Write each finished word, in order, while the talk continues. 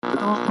Yo,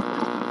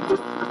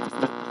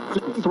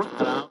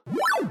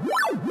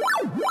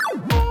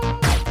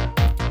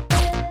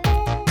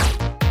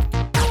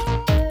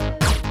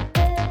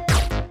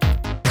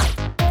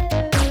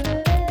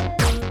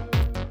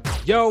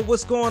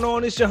 what's going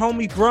on? It's your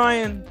homie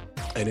Brian.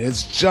 And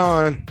it's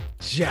John.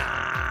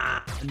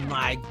 John,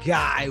 my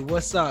guy.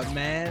 What's up,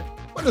 man?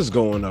 What is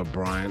going up,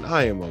 Brian?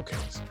 I am okay,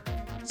 sir.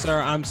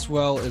 Sir, I'm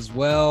swell as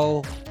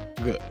well.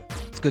 Good.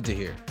 It's good to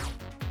hear.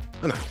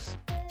 Nice.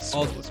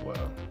 Swell as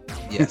well.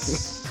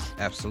 Yes,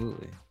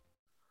 absolutely.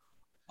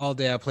 All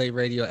Day I Play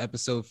Radio,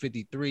 episode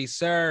 53,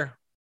 sir.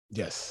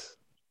 Yes.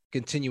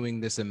 Continuing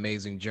this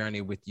amazing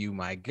journey with you,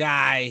 my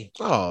guy.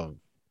 Oh,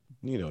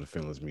 you know the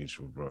feeling's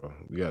mutual, bro.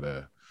 We got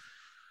a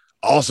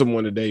awesome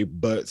one today,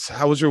 but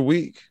how was your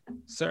week?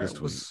 Sir,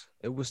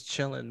 it was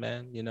chilling,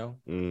 man. You know,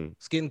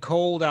 It's getting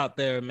cold out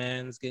there,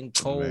 man. It's getting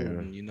cold,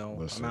 and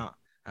listen.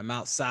 I'm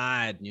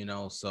outside,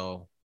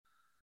 so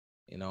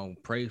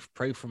pray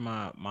for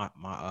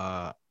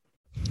my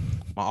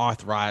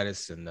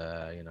arthritis and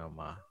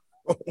my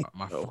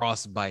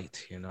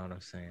frostbite, you know what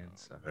I'm saying?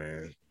 So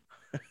man.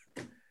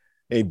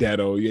 Ain't that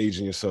old, you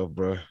aging yourself,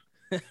 bro.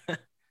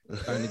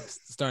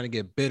 starting to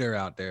get bitter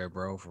out there,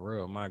 bro, for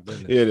real. My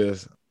goodness. It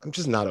is. I'm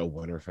just not a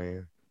winter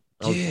fan.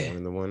 I was born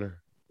in the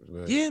winter.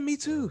 Yeah, me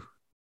too.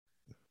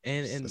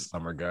 And the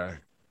summer guy.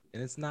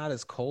 And it's not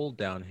as cold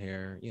down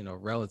here,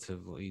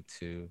 relatively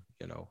to,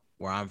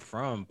 where I'm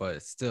from,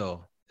 but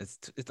still, it's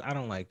I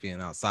don't like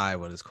being outside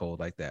when it's cold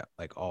like that,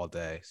 like all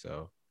day.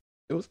 So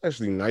it was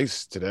actually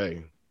nice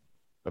today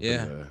up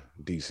in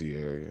the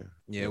DC area.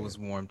 Yeah, it was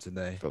warm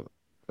today. Felt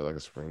like a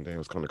spring day. I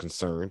was kind of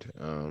concerned.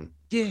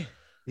 Yeah.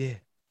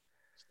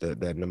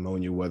 That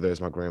pneumonia weather,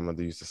 as my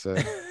grandmother used to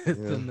say.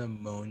 The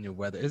pneumonia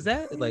weather. Is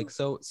that like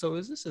so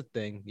is this a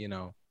thing,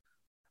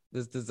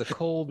 Does the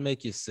cold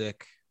make you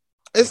sick?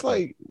 It's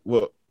like,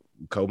 well,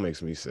 cold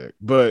makes me sick,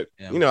 but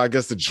I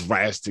guess the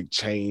drastic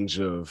change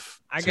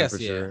of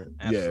temperature.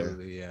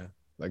 Absolutely, yeah.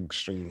 Like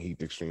extreme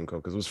heat, extreme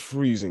cold, because it was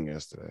freezing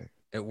yesterday.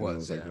 It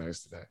was like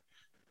nice today.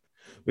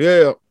 But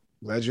yeah,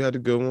 glad you had a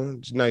good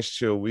one. Nice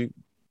chill week.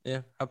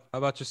 Yeah. How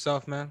about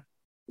yourself, man?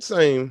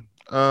 Same.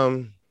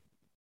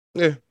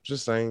 Yeah,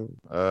 just same.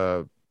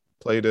 I'm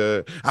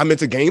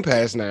into Game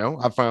Pass now.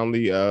 I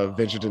finally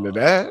ventured into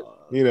that,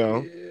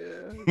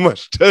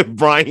 much to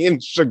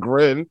Brian's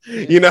chagrin.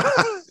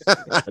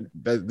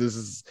 That this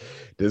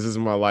is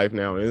my life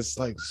now. And it's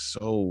like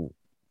so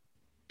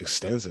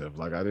extensive.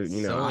 Like I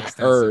didn't, I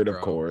heard, bro.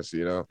 Of course,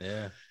 Yeah.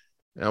 And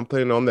I'm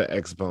playing on the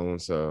Xbone,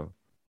 so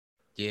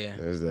yeah,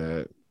 there's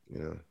that,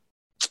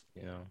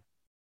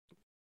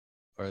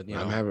 Or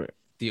I'm having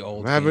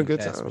a good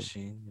Pass time.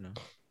 Machine,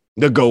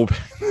 The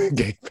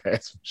Game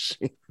Pass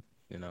machine.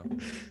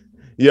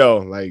 Yo,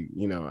 like,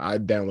 I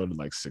downloaded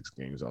like 6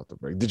 games off the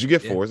break. Did you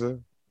get Forza?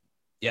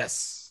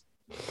 Yes.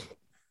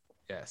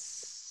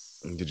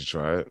 Did you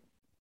try it?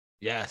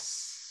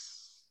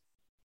 Yes.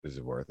 Is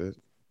it worth it?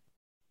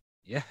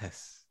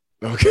 Yes.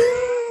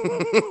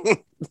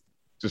 Okay.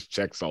 Just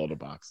checks all the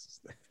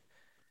boxes.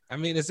 I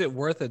mean, is it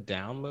worth a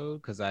download?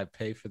 Because I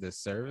pay for this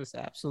service?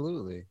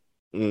 Absolutely.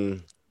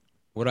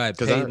 Would I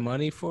pay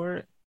money for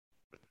it?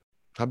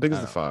 How big is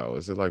the file?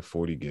 Is it like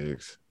 40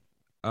 gigs?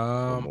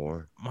 Or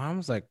more? Mine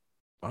was like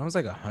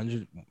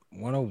 100,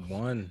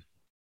 101.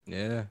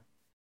 Yeah.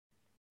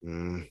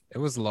 It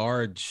was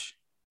large.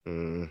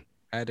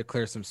 I had to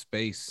clear some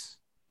space.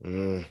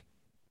 And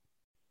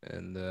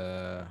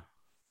how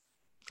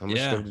much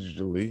stuff did you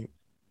delete?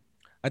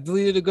 I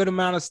deleted a good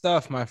amount of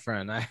stuff, my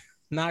friend. I'm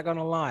not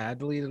gonna lie, I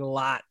deleted a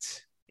lot.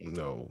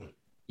 No.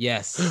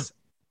 Yes.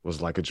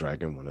 Was Like a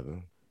Dragon one of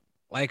them?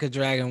 Like a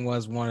Dragon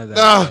was one of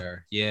them.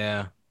 There.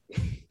 Yeah.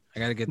 I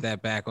gotta get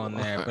that back on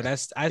there. But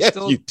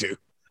you do.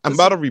 I'm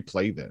about to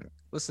replay that.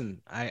 Listen,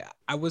 I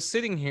was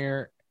sitting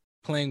here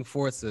playing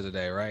Forza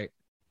today, right?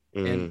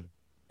 And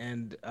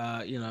and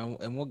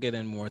we'll get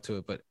in more to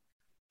it, but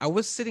I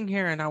was sitting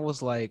here and I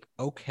was like,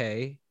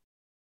 okay,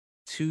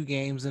 2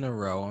 games in a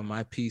row on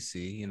my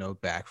PC,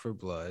 Back 4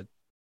 Blood,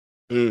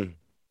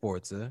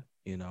 Forza,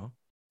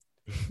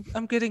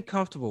 I'm getting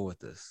comfortable with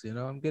this,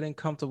 I'm getting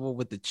comfortable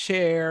with the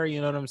chair,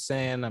 you know what I'm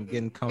saying? I'm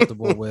getting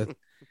comfortable with,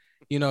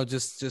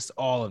 just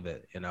all of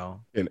it,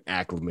 and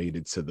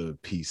acclimated to the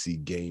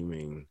PC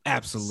gaming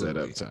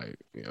setup type.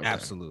 Yeah, okay.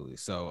 Absolutely.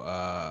 So,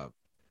 I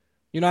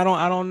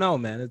don't know,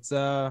 man. It's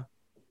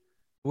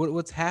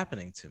what's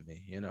happening to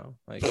me,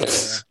 like.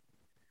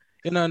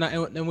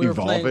 And we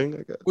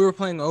Evolving, we were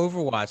playing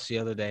Overwatch the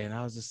other day, and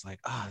I was just like,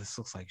 this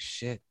looks like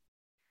shit.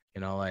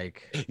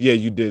 Like. Yeah,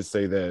 you did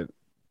say that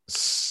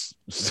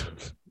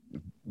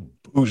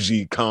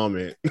bougie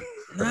comment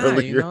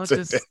earlier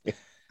today.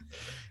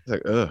 It's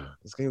like,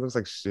 this game looks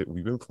like shit.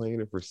 We've been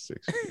playing it for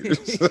 6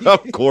 years.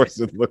 Of course,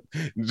 it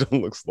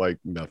looks like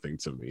nothing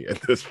to me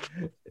at this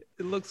point.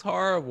 It looks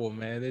horrible,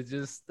 man. It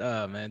just,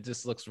 it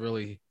just looks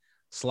really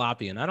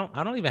sloppy. And I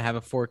don't even have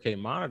a 4K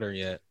monitor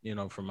yet,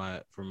 for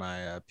my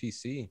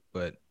PC,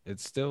 but it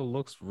still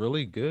looks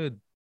really good.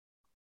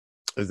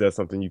 Is that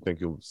something you think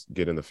you'll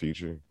get in the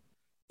future?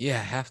 Yeah,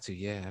 I have to.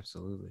 Yeah,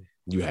 absolutely.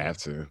 You have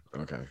to.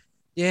 Okay.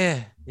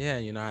 Yeah, yeah.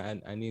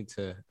 I need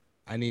to,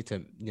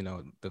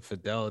 the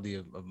fidelity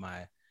of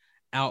my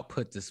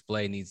output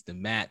display needs to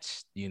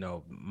match,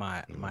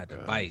 my Oh God.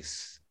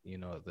 device,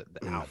 the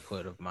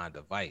output of my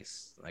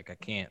device. Like I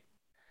can't,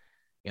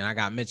 I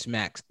got Mitch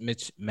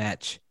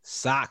match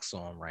socks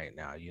on right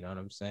now. You know what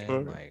I'm saying?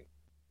 Okay. Like,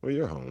 Well,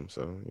 you're home,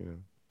 so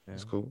yeah.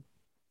 it's cool.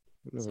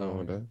 Nothing wrong So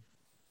with that.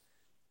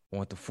 I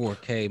want the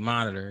 4K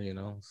monitor,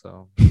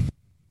 so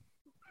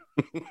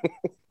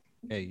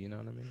hey, you know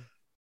what I mean?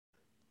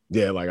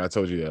 Yeah, like I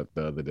told you that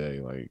the other day,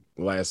 like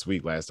last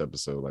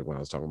episode, like when I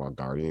was talking about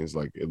Guardians,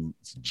 like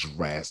it's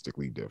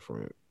drastically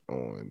different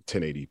on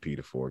 1080p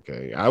to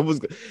 4K. I was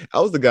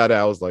the guy that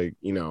I was like,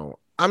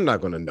 I'm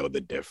not gonna know the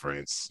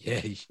difference.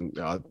 Yeah,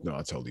 No,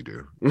 I totally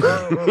do.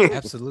 yeah,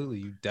 absolutely.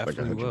 You Like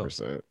definitely will.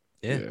 100%.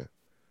 Yeah. Yeah,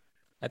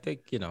 I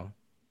think,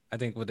 I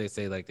think what they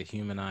say, like the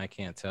human eye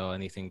can't tell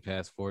anything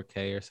past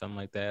 4K or something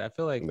like that. I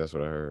feel like, that's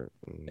what I heard.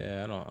 Mhm.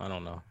 yeah, I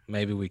don't know.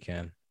 Maybe we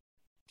can.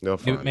 They'll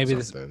Maybe, find maybe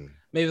this, something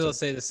maybe they'll to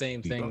say the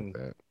same debunk thing.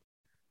 that.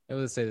 Maybe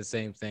they'll say the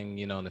same thing,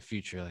 in the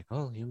future. Like,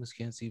 oh, humans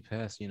can't see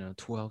past,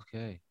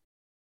 12K.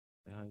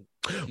 Keep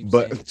saying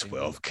But anything.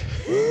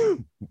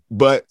 12K.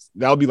 But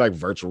that'll be like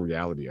virtual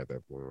reality at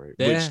that point, right?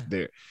 Yeah. Which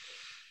they're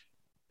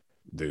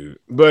dude.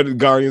 But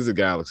Guardians of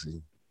the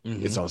Galaxy,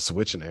 it's Mm-hmm. on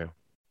Switch now.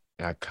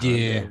 I kind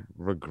Yeah. of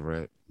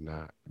regret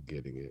not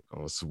getting it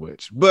on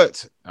Switch,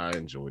 but I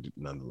enjoyed it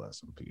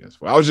nonetheless on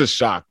PS4. I was just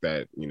shocked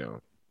that,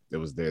 it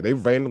was there. They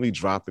randomly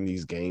dropping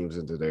these games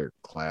into their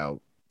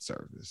cloud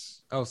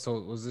service. Oh, so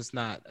was this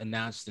not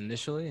announced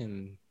initially?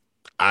 And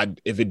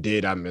If it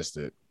did, I missed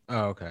it.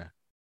 oh, okay.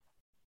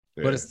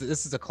 But Yeah.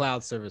 this is a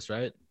cloud service,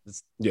 right?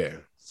 Yeah.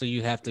 So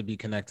you have to be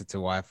connected to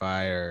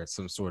Wi-Fi or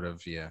some sort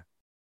of, yeah.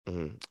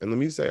 Mm-hmm. And let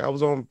me say, I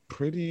was on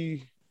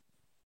pretty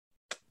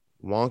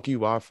wonky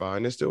Wi-Fi,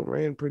 and it still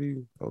ran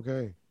pretty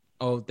okay.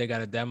 Oh, they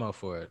got a demo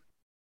for it.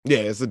 Yeah,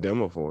 it's a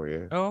demo for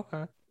it. Yeah. Oh,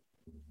 okay.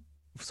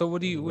 So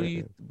what do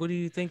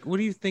you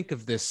think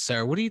of this,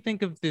 sir? What do you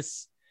think of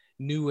this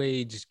new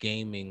age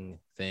gaming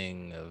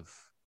thing of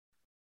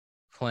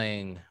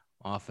playing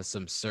off of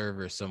some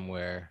server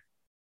somewhere?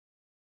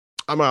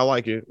 I mean, I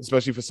like it,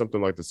 especially for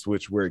something like the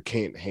Switch where it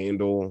can't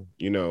handle,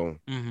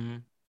 Mm-hmm.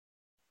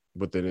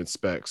 within its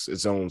specs,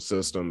 its own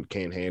system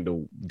can't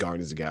handle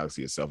Guardians of the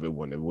Galaxy itself. It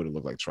would have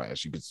looked like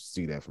trash. You could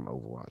see that from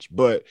Overwatch.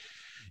 But,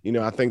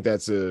 I think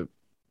it's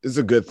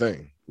a good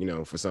thing,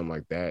 for something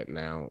like that.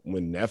 Now,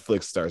 when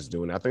Netflix starts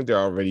doing it, I think they're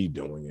already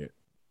doing it.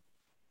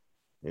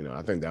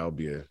 I think that would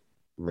be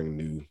bring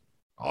new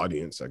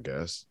audience, I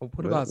guess. Well,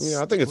 But I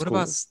think it's what cool.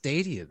 about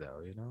Stadia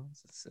though?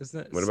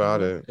 Isn't it What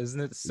about similar? it? Isn't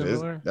it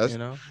similar?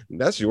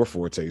 That's your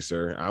forte,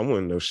 sir. I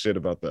wouldn't know shit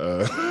about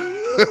the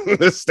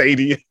the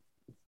Stadia.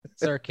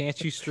 Sir, can't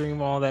you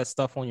stream all that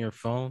stuff on your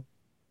phone?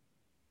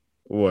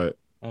 What?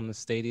 On the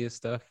Stadia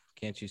stuff?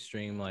 Can't you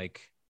stream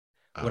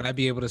would I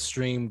be able to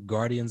stream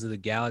Guardians of the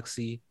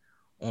Galaxy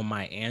on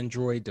my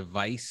Android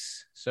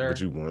device, sir? Would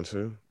you want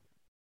to?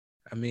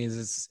 I mean,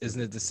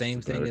 isn't it the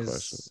same thing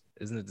question.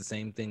 isn't it the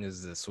same thing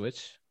as the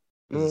Switch?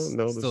 No,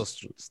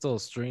 Still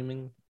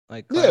streaming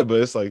like yeah, cloud?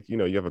 but it's like you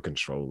have a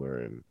controller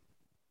and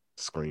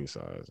screen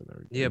size and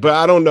everything. Yeah, but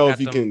I don't know got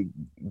if you can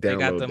they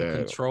got download them that.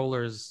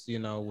 controllers,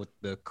 with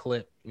the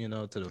clip, to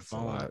the That's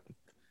phone.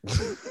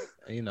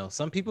 a lot.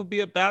 Some people be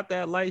about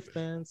that life,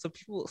 man. Some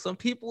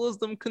people is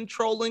them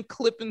controlling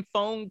clipping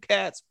phone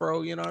cats,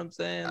 bro. You know what I'm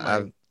saying?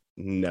 I've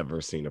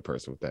never seen a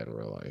person with that in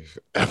real life.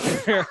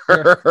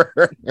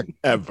 Ever.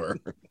 Ever.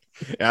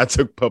 And I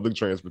took public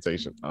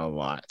transportation a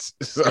lot.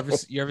 So.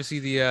 You ever see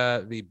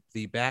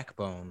the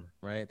backbone,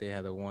 right? They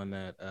had the one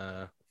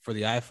that for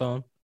the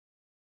iPhone,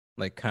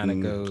 like kind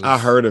of goes. I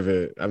heard of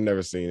it. I've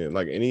never seen it.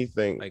 Like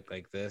anything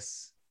like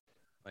this,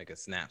 like it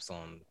snaps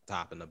on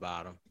top and the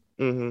bottom.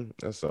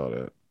 I saw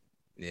that.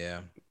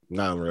 Yeah.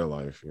 Not in real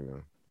life,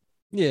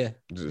 Yeah.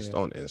 Just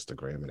on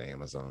Instagram and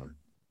Amazon.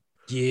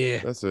 Yeah.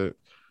 That's it.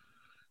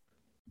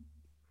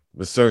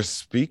 But sir,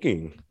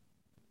 speaking, you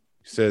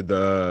said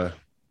the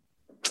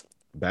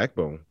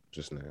backbone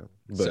just now.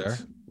 But sir?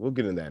 We'll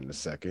get into that in a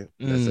second.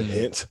 That's a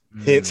hint.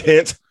 Mm.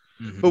 Hint.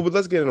 Mm-hmm. But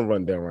let's get in a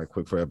rundown right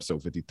quick for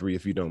episode 53,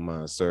 if you don't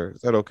mind, sir.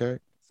 Is that okay?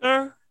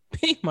 Sir,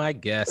 be my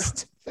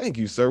guest. Thank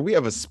you, sir. We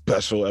have a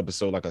special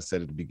episode, like I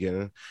said at the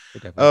beginning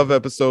of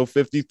episode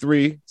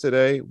 53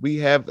 today. We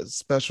have a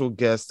special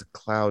guest,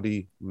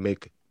 Cloudy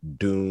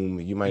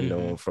McDoom. You might know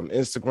him from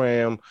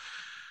Instagram,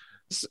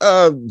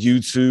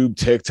 YouTube,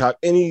 TikTok,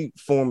 any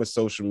form of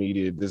social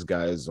media this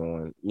guy is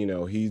on.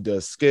 He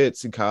does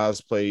skits, he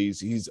cosplays,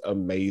 he's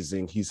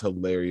amazing, he's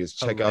hilarious.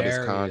 Check out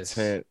his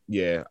content.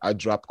 Yeah, I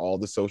dropped all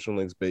the social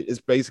links, but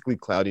it's basically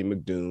Cloudy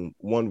McDoom,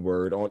 one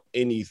word, on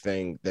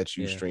anything that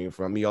you stream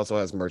from. He also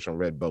has merch on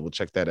Redbubble.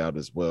 Check that out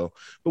as well.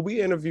 But we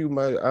interviewed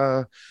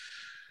my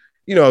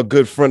a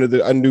good friend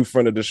a new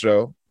friend of the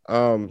show.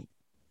 So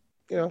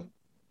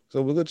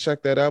we're gonna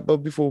check that out. But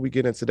before we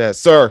get into that,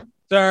 sir,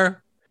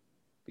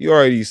 you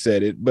already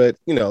said it, but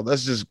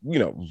let's just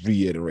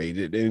reiterate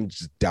it and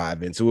just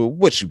dive into it.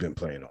 What you been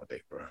playing all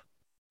day, bro?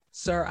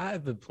 Sir,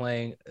 I've been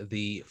playing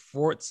the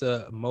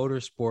Forza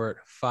Motorsport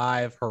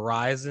 5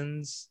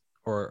 Horizons,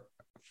 or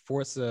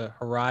Forza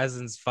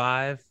Horizons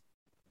 5. I Is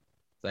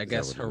that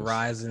guess what it is?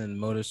 Horizon and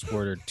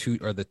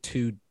Motorsport are the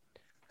two.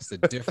 It's the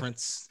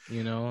difference,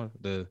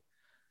 the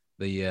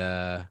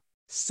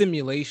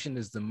simulation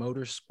is the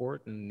motorsport,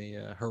 and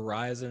the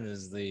Horizon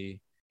is the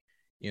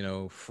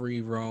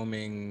free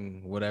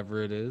roaming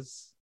whatever it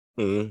is.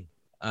 Mm-hmm.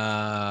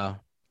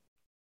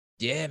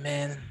 Yeah,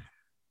 man.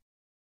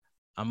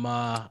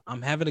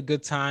 I'm having a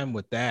good time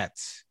with that.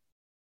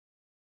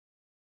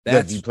 Have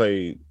That's you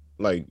played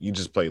like you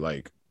just play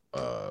like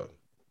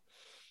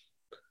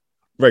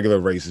regular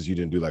races? You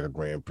didn't do like a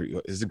Grand Prix.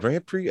 Is the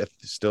Grand Prix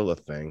still a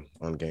thing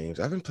on games?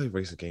 I haven't played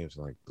racing games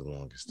in like the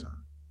longest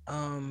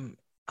time.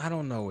 I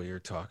don't know what you're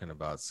talking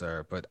about,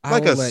 sir, but I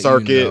Like will a let you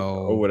circuit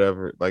or know.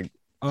 whatever. Like,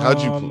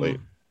 how'd you play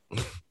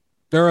it?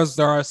 There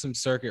are some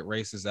circuit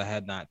races I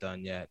had not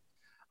done yet.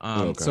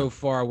 Okay. So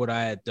far what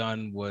I had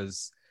done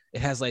was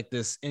it has like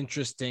this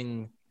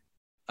interesting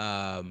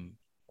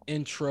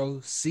intro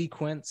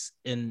sequence,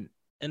 and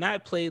I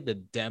played the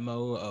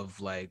demo of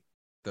like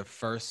the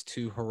first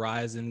two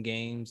Horizon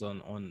games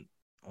on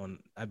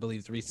I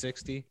believe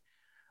 360.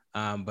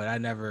 But I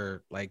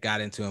never like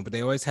got into them. But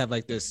they always have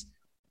like this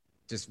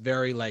just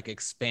very like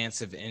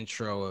expansive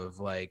intro of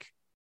like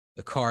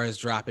the cars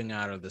dropping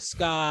out of the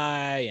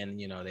sky, and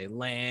they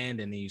land,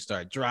 and then you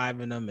start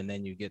driving them, and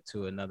then you get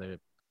to another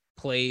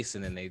place,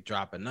 and then they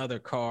drop another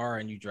car,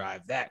 and you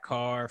drive that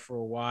car for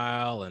a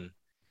while, and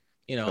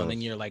and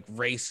then you're like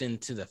racing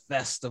to the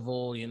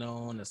festival,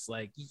 and it's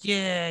like,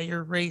 yeah,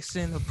 you're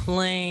racing a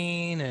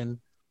plane, and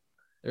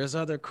there's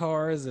other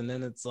cars, and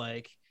then it's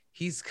like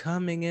he's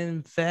coming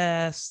in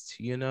fast.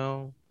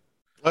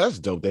 Well, that's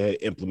dope. They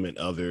implement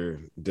other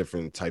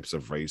different types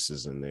of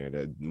races in there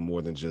that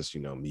more than just,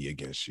 me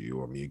against you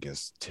or me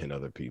against 10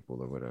 other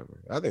people or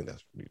whatever. I think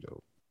that's pretty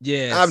dope.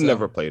 Yeah, I've so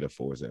never played a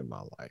Forza in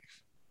my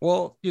life.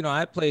 well,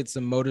 I played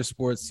some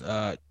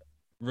motorsports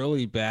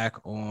really back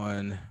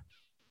on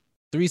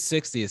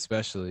 360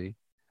 especially.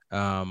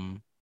 I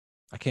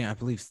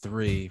believe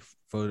three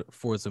for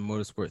Forza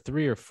Motorsport,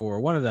 3 or 4.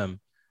 One of them,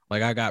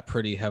 like I got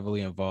pretty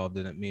heavily involved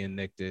in it. Me and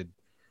Nick did.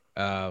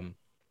 But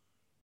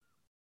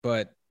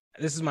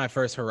this is my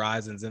first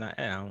Horizons, and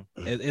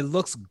it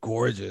looks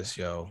gorgeous,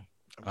 yo.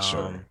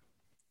 Sure.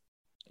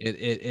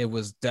 It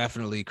was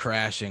definitely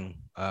crashing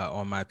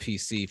on my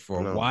PC for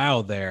a No.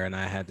 while there, and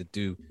I had to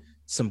do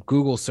some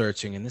Google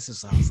searching, and I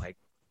was like,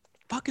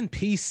 fucking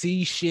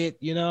PC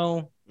shit,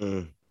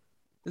 Mm.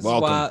 This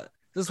Welcome.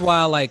 is why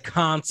I like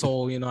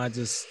console, I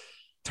just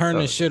turn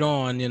the shit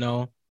on,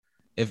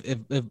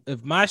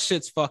 If my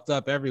shit's fucked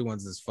up,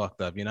 everyone's is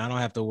fucked up, I don't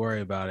have to worry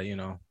about it,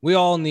 We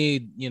all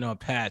need, a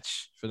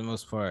patch for the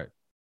most part.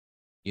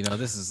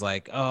 This is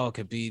like, oh, it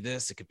could be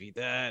this, it could be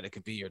that, it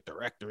could be your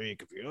directory, it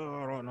could be,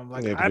 and I'm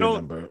like, I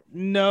don't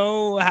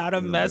know how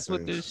to mess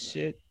with this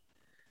shit.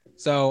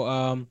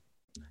 So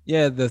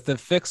yeah, the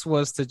fix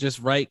was to just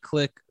right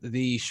click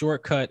the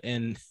shortcut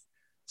and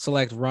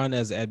select run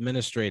as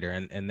administrator,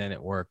 and then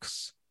it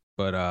works.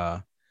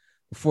 But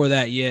before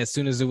that, yeah, as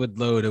soon as it would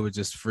load, it would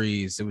just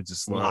freeze. It would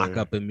just lock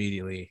up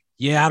immediately.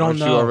 Yeah, I don't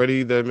know. Aren't you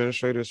already the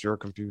administrator? It's your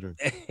computer.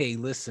 Hey,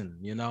 listen,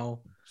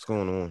 what's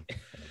going on?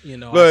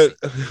 But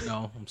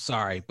I'm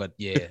sorry, but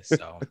yeah,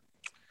 so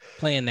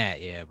playing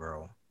that, yeah,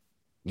 bro.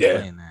 Yeah,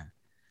 playing that.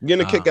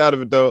 Getting a kick out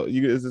of it though.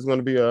 Is this going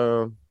to be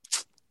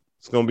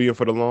it's going to be in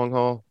for the long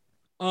haul?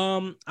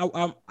 I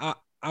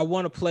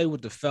want to play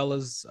with the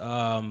fellas.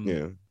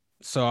 Yeah.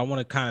 So I want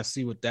to kind of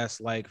see what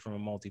that's like from a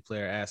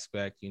multiplayer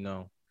aspect.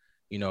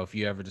 If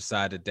you ever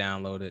decide to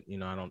download it,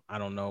 I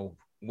don't know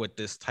what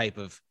this type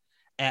of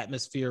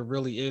atmosphere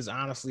really is.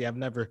 Honestly, I've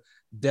never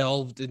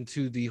delved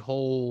into the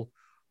whole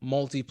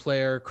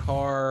multiplayer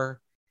car,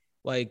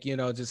 like,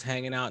 just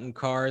hanging out in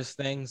cars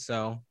thing.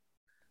 So,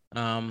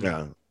 yeah, I'm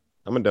gonna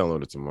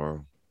download it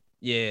tomorrow.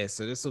 Yeah,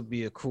 so this will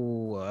be a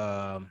cool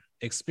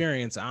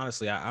experience.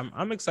 Honestly,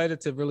 I'm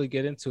excited to really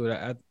get into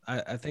it.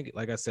 I think,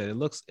 like I said, it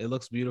looks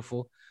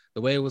beautiful. The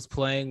way it was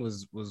playing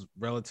was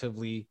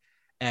relatively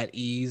at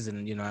ease,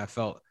 and I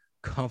felt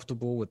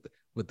comfortable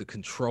with the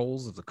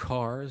controls of the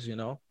cars.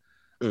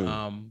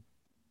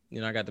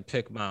 I got to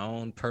pick my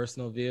own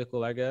personal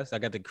vehicle. I guess I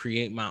got to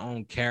create my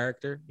own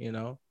character.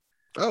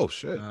 Oh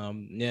shit.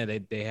 Yeah,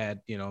 they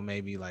had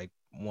maybe like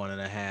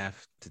 1.5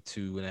 to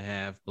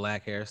 2.5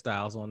 black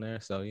hairstyles on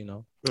there. So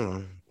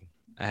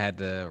I have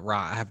to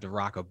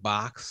rock a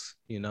box,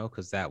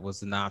 because that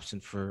was an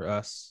option for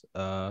us.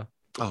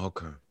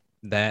 Okay.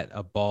 That,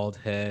 a bald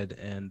head,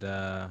 and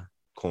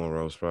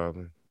cornrows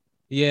probably.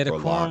 Yeah, the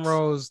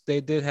cornrows,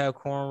 they did have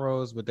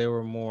cornrows, but they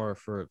were more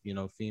for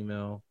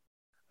female.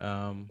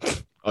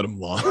 Braids,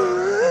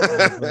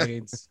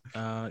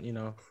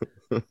 and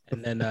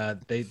then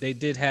they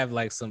did have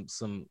like some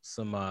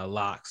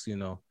locks,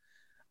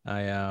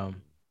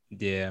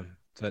 yeah,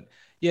 but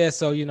yeah,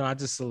 so I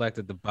just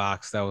selected the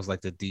box. That was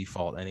like the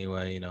default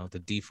anyway, the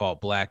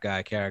default black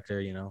guy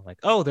character, like,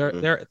 oh,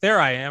 there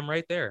I am,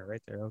 right there,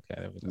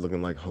 okay,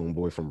 looking like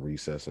homeboy from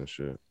Recess and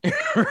shit.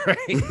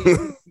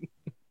 Right.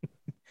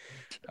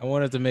 I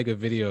wanted to make a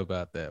video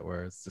about that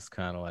where it's just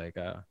kind of like,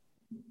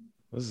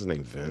 what's his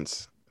name?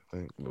 Vince, I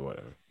think.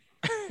 Whatever.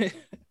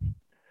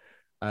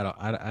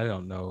 I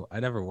don't know. I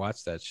never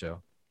watched that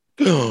show.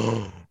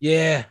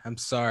 Yeah, I'm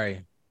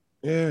sorry.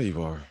 Yeah,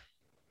 you are.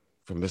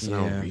 For missing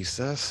out on Yeah.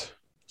 Recess.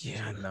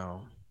 Yeah,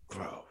 no.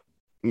 Bro.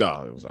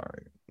 No, it was all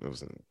right. It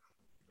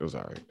was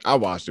all right. I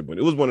watched it, but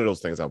it was one of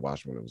those things I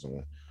watched when it was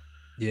on.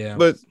 Yeah.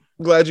 But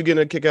glad you're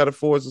getting a kick out of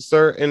Forza,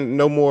 sir. And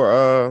no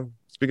more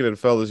speaking of the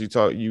fellas, you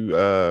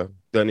done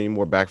any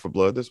more Back for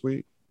Blood this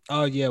week?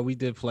 Oh yeah, we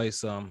did play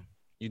some.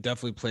 You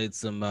definitely played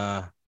some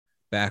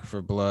Back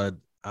for Blood.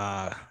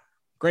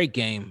 Great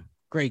game.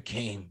 Great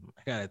game.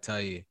 I gotta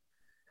tell you.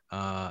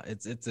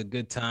 It's a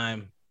good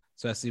time,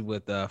 especially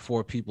with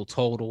 4 people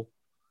total.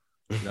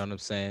 You know what I'm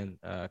saying?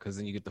 Because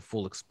then you get the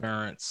full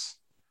experience.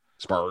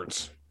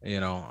 Spurs. You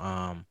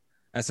know,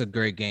 that's a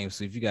great game.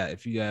 So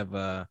if you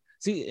have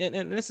see,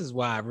 and this is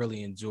why I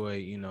really enjoy,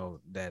 you know,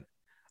 that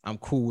I'm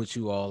cool with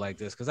you all like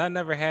this, because I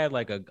never had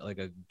like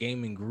a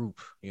gaming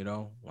group, you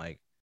know, like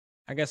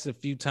I guess a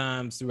few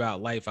times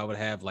throughout life I would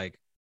have like,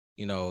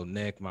 you know,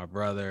 Nick, my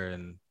brother,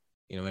 and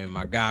you know, maybe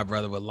my god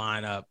brother would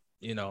line up,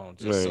 you know,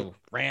 just so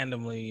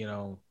randomly, you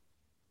know,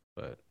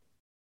 but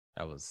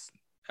that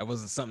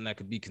wasn't something that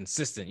could be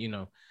consistent, you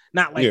know,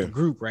 not like the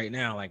group right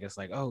now. Like it's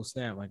like, oh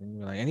snap, like, and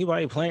you're like,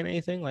 anybody playing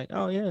anything? Like,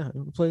 oh yeah,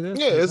 we'll play this.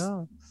 Yeah,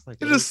 like, like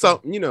it's just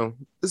something, you know,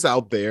 it's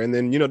out there. And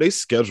then, you know, they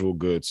schedule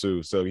good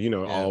too. So, you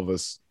know, all of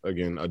us,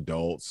 again,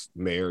 adults,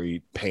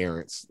 married,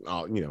 parents,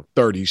 all, you know,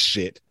 30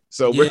 shit.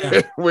 So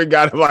we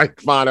gotta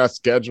like find our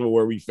schedule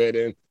where we fit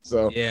in.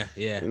 So yeah,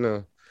 you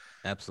know,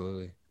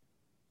 absolutely.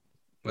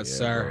 But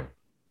sir,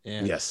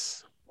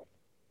 yes,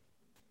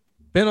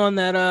 been on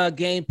that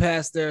Game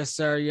Pass there,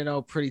 sir. You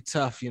know, pretty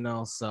tough, you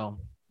know. So,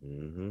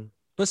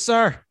 but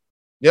sir,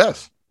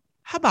 yes.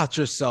 How about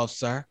yourself,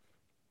 sir?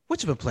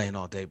 What you been playing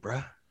all day,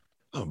 bro?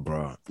 Oh,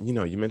 bro, you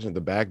know, you mentioned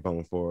the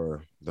Backbone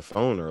for the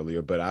phone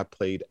earlier, but I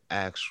played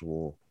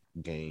actual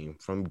game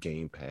from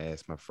Game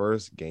Pass. My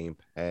first Game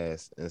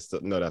Pass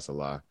no, that's a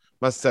lie.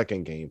 My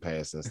second Game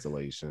Pass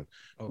installation,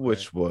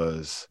 which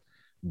was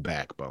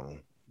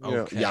Backbone. You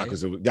know,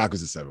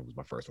 Yakuza 7 was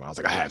my first one. I was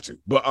like, I have to.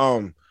 But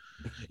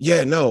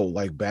yeah, no,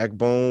 like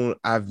Backbone,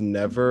 I've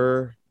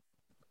never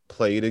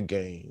played a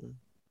game.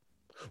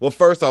 Well,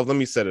 first off, let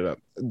me set it up.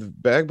 The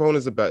Backbone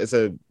is it's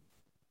a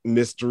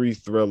mystery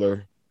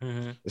thriller.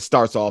 It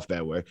starts off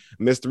that way.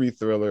 Mystery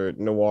thriller,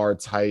 noir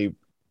type,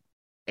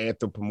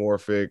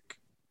 anthropomorphic.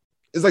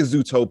 It's like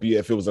Zootopia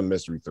if it was a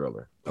mystery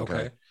thriller.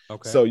 Okay.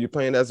 So you're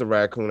playing as a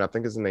raccoon. I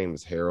think his name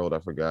is Harold. I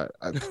forgot.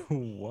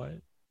 What?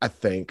 I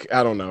think.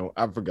 I don't know.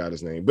 I forgot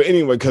his name. But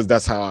anyway, because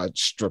that's how I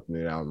stripped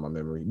it out of my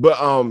memory. But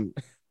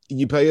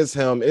you play as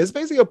him. It's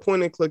basically a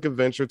point and click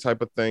adventure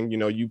type of thing. You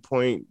know,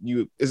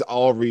 it's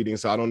all reading.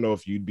 So I don't know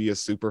if you'd be a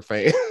super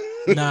fan.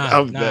 Not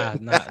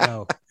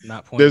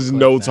point. There's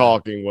no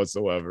talking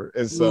whatsoever.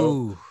 And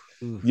so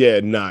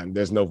none.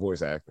 There's no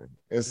voice acting.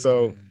 And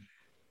so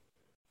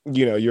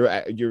you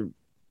know,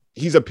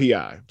 he's a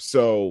PI.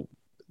 So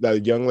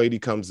that young lady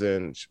comes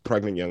in,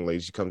 pregnant young lady,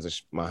 she comes in,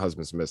 my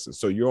husband's missing.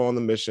 So you're on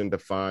the mission to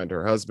find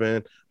her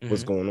husband.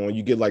 What's going on?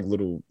 You get like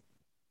little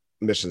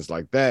missions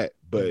like that,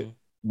 but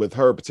with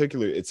her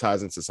particularly, it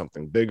ties into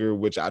something bigger,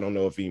 which I don't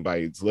know if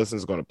anybody's listening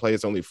is going to play.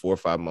 It's only 4 or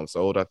 5 months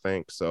old, I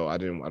think. So I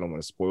don't want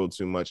to spoil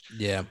too much.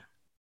 Yeah.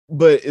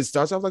 But it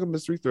starts off like a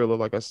mystery thriller,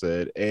 like I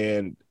said,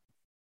 and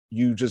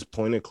you just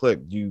point and click.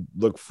 You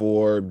look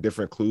for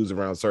different clues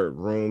around certain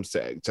rooms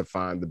to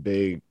find the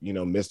big, you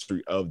know,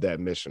 mystery of that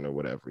mission or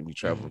whatever. And you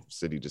travel from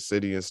city to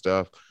city and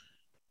stuff,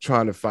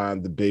 trying to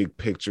find the big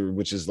picture,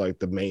 which is like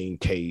the main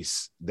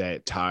case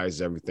that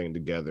ties everything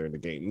together in the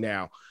game.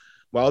 Now,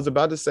 what I was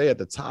about to say at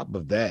the top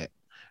of that,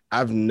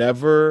 I've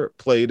never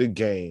played a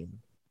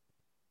game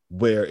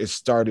where it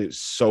started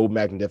so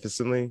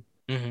magnificently,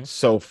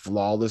 so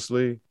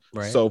flawlessly,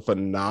 so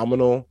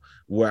phenomenal,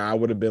 where I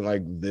would have been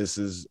like, this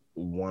is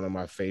one of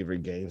my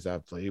favorite games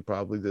I've played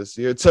probably this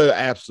year, to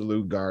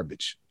absolute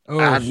garbage.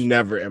 I've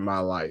never in my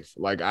life,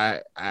 like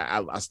I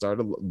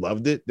started,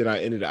 loved it, then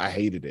I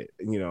hated it.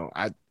 You know,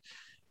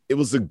 it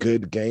was a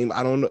good game.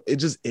 I don't know. It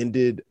just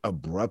ended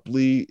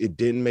abruptly. It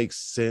didn't make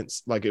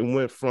sense. Like it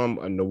went from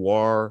a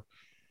noir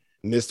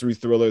mystery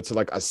thriller to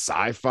like a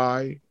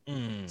sci-fi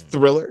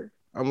thriller.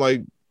 I'm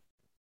like,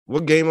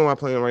 what game am I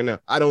playing right now?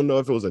 I don't know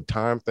if it was a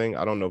time thing.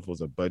 I don't know if it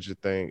was a budget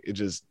thing.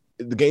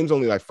 The game's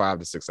only like 5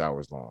 to 6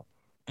 hours long.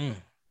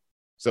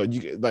 So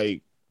you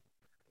like,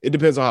 it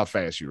depends on how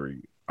fast you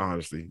read.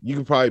 Honestly, you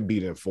can probably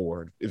beat it in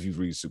 4 if you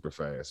read super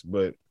fast,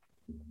 but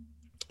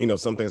you know,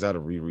 some things I had to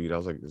reread. I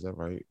was like, is that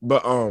right?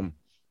 But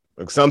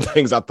like some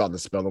things I thought the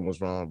spelling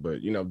was wrong,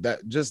 but you know,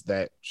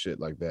 that shit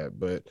like that.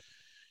 But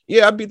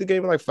yeah, I beat the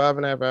game in like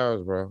 5.5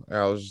 hours, bro. And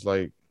I was just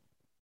like,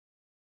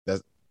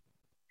 that's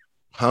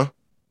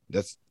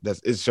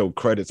it showed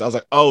credits. I was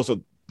like, oh,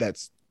 so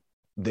that's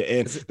the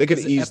end. They could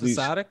easily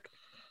episodic?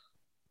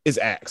 It's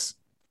acts.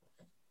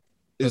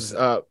 It's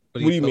what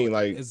do you mean?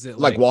 Like, is it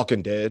like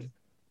Walking Dead?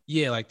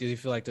 Yeah, like did you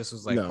feel like this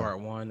was like No, part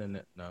one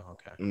and no,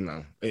 okay.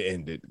 no, it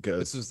ended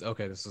because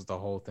This is the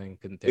whole thing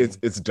continuing.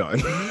 it's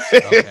done.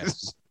 Okay.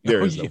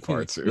 There is no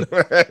part two.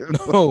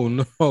 No,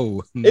 no,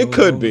 It no,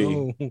 could no,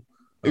 be. no.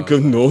 It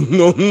could no.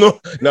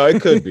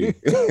 It could be.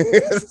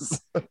 So,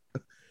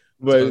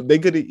 But they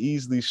could have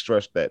easily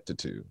stretched that to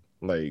two.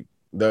 Like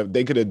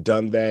they could have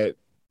done that,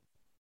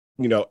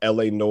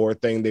 LA Noir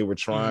thing they were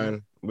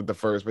trying with the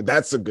first, but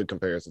that's a good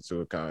comparison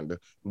to it, kind of.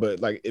 But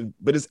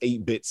but it's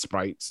 8-bit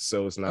sprites,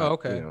 so it's not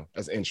okay.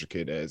 as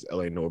intricate as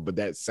LA Noir, but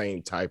that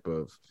same type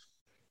of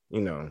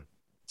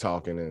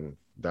talking and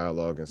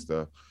dialogue and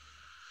stuff.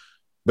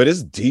 But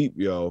it's deep,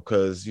 yo,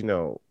 because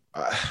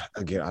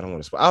again, I don't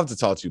want to. I'll have to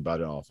talk to you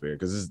about it off air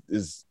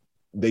because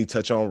they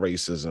touch on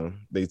racism,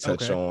 they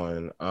touch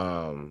on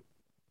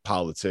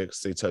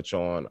politics, they touch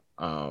on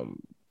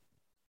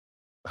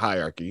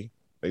hierarchy,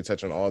 they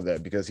touch on all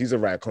that because he's a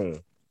raccoon,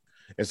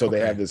 and so they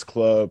have this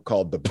club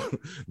called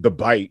the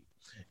Bite,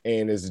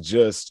 and it's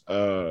just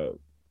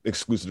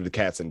exclusive to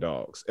cats and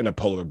dogs, and a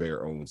polar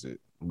bear owns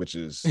it, which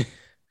is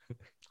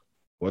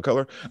what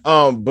color?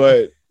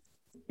 But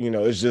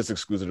it's just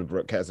exclusive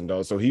to cats and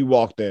dogs. So he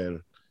walked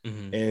in.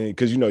 And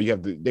because you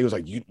have to, they was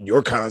like,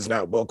 your kind's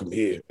not welcome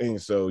here,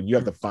 and so you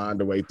have to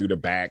find a way through the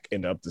back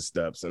and up the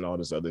steps and all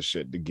this other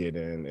shit to get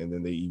in, and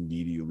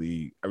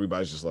then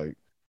everybody's just like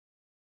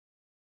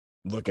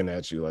looking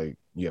at you like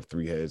you have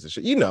 3 heads and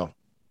shit, y'all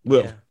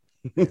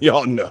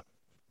know,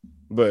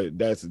 but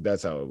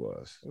that's how it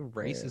was.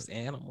 Racist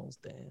animals,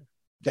 damn.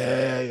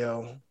 Yeah,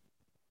 yo.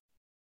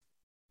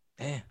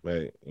 Damn.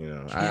 But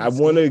I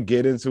want to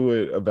get into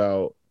it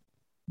about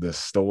the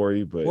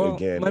story, but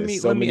again,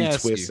 there's so many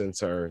twists and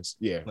turns.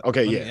 Yeah.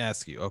 Okay. Let me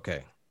ask you.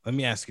 Okay. Let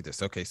me ask you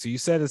this. Okay. So you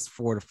said it's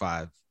 4 to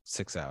 5,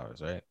 6 hours,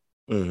 right?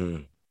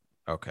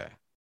 Okay.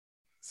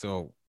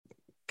 So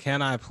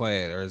can I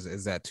play it, or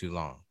is that too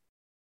long?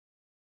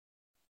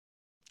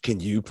 Can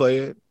you play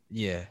it?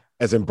 Yeah.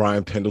 As in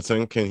Brian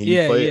Pendleton, can he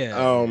play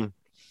it?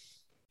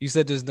 You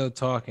said there's no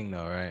talking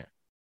though, right?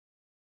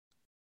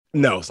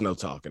 No, it's no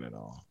talking at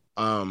all.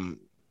 And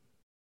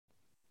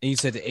you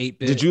said the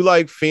 8-bit. Did you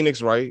like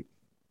Phoenix Wright?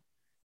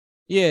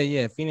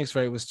 Yeah. Phoenix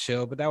Wright was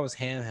chill, but that was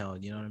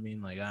handheld. You know what I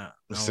mean? Like I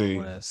don't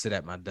want to sit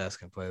at my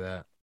desk and play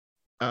that.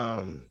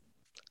 I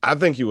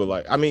think you would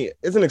like. I mean,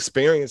 it's an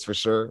experience for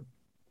sure.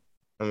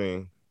 I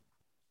mean,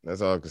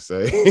 that's all I can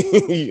say.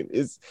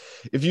 It's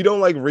if you don't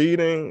like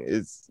reading,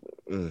 it's.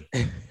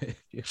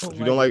 If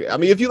you don't like, I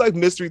mean, if you like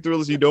mystery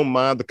thrillers, you don't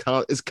mind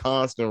it's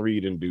constant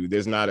reading, dude.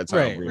 There's not a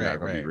time where you're not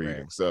gonna be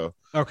reading. So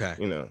okay,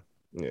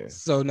 yeah.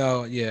 So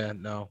no.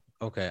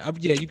 Okay,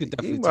 yeah, you could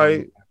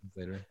definitely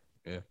later.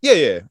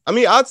 Yeah. I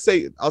mean, I'll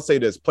say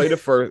this: play the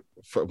first.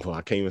 Well,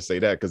 I can't even say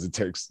that because it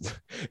takes.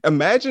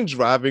 Imagine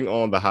driving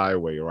on the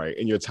highway, right,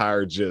 and your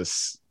tire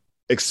just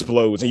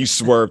explodes and you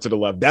swerve to the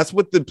left. That's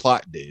what the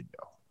plot did,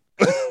 though.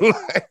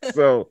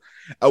 So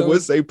I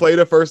would say play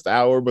the first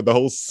hour, but the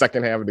whole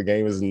second half of the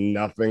game is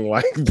nothing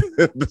like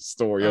the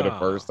story of the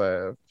first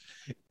half.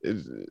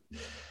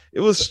 It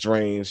was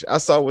strange. I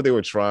saw what they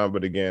were trying,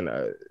 but again,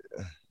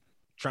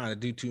 trying to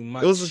do too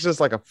much. It was just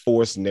like a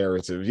forced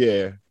narrative.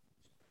 Yeah.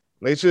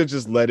 They should have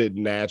just let it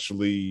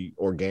naturally,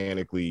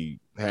 organically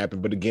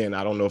happen. But again,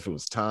 I don't know if it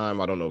was time.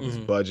 I don't know if it's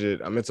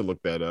budget. I meant to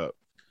look that up.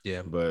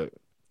 Yeah. But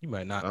you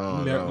might not.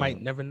 You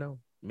might never know.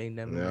 May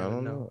never,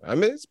 never know. I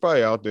mean, it's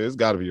probably out there. It's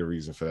got to be a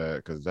reason for that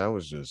because that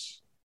was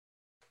just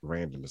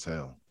random as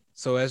hell.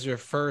 So as your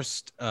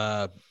first,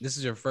 this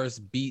is your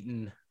first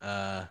beaten,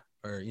 it's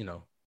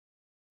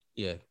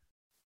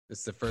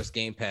the first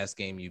Game Pass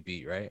game you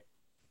beat, right?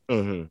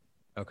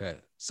 Okay.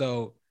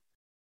 So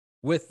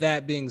with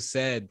that being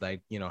said,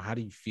 like, how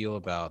do you feel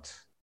about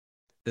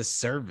the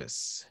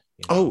service?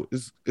 Oh,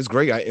 it's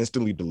great. I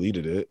instantly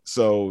deleted it.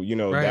 So,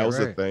 that was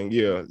the thing.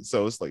 Yeah.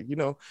 So it's like,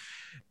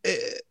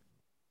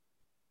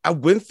 I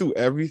went through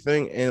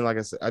everything. And like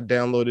I said, I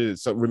downloaded it.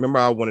 So remember,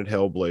 I wanted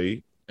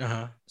Hellblade.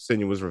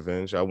 Senua's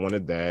Revenge. I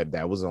wanted that.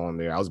 That was on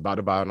there. I was about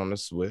to buy it on the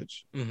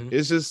Switch.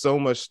 It's just so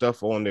much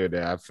stuff on there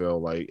that I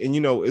feel like, and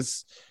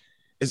it's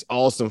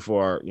awesome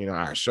for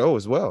our show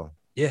as well.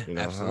 Yeah,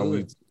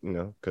 absolutely.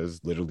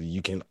 Because literally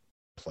you can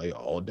play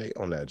all day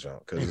on that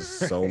junk because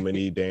there's so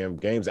many damn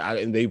games.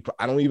 I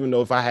don't even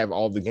know if I have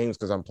all the games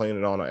because I'm playing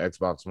it on an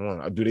Xbox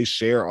One. Do they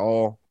share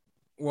all?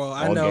 Well,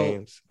 I know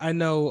games? I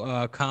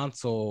know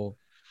console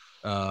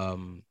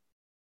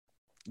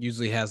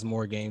usually has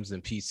more games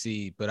than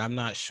PC, but I'm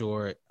not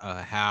sure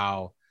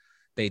how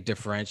they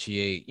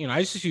differentiate.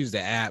 I just use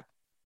the app.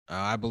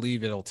 I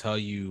believe it'll tell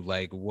you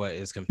like what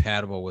is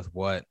compatible with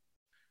what.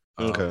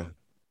 Okay.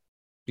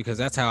 Because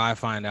that's how I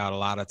find out a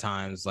lot of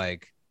times,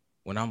 like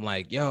when I'm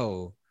like,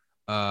 yo,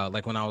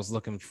 like when I was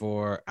looking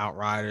for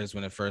Outriders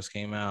when it first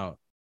came out,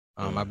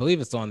 I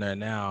believe it's on there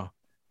now.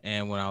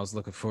 And when I was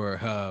looking for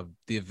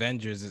the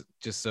Avengers,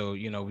 just so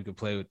we could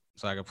play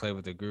so I could play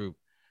with the group,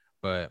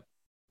 but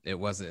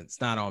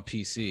it's not on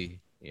PC,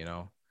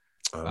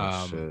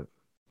 Oh shit.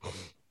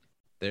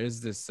 There's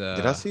this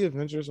did I see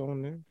Avengers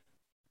on there?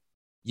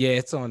 Yeah,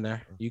 it's on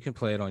there. You can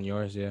play it on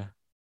yours, yeah.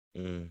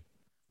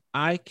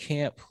 I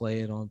can't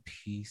play it on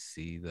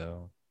PC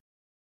though.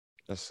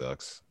 That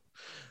sucks.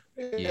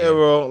 Yeah, Yeah.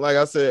 well, like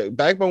I said,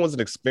 Backbone was an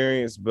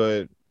experience,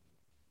 but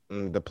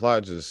the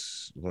plot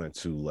just went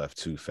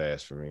too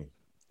fast for me.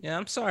 Yeah,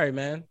 I'm sorry,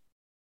 man.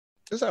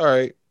 It's all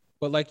right.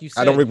 But like you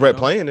I don't said, regret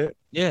playing it.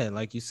 Yeah,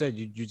 like you said,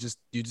 you just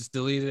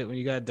deleted it when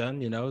you got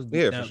done, Yeah, Now,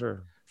 for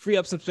sure. Free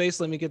up some space.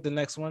 Let me get the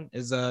next one.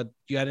 You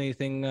got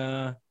anything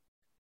that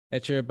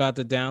you're about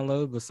to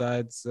download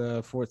besides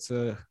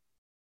Forza?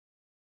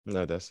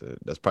 No, that's it.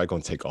 That's probably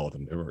gonna take all the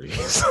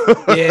memories.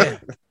 Yeah.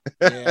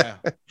 Yeah.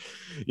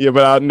 Yeah,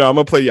 but I'm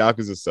gonna play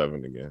Yakuza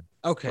 7 again.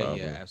 Okay,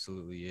 probably. Yeah,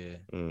 absolutely. Yeah.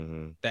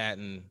 Mm-hmm. That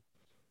and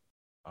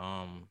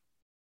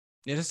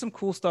yeah, there's some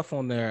cool stuff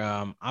on there.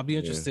 I'll be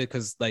interested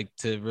because like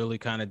to really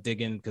kind of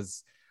dig in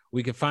because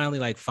we could finally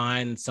like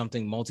find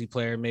something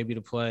multiplayer maybe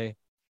to play.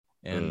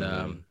 And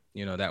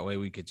that way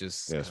we could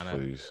just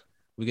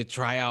we could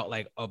try out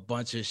like a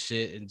bunch of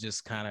shit and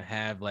just kind of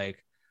have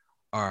like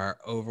our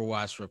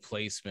Overwatch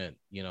replacement,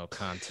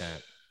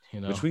 content,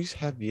 which we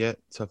have yet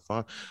to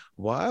find.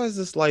 Why is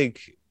this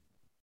like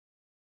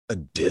a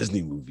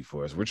Disney movie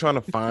for us? We're trying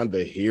to find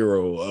the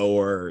hero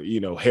or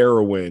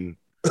heroine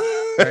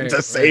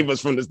to save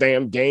us from this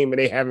damn game, and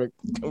they haven't.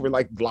 We're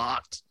like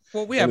blocked.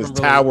 Well, we haven't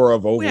Tower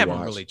of Overwatch. We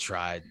haven't really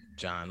tried,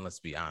 John. Let's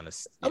be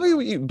honest. I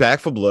mean,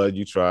 Back for Blood.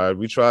 You tried.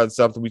 We tried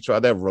something. We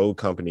tried that Road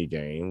Company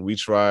game. We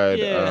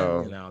tried.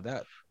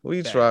 That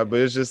we tried, but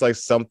it's just like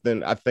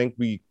something. I think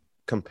we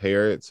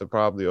compare it to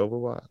probably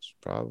Overwatch,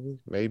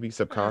 maybe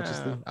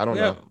subconsciously. I don't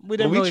know.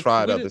 We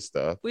tried other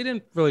stuff. We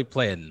didn't really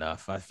play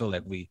enough. I feel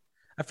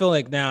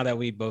like now that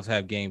we both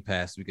have Game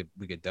Pass, we could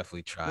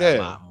definitely try a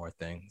lot more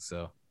things.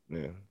 So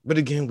yeah, but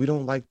again, we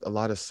don't like a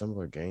lot of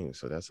similar games,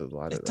 so that's a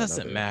lot. It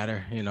doesn't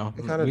matter, It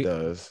kind of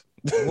does.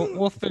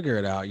 We'll figure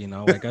it out.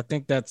 Like I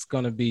think that's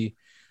gonna be.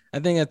 I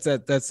think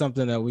that's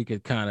something that we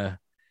could kind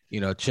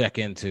of check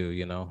into.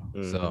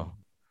 Mm-hmm. So.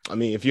 I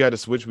mean, if you had to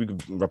switch, we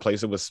could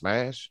replace it with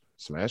Smash.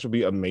 Smash would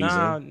be amazing.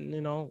 Nah,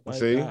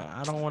 see,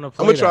 I don't want to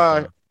play. I'm gonna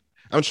try.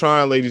 I'm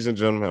trying, ladies and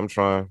gentlemen. I'm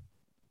trying.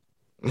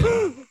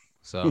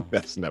 So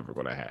that's never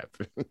gonna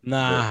happen.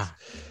 Nah,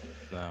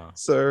 no,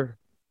 sir.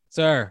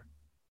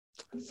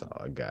 That's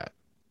all I got,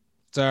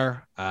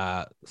 sir.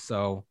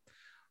 So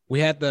we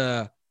had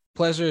the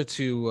pleasure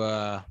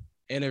to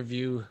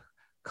interview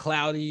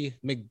Cloudy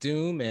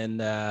McDoom,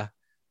 and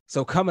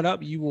so coming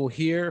up, you will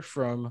hear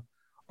from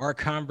our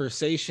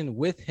conversation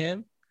with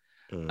him.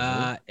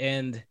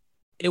 And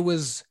it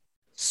was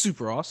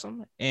super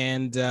awesome,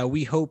 and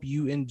we hope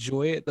you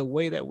enjoy it the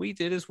way that we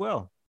did as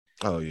well.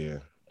 Oh yeah,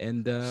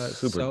 and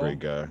great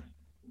guy.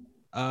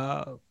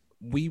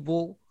 We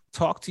will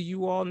talk to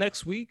you all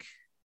next week,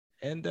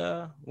 and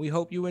we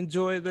hope you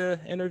enjoy the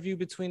interview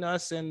between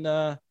us and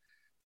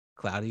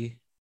Cloudy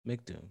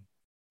McDoom.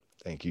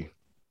 Thank you.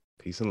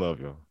 Peace and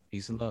love, y'all.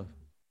 Peace and love.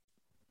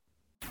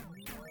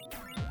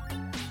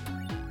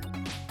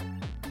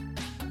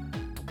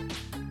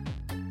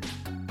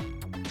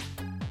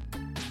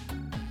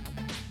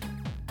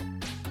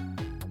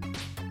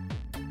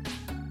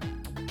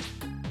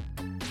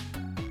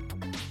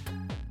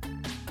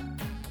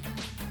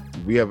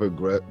 We have a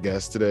great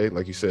guest today.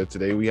 Like you said,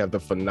 today we have the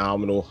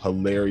phenomenal,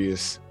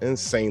 hilarious,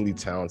 insanely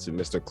talented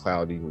Mr.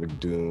 Cloudy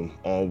McDoom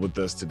on with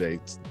us today.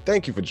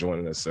 Thank you for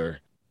joining us, sir.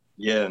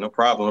 Yeah, no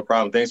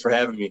problem. Thanks for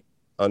having me.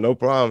 No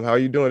problem. How are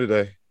you doing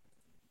today?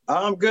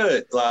 I'm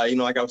good.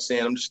 Like I was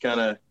saying, I'm just kind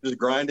of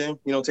grinding,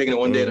 taking it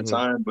one day at a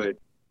time. But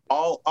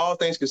all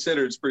things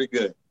considered, it's pretty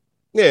good.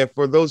 Yeah,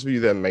 for those of you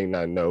that may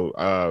not know,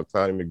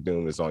 Cloudy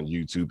McDoom is on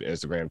YouTube,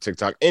 Instagram,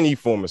 TikTok, any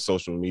form of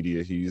social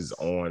media he's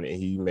on,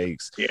 and he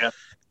makes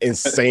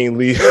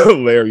insanely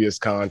hilarious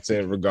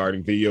content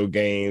regarding video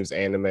games,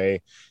 anime,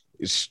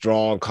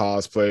 strong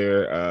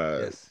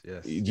cosplayer.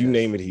 You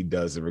name it, he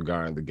does it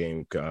regarding the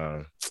game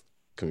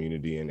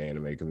community and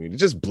anime community.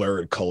 Just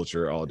blurred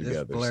culture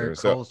altogether. Blurred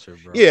culture,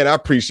 bro. Yeah, and I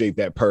appreciate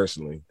that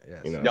personally.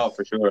 Yes. No,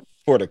 for sure.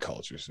 For the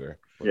culture, sir.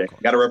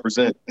 Got to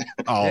represent.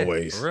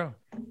 Always. For real.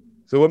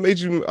 So what made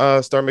you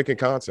start making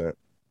content?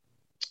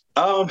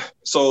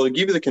 So to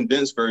give you the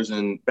condensed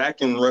version,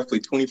 back in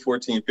roughly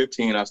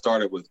 2014-15, I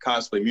started with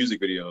cosplay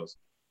music videos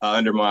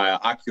under my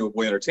Akio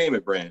Boy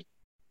Entertainment brand.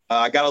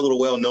 I got a little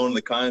well known in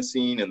the con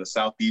scene in the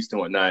Southeast and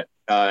whatnot.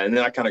 And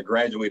then I kind of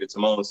graduated to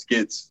my own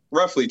skits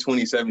roughly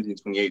 2017,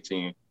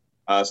 2018.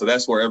 So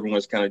that's where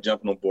everyone's kind of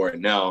jumping on board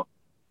now.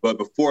 But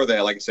before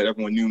that, like I said,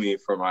 everyone knew me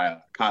for my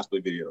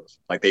cosplay videos.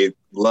 Like they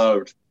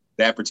loved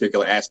that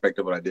particular aspect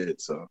of what I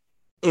did. So.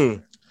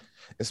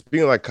 And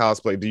speaking of like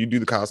cosplay, do you do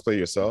the cosplay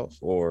yourself,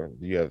 or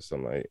do you have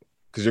some like?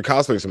 Because your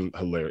cosplay is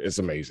hilarious. It's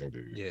amazing,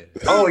 dude. Yeah.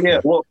 Oh yeah.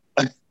 Well,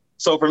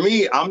 so for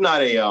me, I'm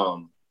not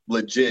a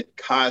legit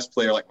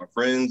cosplayer like my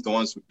friends, the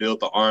ones who build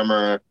the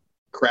armor,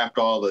 craft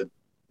all the,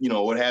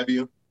 what have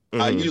you.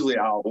 Usually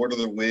I'll order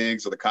the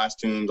wigs or the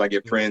costumes. I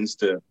get friends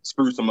to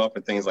spruce them up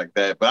and things like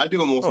that. But I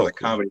do it more for the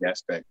comedy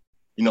aspect.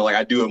 Like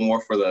I do it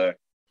more for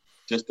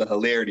just the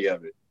hilarity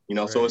of it.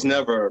 So it's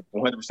never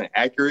 100%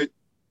 accurate.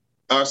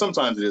 Or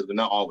sometimes it is, but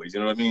not always.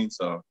 You know what I mean?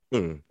 So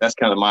that's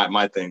kind of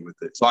my thing with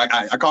it. So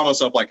I call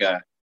myself like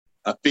a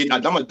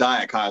I'm a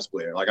diet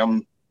cosplayer. Like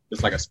I'm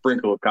just like a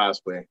sprinkle of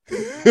cosplay.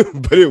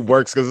 But it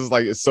works because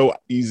it's so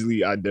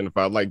easily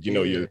identified. Like,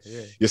 your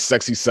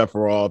sexy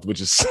Sephiroth,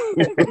 which is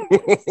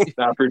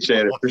I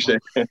appreciate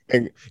it.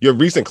 And your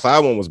recent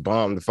Cloud one was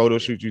bomb. The photo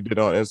shoot you did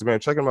on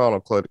Instagram. Check him out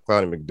on Cloudy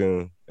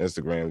McDoon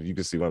Instagram. You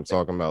can see what I'm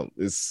talking about.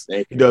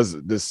 He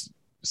does this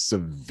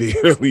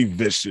severely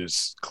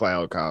vicious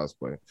Cloud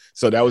cosplay.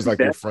 So that was like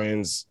your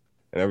friends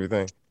and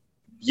everything.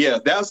 Yeah,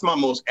 that's my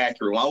most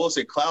accurate one. I will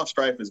say Cloud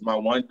Strife is my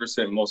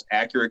 1% most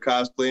accurate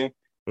cosplay.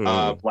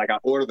 Like I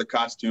ordered the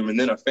costume, and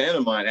then a fan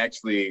of mine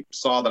actually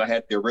saw that I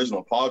had the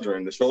original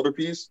pauldron, the shoulder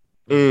piece,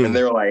 and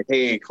they were like,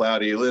 "Hey,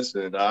 Cloudy,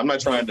 listen, I'm not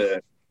trying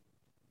to,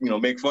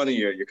 make fun of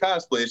your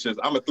cosplay. It's just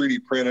I'm a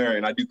 3D printer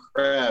and I do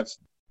crafts.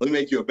 Let me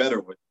make you a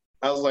better one."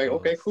 I was like,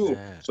 "Okay, cool."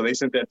 So they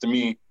sent that to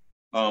me.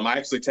 I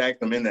actually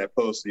tagged them in that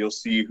post, so you'll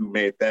see who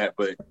made that.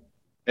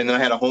 And then I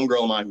had a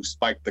homegirl of mine who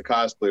spiked the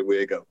cosplay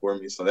wig up for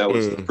me, so that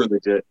was pretty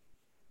legit.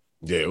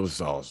 Yeah, it was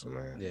awesome,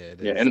 man.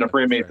 Yeah, and the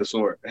friend made the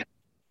sword.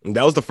 And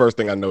that was the first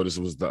thing I noticed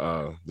was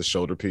the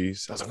shoulder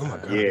piece. I was like, "Oh my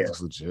god, it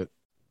looks legit."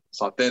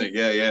 It's authentic.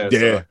 Yeah.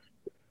 So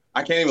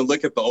I can't even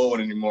look at the old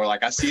one anymore.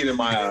 Like I see it in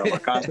my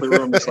cosplay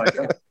room. It's like,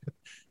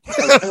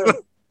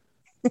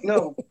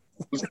 no.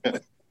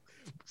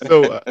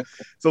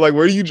 So like,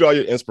 where do you draw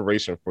your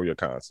inspiration for your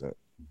content?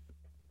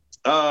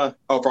 For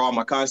all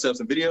my concepts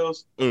and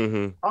videos.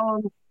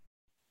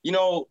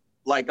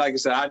 Like I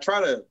said, I try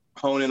to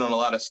hone in on a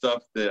lot of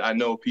stuff that I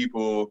know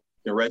people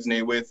can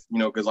resonate with,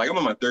 because like I'm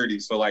in my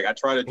 30s, so like I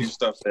try to do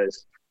stuff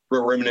that's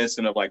real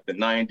reminiscent of like the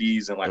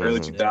 90s and like early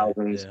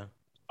 2000s.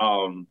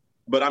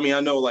 But I mean, I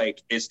know like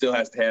it still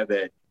has to have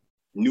that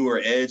newer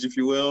edge, if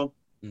you will.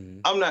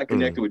 I'm not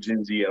connected with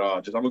Gen Z at all.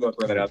 I'm gonna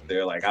throw that out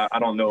there. Like I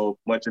don't know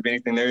much of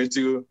anything there is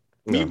to.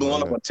 Me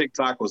blowing up on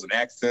TikTok was an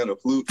accident, a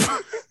fluke.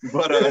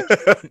 But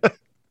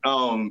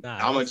I'm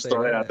gonna just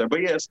throw that out there.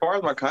 But yeah, as far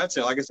as my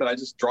content, like I said, I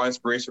just draw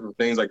inspiration from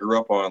things I grew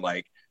up on,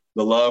 like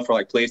the love for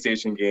like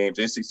PlayStation games,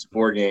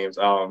 N64 games,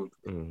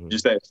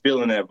 just that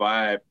feeling, that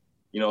vibe,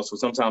 so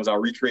sometimes I'll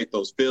recreate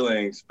those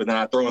feelings, but then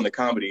I throw in the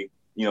comedy,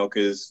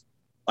 because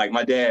like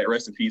my dad,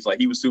 rest in peace, like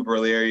he was super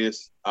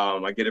hilarious.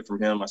 I get it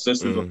from him. My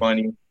sisters were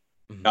funny,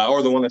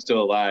 or the one that's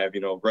still alive,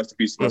 rest in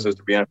peace to my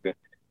sister Bianca.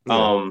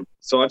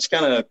 So I just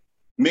kind of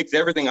mix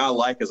everything I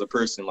like as a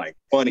person, like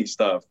funny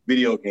stuff,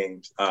 video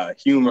games,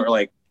 humor,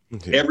 like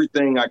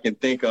everything I can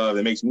think of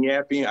that makes me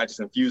happy, I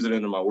just infuse it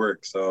into my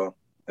work. So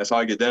that's how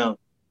I get down.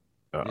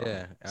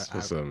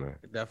 What's up, man?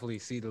 Definitely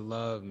see the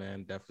love,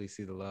 man. Definitely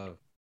see the love.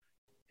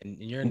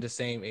 And you're in the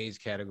same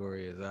age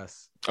category as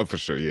us. Oh, for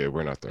sure. Yeah,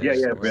 we're not there.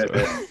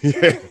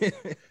 Yeah.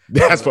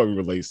 That's why we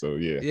relate. So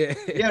yeah.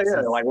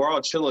 Like we're all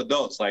chill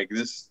adults. Like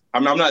this,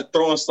 I'm not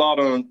throwing salt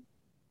on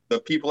the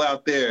people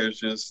out there. It's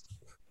just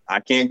I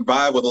can't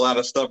vibe with a lot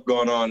of stuff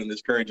going on in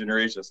this current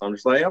generation. So I'm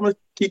just like, I'm gonna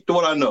keep to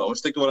what I know. I'm gonna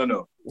stick to what I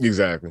know.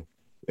 Exactly.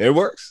 It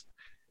works.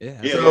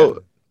 Yeah.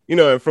 So,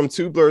 and from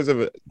two blurs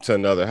to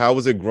another, how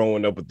was it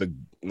growing up with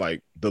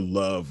the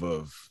love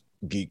of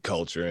geek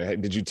culture?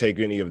 And did you take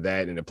any of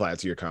that and apply it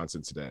to your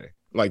content today?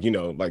 Like,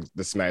 like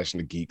the Smashing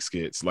the Geek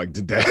skits, like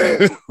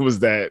was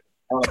that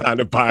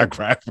kind of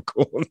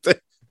biographical?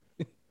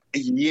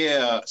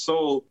 Yeah.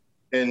 So,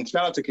 and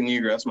shout out to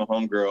Kanigra, that's my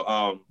homegirl.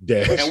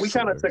 And we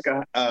kind of took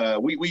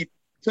we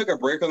took a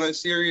break on that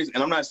series,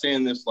 and I'm not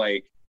saying this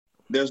like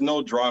there's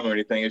no drama or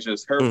anything. It's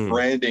just her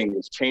branding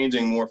is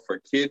changing more for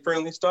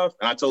kid-friendly stuff,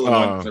 and I totally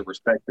 100%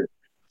 respect it.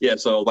 Yeah,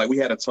 so like we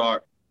had a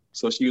talk.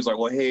 So she was like,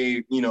 "Well,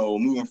 hey,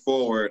 moving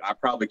forward, I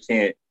probably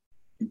can't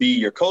be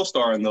your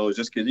co-star in those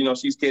just because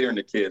she's catering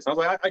to kids." I was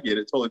like, I get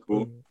it, totally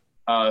cool.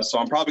 So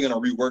I'm probably gonna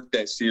rework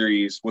that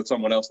series with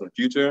someone else in the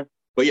future.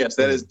 But yes,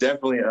 that is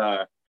definitely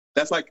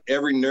that's like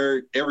every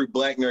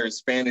black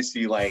nerd's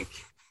fantasy. Like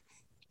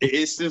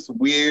it's this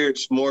weird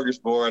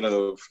smorgasbord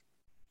of,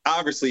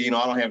 obviously, I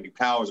don't have any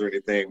powers or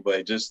anything,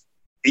 but just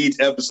each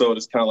episode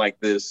is kind of like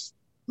this,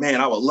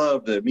 man, I would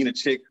love to meet a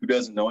chick who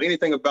doesn't know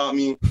anything about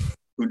me,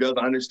 who doesn't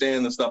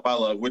understand the stuff I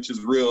love, which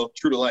is real,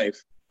 true to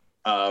life,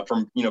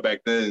 from,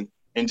 back then,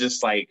 and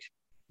just like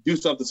do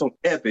something so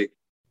epic.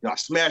 I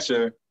smash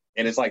her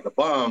and it's like the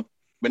bomb,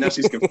 but now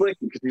she's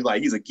conflicted because she's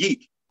like, he's a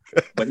geek,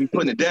 but he's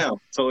putting it down.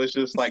 So it's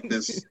just like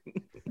this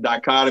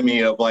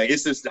dichotomy of like,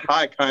 it's this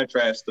high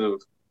contrast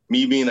of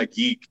me being a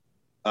geek.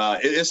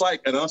 It's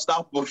like an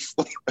unstoppable,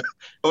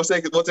 what's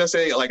that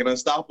say? Like an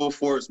unstoppable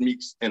force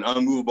meets an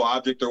unmovable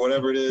object or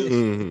whatever it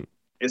is.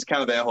 It's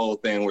kind of that whole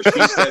thing where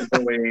she's set in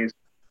her ways,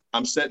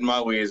 I'm set in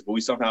my ways, but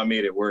we somehow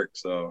made it work.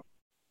 So,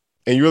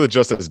 and you really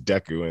just as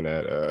Deku in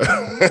that.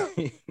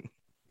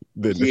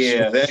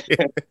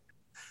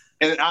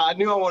 And I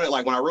knew I wanted,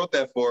 like, when I wrote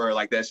that for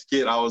like that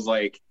skit, I was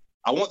like,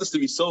 I want this to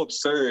be so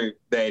absurd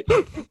that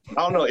I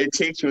don't know, it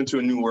takes you into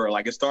a new world.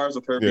 Like it starts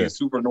with her being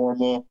super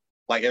normal,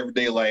 like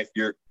everyday life.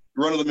 You're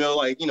run of the mill,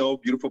 like,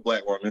 beautiful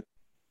black woman,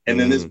 and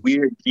then this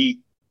weird geek,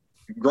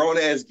 grown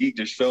ass geek,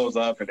 just shows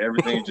up and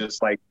everything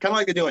just like kind of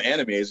like they do in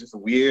anime. It's just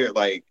weird,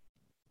 like,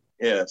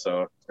 yeah.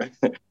 So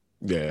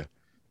yeah.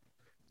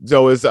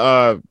 So it's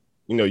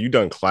you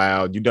done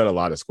Cloud, you done a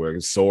lot of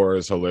Square. Sora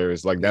is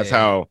hilarious. Like that's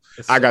how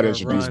It's I got Sora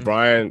introduced.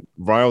 Run.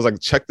 Brian was like,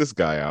 check this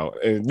guy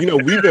out. And me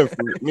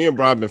and Brian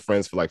have been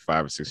friends for like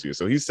 5 or 6 years.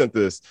 So he sent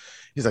this,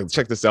 he's like,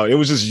 check this out. It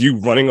was just you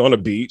running on a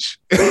beach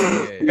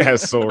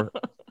as Sora.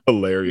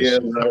 Hilarious.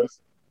 Yeah,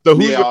 so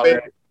who's your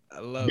favorite? I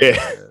love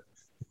it.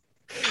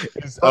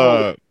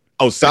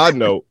 Side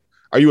note,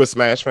 are you a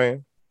Smash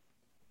fan?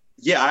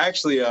 Yeah, I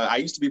actually I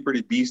used to be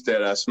pretty beast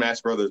at Smash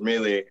Brothers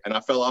Melee, and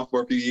I fell off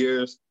for a few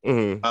years.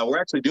 Mm-hmm. We're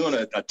actually doing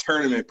a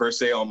tournament per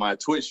se on my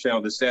Twitch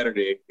channel this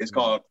Saturday. It's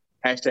called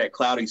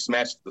 #Cloudy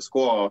Smash the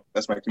Squall.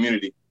 That's my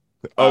community.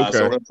 Okay.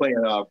 So we're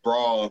playing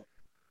Brawl,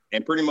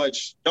 and pretty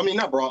much, I mean,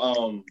 not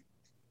Brawl.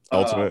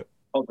 Ultimate.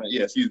 Ultimate.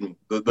 Yeah, excuse me.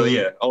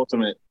 The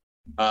Ultimate.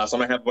 So I'm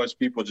gonna have a bunch of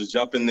people just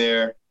jump in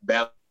there,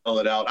 battle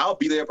it out. I'll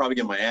be there, probably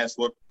get my ass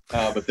whooped,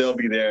 but they'll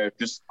be there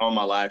just on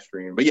my live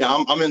stream. But yeah,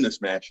 I'm in the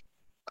Smash.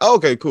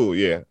 Okay, cool.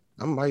 Yeah,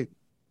 can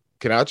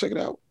I check it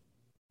out?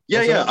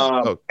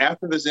 Yeah.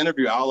 After this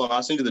interview,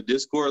 I'll send you the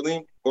Discord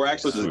link, or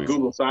actually the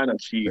Google sign-up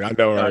sheet. I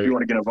know, right? If you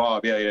want to get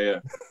involved.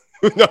 Yeah.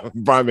 No,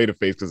 Brian made a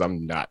face because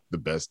I'm not the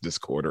best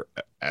Discorder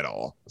at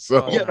all.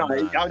 So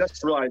I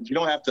just realized you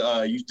don't have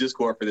to use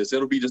Discord for this.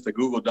 It'll be just a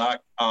Google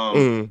Doc.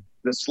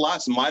 The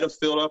slots might have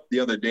filled up the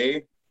other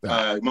day.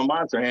 My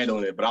mods are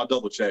handling it, but I'll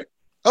double check.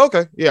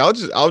 Okay, yeah,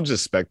 I'll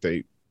just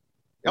spectate.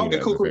 Okay,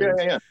 cool.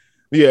 Yeah.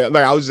 Yeah,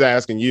 like I was just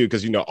asking you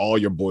because all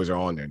your boys are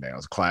on there now.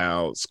 It's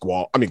Cloud,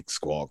 Cloud,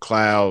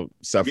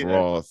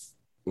 Sephiroth,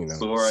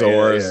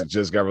 Sora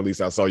just got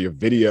released. I saw your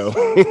video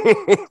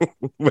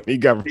when he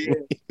got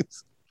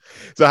released.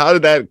 So how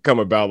did that come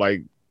about?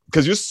 Like,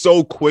 because you're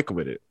so quick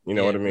with it, you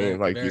know what I mean?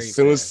 Like as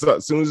soon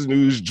as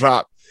news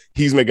dropped,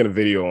 he's making a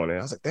video on it.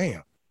 I was like,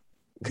 damn.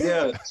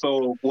 Yeah.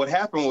 So what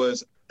happened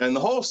was, and the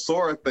whole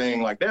Sora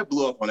thing, like that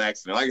blew up on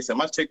accident. Like I said,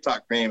 my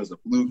TikTok fame is a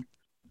fluke.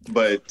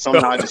 But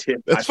somehow I just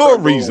hit. That's for a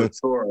reason.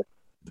 Sora.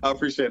 I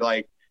appreciate it.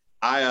 Like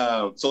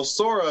so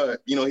Sora,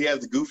 he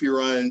has the goofy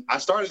run. I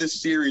started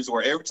this series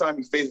where every time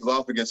he faces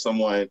off against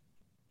someone,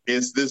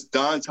 it's this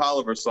Don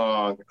Toliver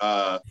song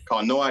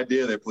called "No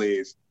Idea" that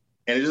plays,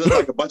 and it's just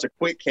like a bunch of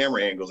quick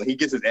camera angles, and he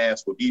gets his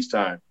ass whooped each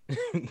time.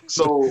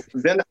 So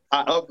then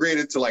I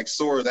upgraded to like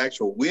Sora's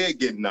actual wig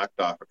getting knocked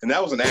off, and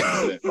that was an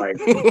accident. Like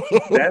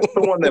that's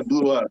the one that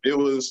blew up. It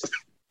was.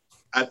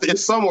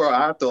 It's somewhere.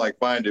 I have to like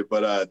find it,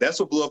 but that's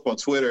what blew up on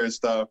Twitter and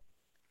stuff.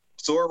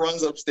 Sora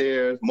runs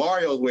upstairs.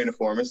 Mario's waiting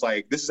for him. It's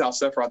like this is how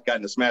Sephiroth got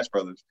into Smash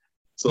Brothers.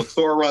 So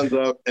Sora runs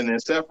up, and then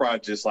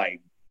Sephiroth just like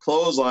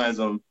clotheslines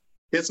him,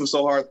 hits him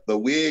so hard the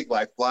wig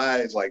like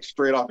flies like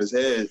straight off his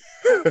head.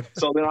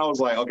 So then I was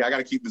like, okay, I got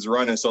to keep this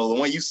running. So the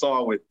one you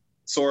saw with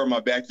Sora in my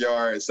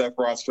backyard and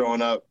Sephiroth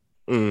showing up,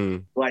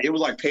 like it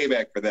was like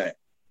payback for that.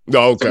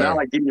 Okay. So now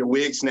like getting your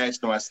wig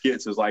snatched to my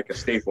skits is like a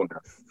staple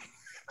now.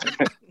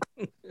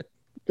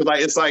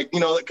 Like it's like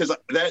because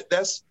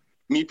that's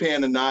me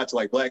paying a nod to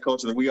like Black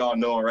culture that we all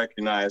know and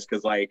recognize.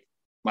 Because like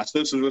my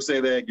sisters would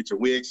say that, get your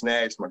wig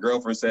snatched. My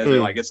girlfriend says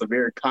it. Like it's a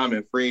very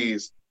common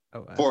phrase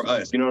for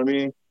us. You know what I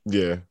mean?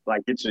 Yeah.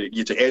 Like get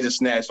your edges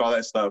snatched, all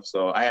that stuff.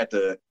 So I had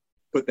to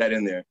put that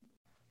in there.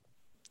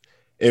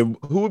 And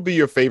who would be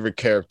your favorite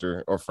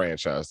character or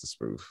franchise to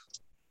spoof?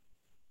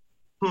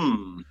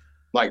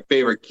 Like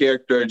favorite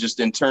character,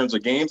 just in terms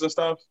of games and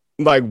stuff.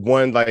 Like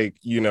one, like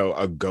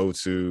a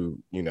go-to,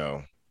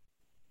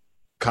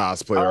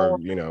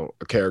 cosplayer,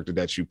 a character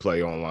that you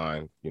play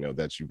online,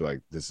 that you be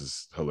like, this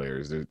is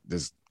hilarious.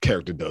 This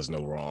character does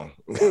no wrong.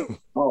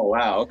 Oh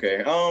wow,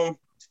 okay.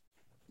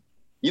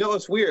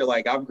 It's weird.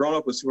 Like I've grown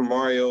up with Super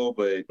Mario,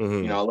 but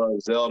I love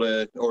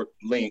Zelda or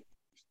Link,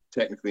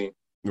 technically.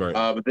 Right.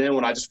 But then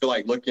when I just feel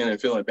like looking and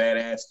feeling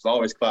badass, it's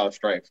always Cloud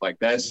Strife. Like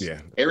that's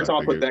every time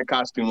I put that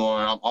costume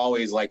on, I'm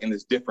always like in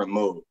this different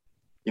mode.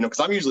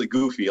 Because I'm usually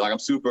goofy. Like I'm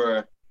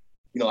super.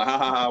 Like ha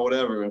ha ha,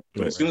 whatever.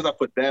 But as soon as I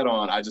put that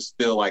on, I just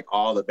feel like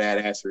all the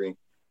badassery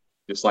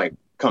just like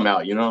come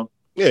out, Yeah,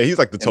 he's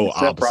like the total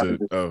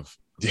opposite of.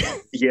 Yeah.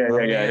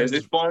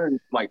 It's fun,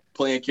 like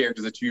playing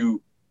characters that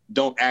you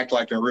don't act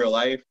like in real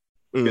life,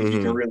 because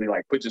you can really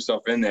like put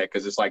yourself in there,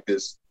 because it's like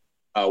this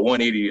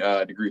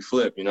 180 degree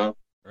flip,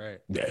 Right.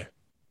 Yeah.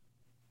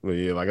 Well,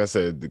 yeah, like I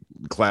said, the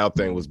Cloud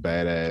thing was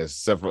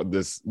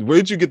badass. Where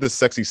did you get the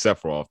sexy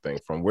Sephiroth thing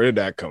from? Where did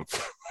that come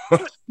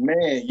from?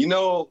 Man,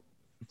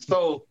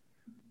 so.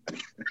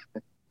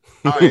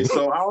 All right,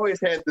 so I always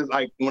had this,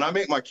 like when I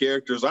make my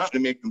characters, I have to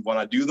make them when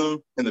I do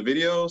them in the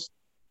videos.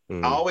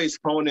 I always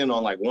hone in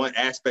on like one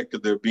aspect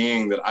of their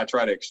being that I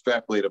try to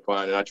extrapolate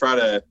upon, and I try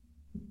to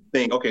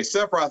think, okay,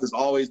 Sephiroth is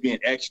always being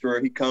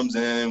extra. He comes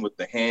in with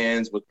the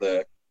hands, with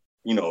the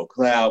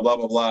cloud, blah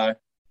blah blah,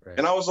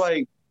 and I was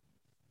like,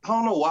 I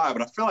don't know why,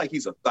 but I feel like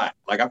he's a thought.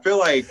 Like I feel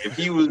like if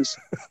he was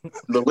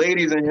the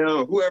ladies in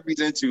him, whoever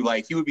he's into,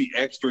 like he would be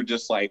extra,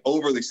 just like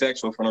overly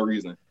sexual for no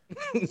reason.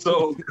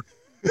 So.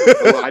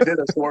 I did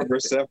a Sword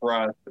vs.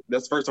 Sephiroth.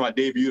 That's the first time I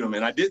debuted him,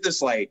 and I did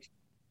this like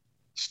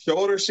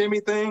shoulder shimmy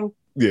thing.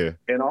 Yeah.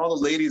 And all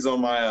the ladies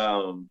on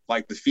my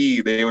like the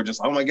feed, they were just,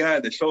 oh my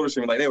god, the shoulder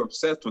shimmy, like they were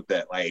obsessed with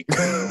that. Like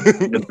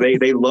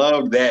they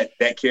loved that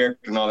character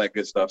and all that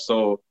good stuff.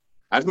 So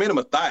I just made him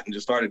a thought and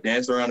just started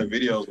dancing around in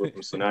videos with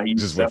him. So now he's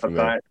Just just went a from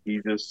thought.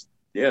 He just,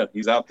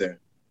 he's out there.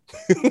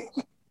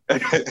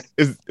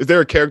 Is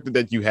there a character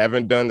that you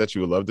haven't done that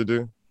you would love to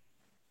do?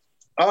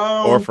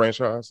 Or a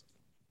franchise?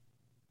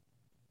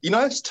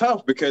 It's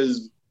tough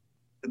because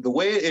the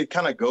way it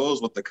kind of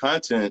goes with the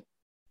content,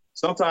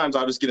 sometimes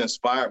I'll just get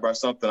inspired by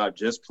something I've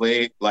just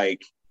played.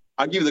 Like,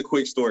 I'll give you the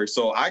quick story.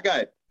 So I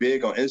got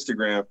big on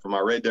Instagram for my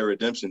Red Dead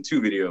Redemption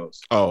 2 videos.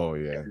 Oh,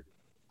 yeah.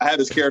 I had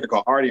this character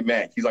called Artie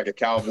Mack. He's like a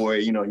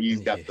cowboy.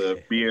 He's got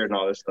the beard and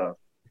all this stuff.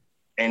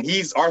 And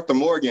he's Arthur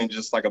Morgan,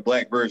 just like a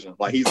black version.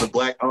 Like, he's the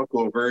black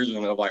uncle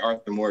version of, like,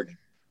 Arthur Morgan.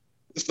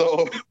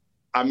 So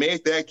I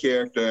made that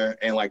character,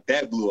 and, like,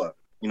 that blew up.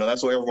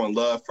 That's what everyone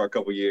loved for a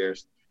couple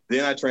years.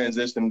 Then I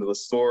transitioned to the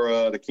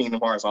Sora, the Kingdom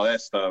Hearts, all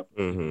that stuff,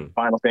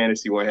 Final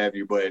Fantasy, what have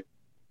you. But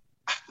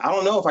I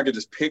don't know if I could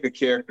just pick a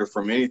character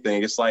from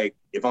anything. It's like,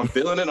 if I'm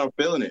feeling it, I'm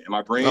feeling it. And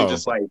my brain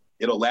just, like,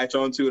 it'll latch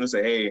onto it and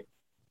say, hey,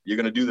 you're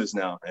going to do this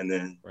now. And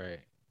then. Right.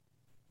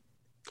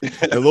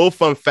 A little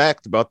fun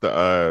fact about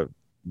the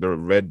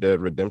Red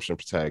Dead Redemption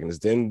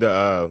protagonist. Didn't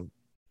the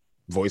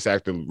voice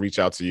actor reach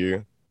out to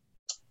you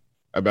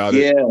about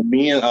it? Yeah,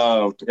 me and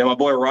my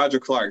boy Roger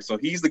Clark. So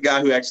he's the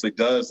guy who actually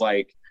does,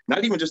 like,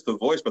 not even just the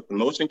voice, but the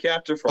motion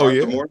capture for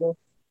Arthur Morgan.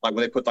 Like,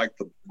 when they put, like,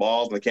 the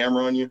balls and the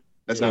camera on you.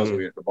 That sounds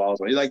weird, the balls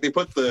on you. Like, they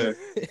put the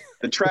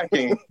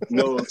tracking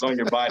nodes on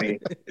your body.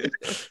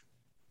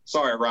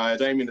 Sorry, Ryan, I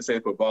didn't mean to say they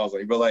put balls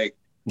on you. But, like,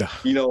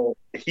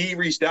 he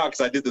reached out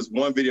because I did this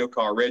one video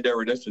called Red Dead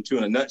Redemption 2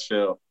 in a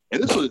nutshell.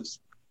 And this was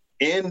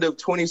end of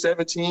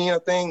 2017, I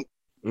think.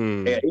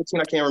 Yeah, 18,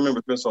 I can't remember.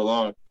 It's been so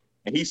long.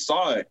 And he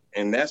saw it,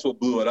 and that's what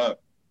blew it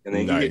up. And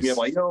then he hit me up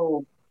like,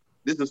 yo,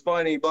 this is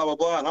funny, blah, blah,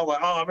 blah. And I was like,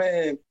 oh,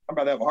 man, I'm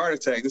about to have a heart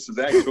attack. This is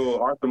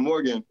actual Arthur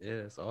Morgan. Yeah,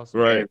 it's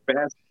awesome. Right.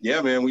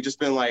 Yeah, man, we just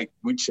been like,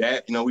 we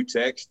chat, we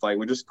text. Like,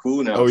 we're just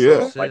cool now. Oh,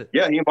 yeah. So, like,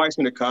 he invites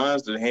me to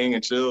cons to hang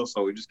and chill.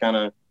 So we just kind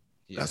of.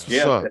 That's what's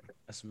up.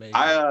 That's amazing.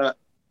 I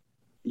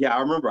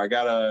remember I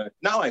got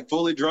not like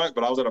fully drunk,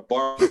 but I was at a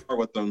bar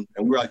with them,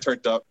 and we were like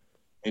turned up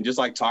and just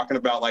like talking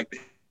about like the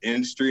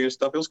industry and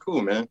stuff. It was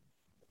cool, man.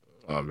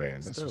 Oh,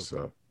 man, that's what's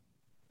up.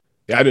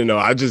 Yeah, I didn't know.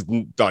 I just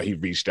thought he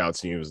reached out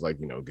to you. It was like,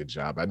 good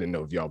job. I didn't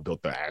know if y'all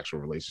built the actual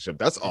relationship.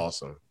 That's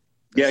awesome.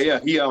 Yeah.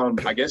 He,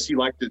 I guess he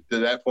liked it to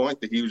that point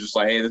that he was just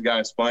like, hey, this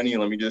guy's funny.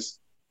 Let me just,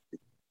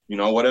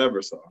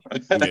 whatever. So.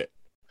 Yeah.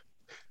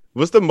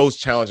 What's the most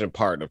challenging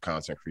part of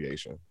content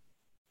creation,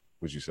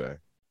 would you say?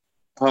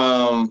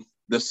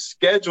 The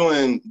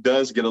scheduling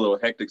does get a little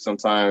hectic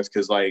sometimes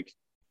because, like,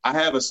 I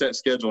have a set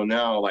schedule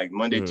now, like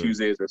Monday,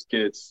 Tuesdays are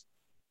skits,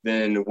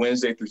 then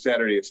Wednesday through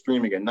Saturday is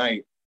streaming at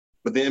night.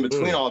 But then in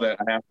between all that,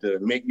 I have to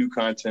make new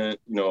content,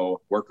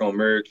 work on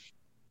merch,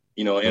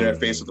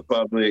 interface with the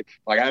public.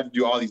 Like, I have to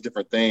do all these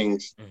different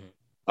things.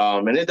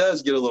 And it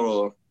does get a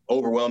little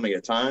overwhelming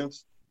at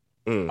times.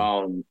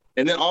 And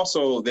then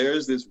also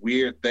there's this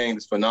weird thing,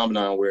 this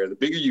phenomenon where the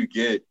bigger you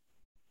get,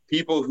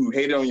 people who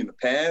hated on you in the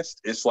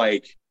past, it's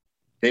like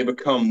they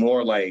become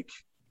more like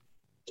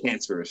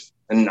cancerous.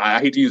 And I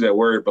hate to use that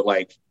word, but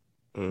like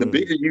the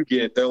bigger you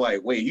get, they're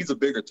like, wait, he's a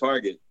bigger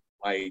target.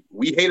 Like,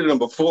 we hated him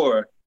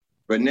before,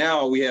 but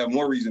now we have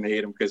more reason to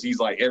hate him because he's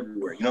like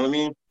everywhere. You know what I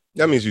mean?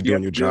 That means you're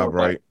doing your job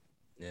right.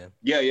 Yeah.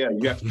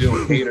 You have to deal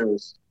with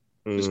haters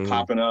just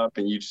popping up,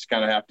 and you just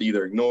kind of have to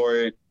either ignore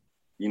it,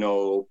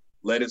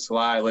 let it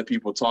slide, let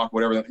people talk,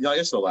 whatever.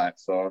 It's a lot.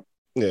 So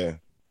yeah.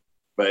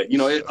 But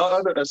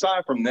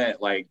aside from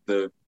that, like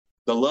the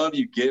love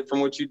you get from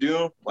what you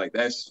do, like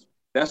that's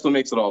what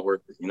makes it all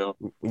worth it.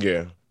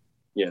 Yeah.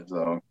 Yeah.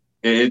 So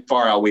it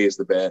far outweighs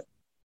the bad.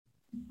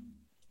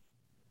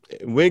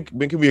 When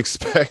can we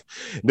expect?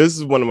 This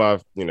is one of my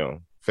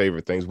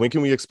favorite things. When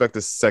can we expect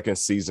a second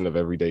season of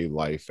Everyday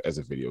Life as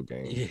a video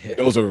game? Yeah.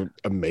 Those are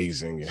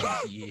amazing.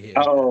 Yeah.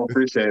 Oh,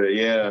 appreciate it.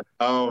 Yeah.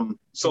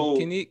 So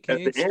can you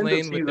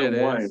explain what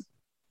that is?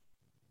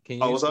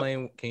 Can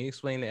you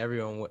explain to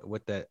everyone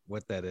what that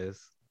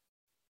is?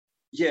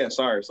 Yeah.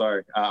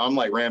 Sorry. I'm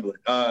like rambling.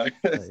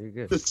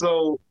 You're good.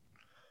 So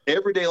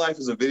Everyday Life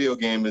as a video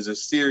game is a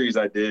series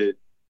I did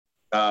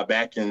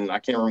back in, I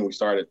can't remember when we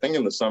started, I think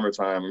in the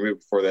summertime, maybe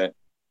before that.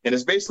 And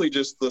it's basically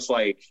just this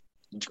like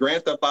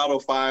Grand Theft Auto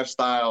 5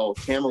 style,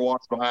 camera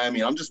walks behind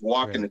me. I'm just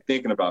walking and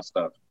thinking about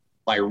stuff.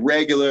 Like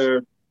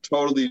regular,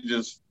 totally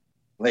just,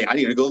 like, I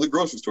need to go to the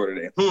grocery store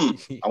today.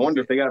 I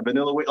wonder if they got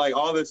vanilla wheat, like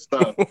all this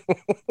stuff.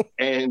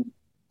 And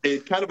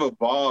it kind of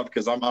evolved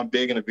because I'm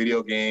big into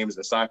video games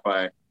and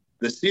sci-fi.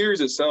 The series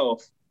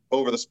itself,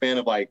 over the span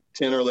of like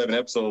 10 or 11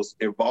 episodes,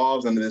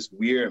 evolves into this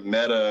weird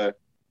meta.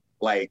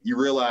 Like, you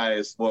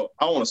realize, well,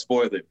 I don't want to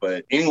spoil it,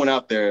 but anyone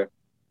out there,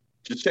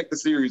 just check the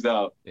series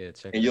out, and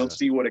you'll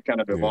see what it kind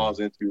of evolves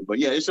into. But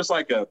yeah, it's just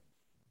like a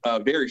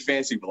very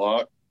fancy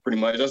vlog, pretty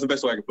much. That's the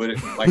best way I can put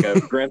it. Like a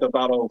Grand Theft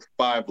Auto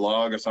 5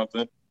 vlog or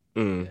something.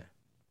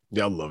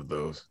 Yeah, I love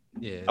those.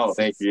 Yeah. Oh,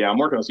 thank you. Yeah, I'm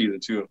working on season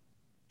 2.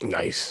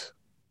 Nice.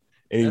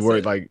 Any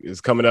word like it's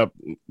coming up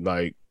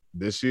like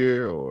this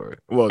year or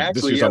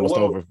this year's almost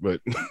over, but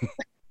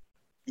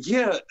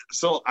yeah.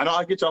 So I know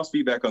I'll get y'all's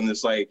feedback on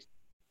this. Like,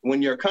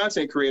 when you're a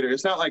content creator,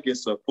 it's not like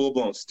it's a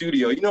full-blown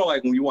studio. You know,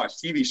 like when you watch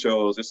TV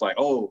shows, it's like,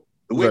 oh,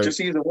 The Witcher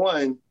season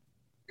 1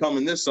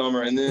 coming this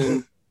summer, and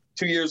then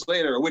 2 years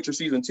later, Witcher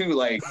season 2.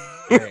 Like,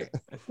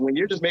 when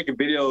you're just making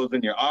videos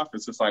in your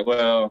office, it's like,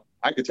 well,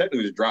 I could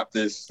technically just drop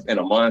this in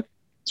a month,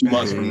 2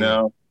 months from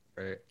now.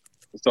 Right.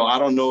 So I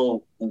don't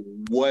know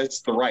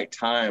what's the right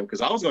time,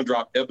 because I was going to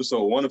drop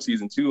episode 1 of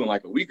season 2 in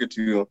like a week or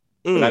two,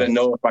 but I didn't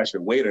know if I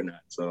should wait or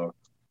not. So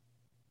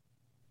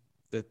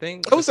the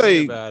thing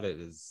about it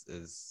is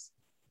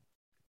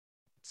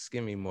just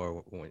give me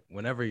more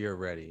whenever you're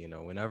ready, you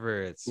know,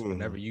 whenever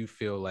you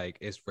feel like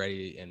it's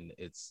ready, and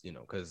it's, you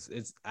know, because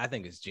I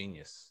think it's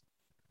genius.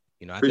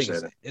 You know, I think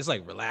it's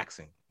like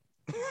relaxing.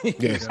 You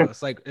know,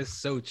 it's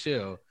so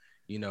chill,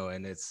 you know,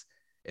 and it's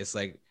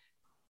like,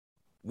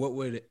 what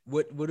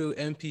do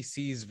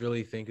NPCs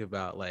really think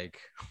about, like,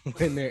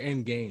 when they're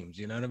in games?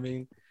 You know what I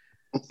mean?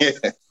 Yeah,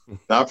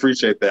 I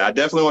appreciate that. I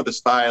definitely want to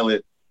style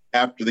it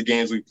after the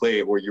games we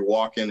played, where you're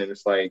walking and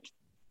it's like,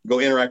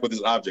 go interact with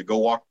this object, go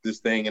walk this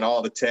thing, and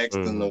all the text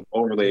and the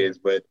overlays.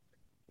 But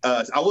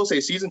I will say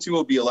season 2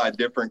 will be a lot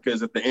different,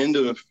 because at the end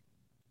of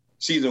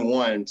season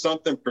 1,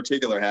 something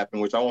particular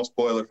happened, which I won't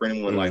spoil it for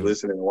anyone like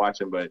listening and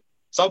watching, but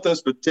something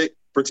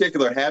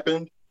particular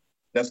happened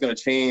that's going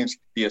to change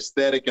the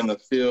aesthetic and the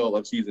feel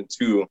of season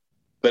 2,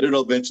 but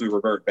it'll eventually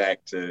revert back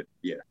to,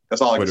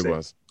 that's all I can say. It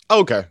was.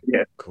 Okay.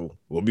 Yeah. Cool.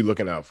 We'll be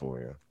looking out for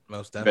you.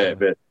 Most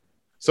definitely. Bet.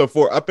 So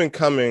for up and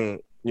coming,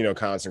 you know,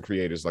 content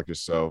creators like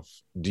yourself,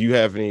 do you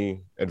have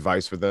any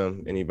advice for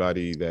them?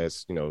 Anybody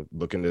that's, you know,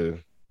 looking to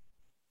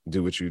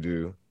do what you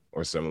do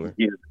or similar?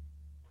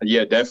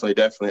 Yeah, definitely.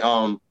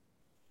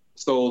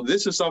 So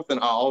this is something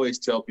I always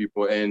tell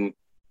people, and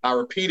I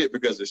repeat it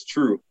because it's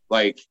true.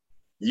 Like,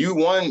 you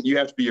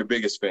have to be your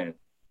biggest fan,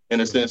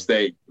 in a sense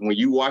that when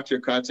you watch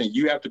your content,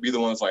 you have to be the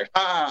ones like,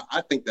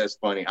 I think that's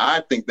funny.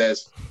 I think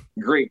that's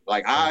great.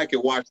 Like, I could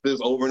watch this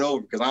over and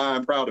over because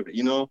I'm proud of it,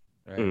 you know?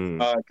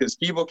 Because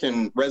people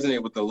can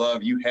resonate with the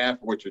love you have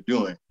for what you're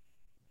doing.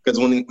 Because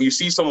when you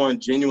see someone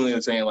genuinely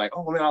saying like,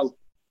 oh man,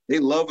 they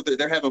love it,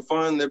 they're having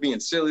fun, they're being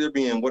silly, they're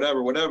being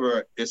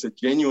whatever, it's a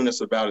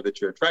genuineness about it that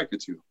you're attracted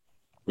to.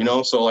 You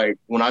know, so like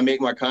when I make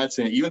my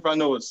content, even if I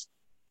know it's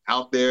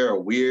out there or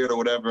weird or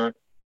whatever,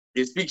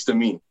 it speaks to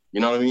me.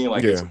 You know what I mean?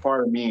 Like, it's a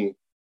part of me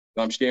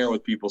that I'm sharing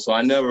with people. So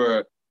I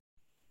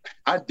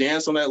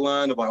dance on that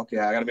line of like, okay,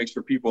 I got to make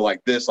sure people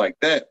like this, like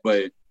that.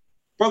 But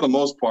for the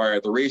most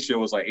part, the ratio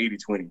was like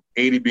 80-20.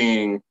 80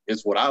 being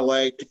is what I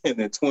like, and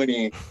then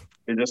 20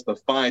 is just the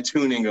fine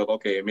tuning of,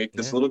 okay, make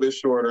this a little bit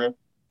shorter,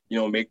 you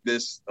know, make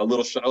this a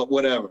little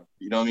whatever.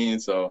 You know what I mean?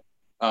 So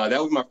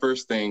that was my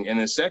first thing. And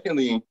then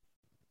secondly,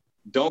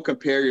 don't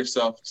compare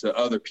yourself to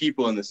other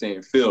people in the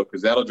same field,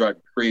 because that'll drive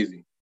you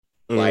crazy.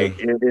 Like,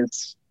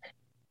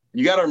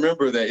 you got to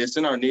remember that it's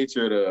in our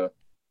nature to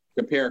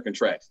compare and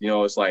contrast. You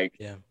know, it's like,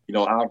 you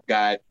know, I've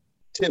got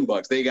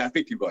 $10, they got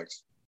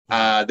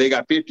 $50. They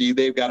got 50,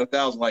 they've got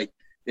 1,000. Like,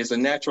 it's a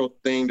natural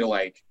thing to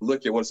like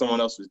look at what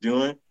someone else was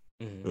doing.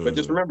 But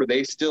just remember,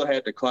 they still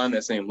had to climb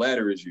that same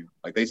ladder as you.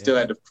 Like, they still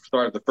had to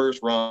start at the first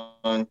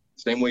rung,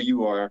 same way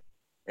you are.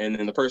 And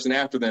then the person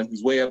after them,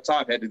 who's way up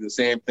top, had to do the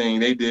same thing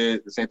they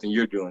did, the same thing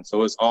you're doing.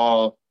 So it's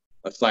all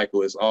a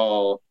cycle. It's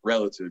all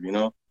relative, you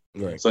know?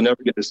 Right. So never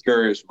get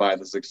discouraged by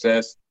the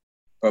success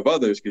of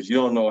others, because you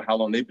don't know how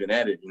long they've been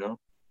at it, you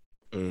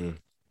know?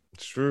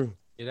 It's true.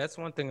 Yeah, that's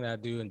one thing that I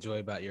do enjoy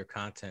about your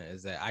content,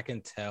 is that I can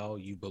tell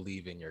you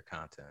believe in your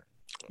content.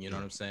 You know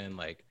what I'm saying?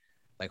 Like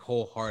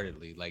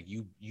wholeheartedly, like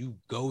you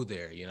go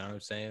there, you know what I'm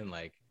saying?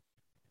 Like,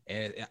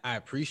 and I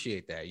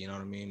appreciate that, you know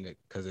what I mean?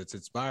 Because it's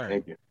inspiring.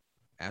 Thank you.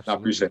 Absolutely,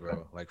 I appreciate bro.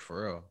 that. Like,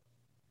 for real.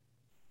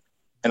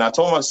 And I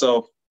told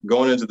myself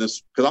going into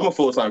this, because I'm a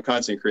full-time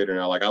content creator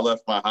now. Like, I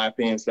left my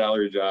high-paying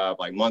salary job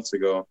like months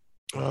ago,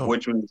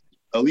 which was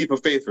a leap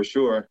of faith for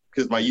sure,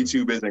 because my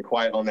YouTube isn't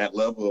quite on that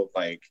level of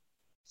like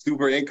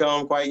super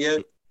income quite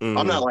yet.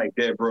 I'm not like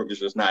dead broke. It's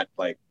just not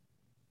like,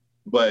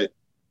 but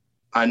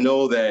I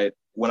know that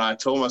when I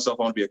told myself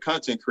I want to be a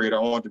content creator,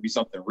 I wanted to be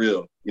something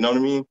real. You know what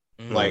I mean?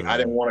 Like, I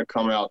didn't want to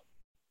come out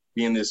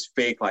being this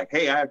fake, like,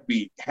 hey, I have to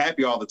be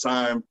happy all the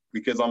time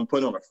because I'm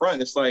putting on a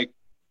front. It's like,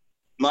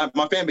 my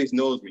fan base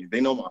knows me. They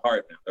know my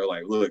heart now. They're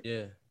like, look,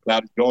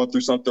 Cloudy's going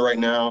through something right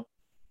now.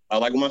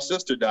 Like when my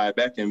sister died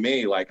back in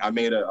May, like I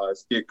made a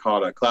skit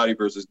called Cloudy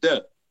versus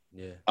Death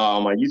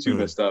on my YouTube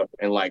and stuff.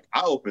 And like,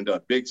 I opened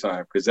up big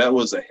time, because that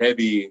was a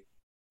heavy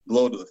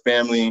blow to the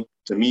family,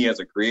 to me as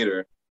a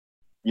creator,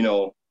 you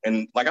know.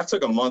 And like, I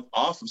took a month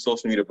off of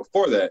social media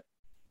before that.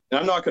 And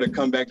I know I could have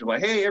come back to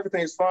like, hey,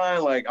 everything's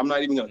fine. Like, I'm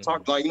not even going to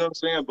talk, like, you know what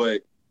I'm saying?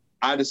 But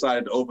I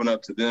decided to open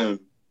up to them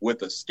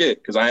with a skit,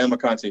 because I am a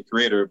content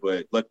creator,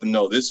 but let them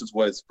know this is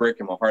what's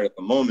breaking my heart at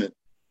the moment.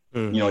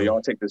 You know,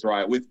 y'all take this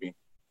ride with me.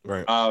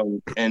 Right.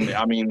 And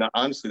I mean,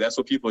 honestly, that's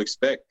what people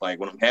expect. Like,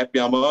 when I'm happy,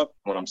 I'm up.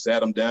 When I'm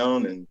sad, I'm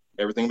down, and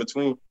everything in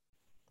between.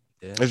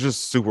 It's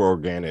just super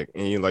organic.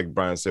 And you, like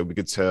Brian said, we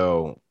could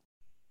tell,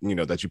 you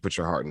know, that you put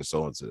your heart and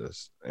soul into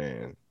this,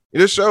 and it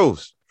just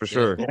shows for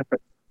sure.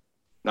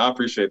 No, I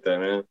appreciate that,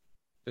 man.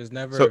 There's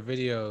never So- a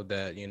video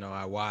that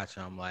I watch.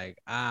 I'm like,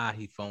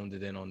 he phoned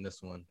it in on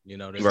this one.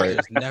 There's, Right.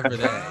 there's never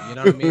that. You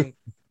know what I mean?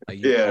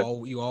 Like Yeah.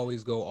 you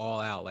always go all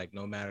out. Like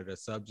no matter the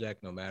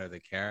subject, no matter the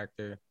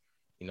character.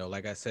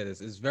 Like I said,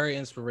 it's very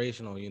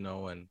inspirational.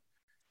 And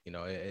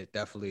it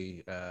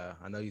definitely.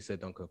 I know you said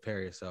don't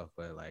compare yourself,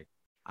 but like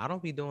I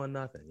don't be doing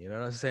nothing. You know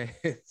what I'm saying?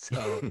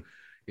 So,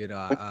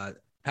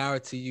 power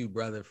to you,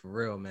 brother, for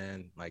real,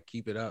 man. Like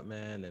keep it up,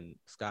 man, and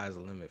sky's the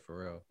limit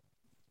for real.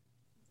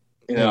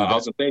 I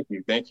was gonna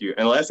thank you.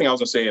 And the last thing I was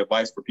gonna say,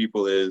 advice for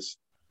people is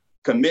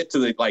commit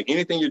to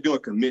anything you're doing,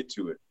 commit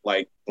to it.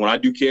 Like when I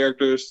do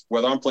characters,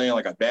 whether I'm playing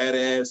like a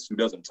badass who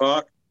doesn't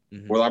talk,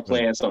 whether I'm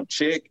playing some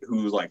chick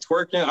who's like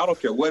twerking, I don't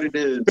care what it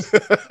is,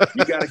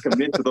 you gotta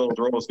commit to those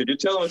roles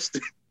because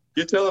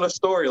you're telling a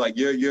story. Like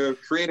you're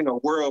creating a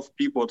world for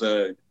people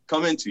to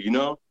come into.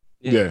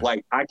 Yeah.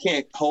 Like I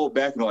can't hold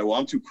back and be like, well,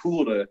 I'm too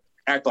cool to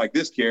act like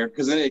this character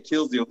because then it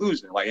kills the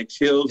illusion. Like it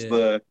kills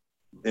the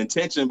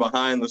intention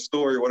behind the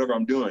story or whatever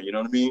I'm doing. You know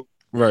what I mean?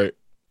 Right.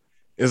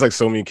 It's like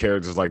so many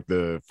characters, like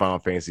the Final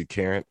Fantasy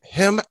Karen,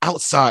 him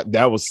outside.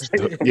 That was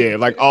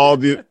like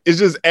it's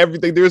just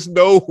everything. There's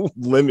no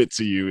limit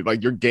to you.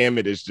 Like your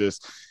gamut is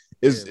just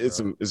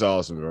it's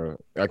awesome, bro.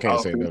 I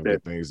can't say enough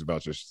good things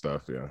about your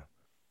stuff. Yeah.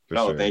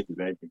 Sure. Thank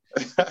you.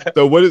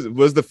 So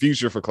what's the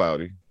future for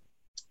Cloudy?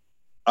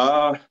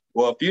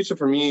 Well, future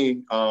for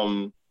me,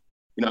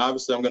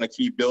 obviously I'm gonna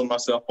keep building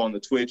myself on the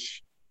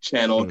Twitch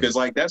channel because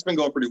like that's been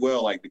going pretty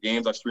well. Like the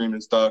games I stream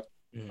and stuff,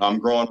 I'm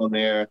growing on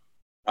there.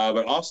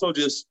 But also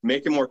just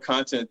making more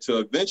content to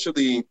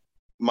eventually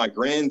my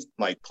grand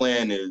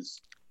plan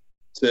is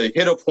to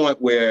hit a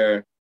point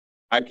where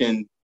I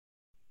can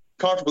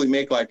comfortably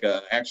make like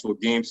a actual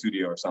game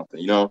studio or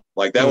something,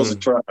 like that was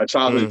a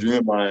childhood dream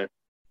of mine,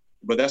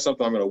 but that's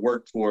something I'm going to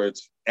work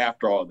towards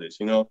after all this,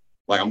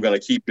 like I'm going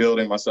to keep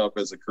building myself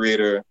as a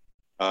creator,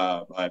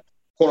 a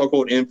quote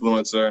unquote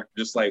influencer,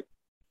 just like,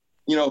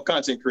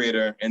 content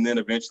creator, and then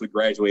eventually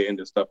graduate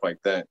into stuff like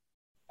that.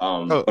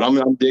 But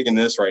I'm digging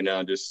this right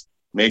now, just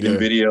making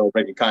videos,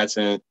 making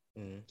content,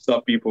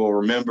 stuff people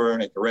remember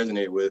and can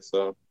resonate with.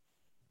 So,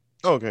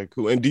 okay,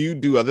 cool. And do you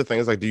do other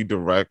things? Like, do you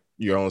direct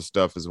your own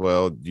stuff as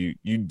well? Do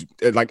you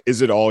like?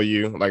 Is it all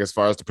you? Like, as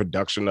far as the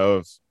production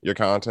of your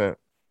content?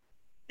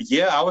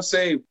 Yeah, I would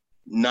say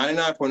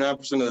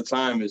 99.9% of the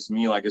time is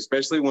me. Like,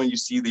 especially when you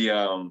see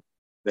the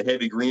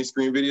heavy green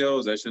screen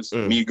videos, that's just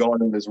me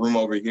going in this room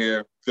over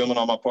here, filming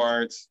all my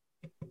parts,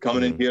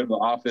 coming in here to the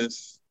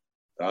office,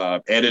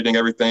 editing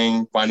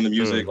everything, finding the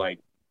music, like.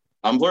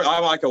 I'm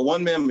like a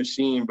one-man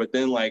machine, but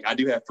then like I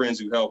do have friends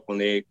who help when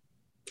they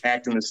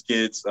act in the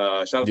skits.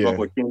 Shout out to my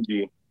boy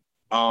Kenji.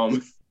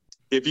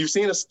 If you've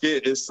seen a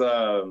skit, it's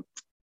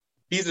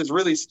he's this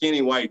really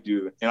skinny white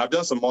dude, and I've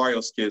done some Mario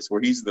skits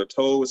where he's either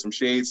Toad with some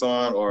shades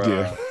on, or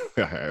I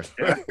have.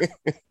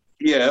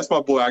 Yeah, that's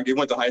my boy. I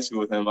went to high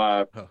school with him.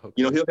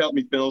 He'll help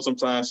me film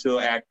sometimes.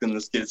 He'll act in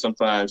the skits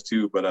sometimes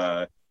too.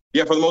 But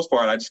yeah, for the most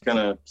part, I just kind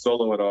of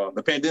solo it all.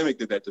 The pandemic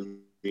did that to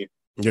me.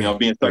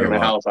 Being stuck in the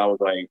house, I was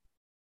like.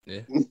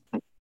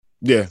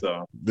 Yeah.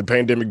 So the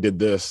pandemic did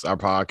this, our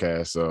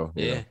podcast. So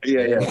yeah.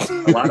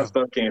 A lot of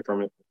stuff came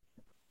from it.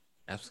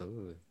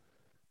 Absolutely.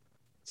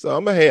 So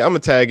I'm gonna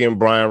tag in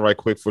Brian right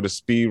quick for the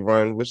speed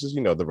run, which is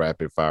the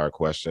rapid fire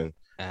question.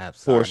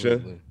 Absolutely.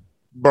 Portion.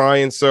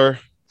 Brian, sir,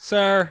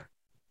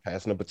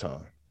 passing the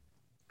baton.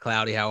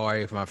 Cloudy, how are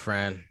you, my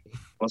friend?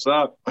 What's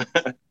up?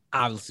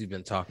 Obviously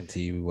been talking to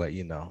you, but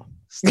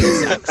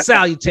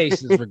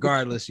salutations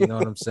regardless, you know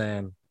what I'm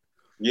saying?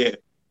 Yeah.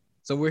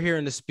 So we're here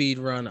in the speed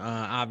run.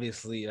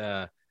 Obviously,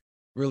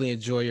 really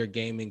enjoy your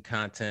gaming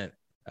content.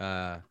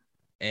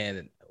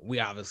 And we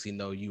obviously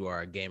know you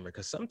are a gamer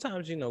because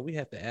sometimes, we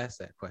have to ask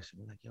that question.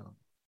 We're like, do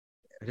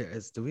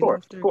we know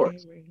if they're a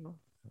gamer?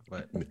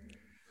 But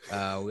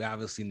we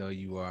obviously know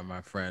you are, my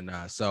friend.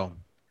 So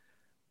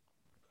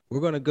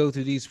we're going to go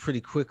through these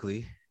pretty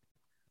quickly.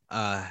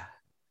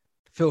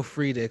 Feel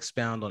free to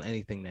expound on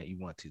anything that you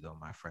want to, though,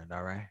 my friend.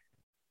 All right.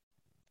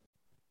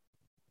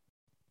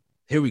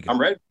 Here we go. I'm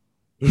ready.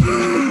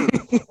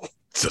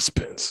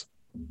 Suspense.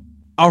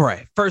 All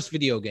right, first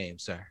video game,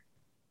 sir.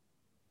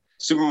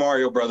 Super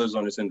Mario Brothers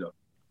on Nintendo.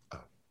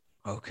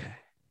 Okay.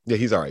 Yeah,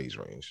 he's our age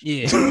range.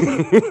 Yeah.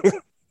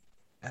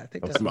 I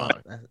think that's mine.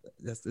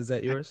 Is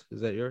that yours?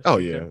 Is that yours? Oh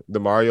yeah, the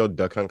Mario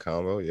Duck Hunt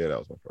combo. Yeah, that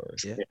was my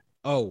first. Yeah.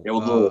 Oh, it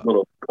was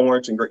little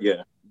orange and gray.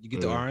 Yeah. You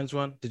get the orange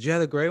one. Did you have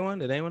the gray one?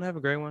 Did anyone have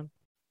a gray one?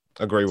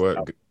 A gray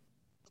what?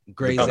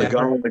 Gray.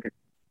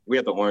 We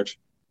had the orange.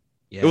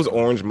 Yeah, it was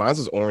orange. Mine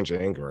was orange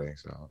and gray.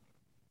 So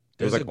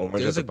it was like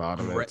orange at the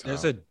bottom.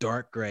 There's a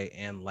dark gray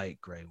and light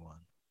gray one.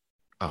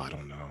 Oh, I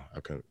don't know. I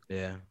couldn't.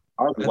 Yeah.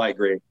 I was light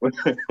gray.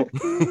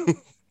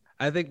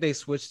 I think they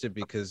switched it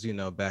because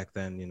back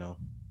then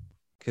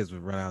kids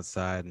would run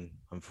outside and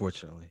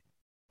unfortunately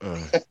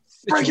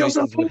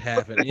situations would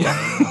happen.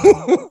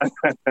 Yeah.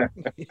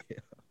 Yeah.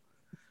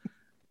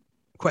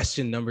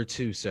 Question number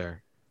 2,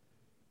 sir.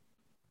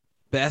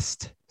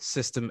 Best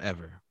system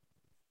ever.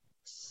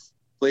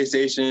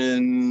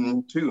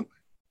 PlayStation 2.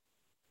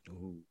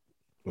 Ooh.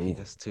 Ooh.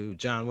 PS2.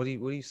 John, what do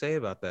you say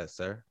about that,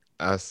 sir?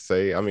 I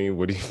mean,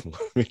 what do you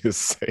want me to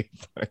say?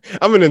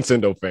 I'm a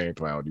Nintendo fan,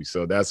 Cloudy,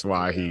 so that's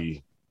why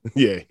he's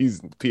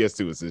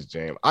PS2 is his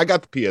jam. I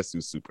got the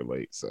PS2 super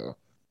late, so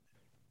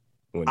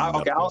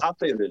I'll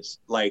say this.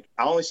 Like,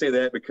 I only say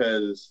that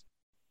because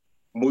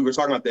when we were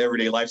talking about the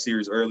Everyday Life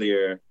series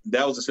earlier,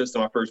 that was the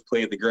system I first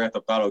played the Grand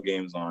Theft Auto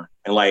games on,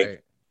 and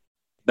like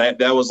that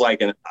was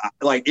like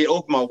it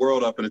opened my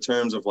world up in the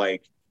terms of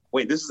like,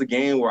 wait, this is a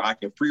game where I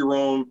can free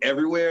roam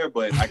everywhere,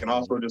 but I can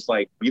also just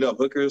like beat up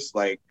hookers.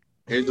 Like,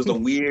 it's just a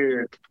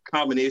weird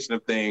combination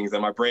of things that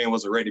my brain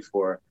wasn't ready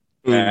for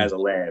as a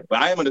lad.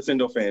 But I am a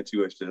Nintendo fan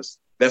too. It's just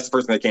that's the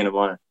first thing that came to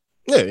mind.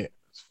 Yeah,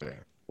 it's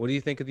fair. What do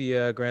you think of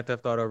the Grand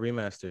Theft Auto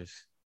remasters?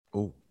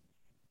 Ooh.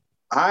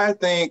 I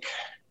think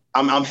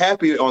I'm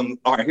happy on.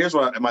 All right, here's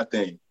my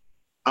thing.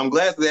 I'm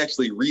glad they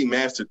actually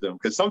remastered them,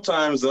 because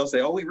sometimes they'll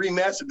say, "Oh, we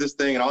remastered this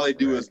thing," and all they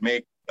do is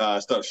make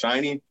stuff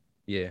shiny.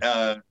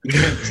 Yeah.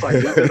 It's like,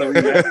 this isn't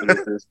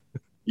remastered.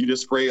 You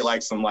just spray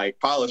like some like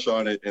polish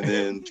on it and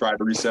then try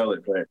to resell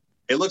it. But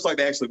it looks like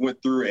they actually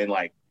went through and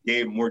like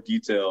gave more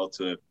detail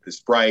to the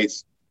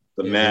sprites,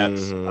 the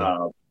maps.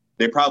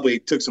 They probably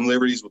took some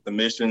liberties with the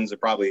missions and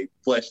probably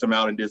fleshed them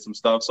out and did some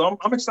stuff. So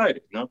I'm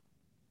excited. You know,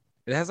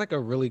 it has like a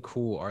really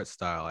cool art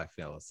style. I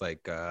feel it's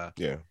like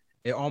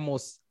It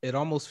almost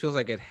feels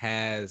like it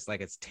has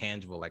like it's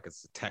tangible, like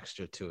it's a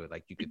texture to it,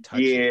 like you could touch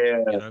it.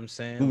 You know what I'm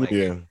saying? Like,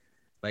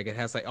 like it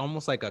has like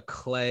almost like a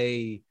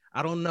clay.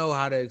 I don't know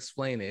how to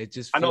explain it. It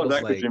just feels, I know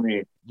exactly what you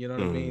mean. You know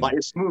what I mean? Like,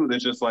 it's smooth.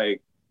 It's just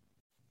like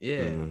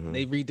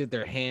they redid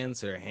their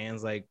hands. Their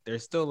hands like they're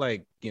still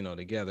like, you know,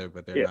 together,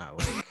 but they're not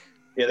like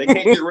they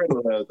can't get rid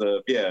of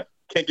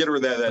can't get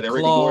rid of that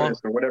Ricky Mortis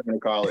or whatever they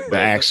call it. The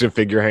action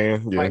figure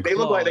hand. Like they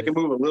look like they can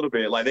move a little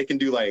bit. Like they can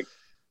do like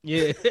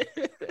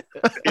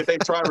if they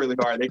try really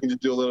hard, they can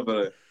just do a little bit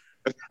of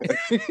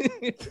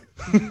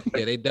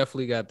yeah, they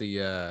definitely got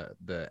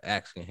the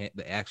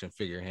action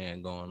figure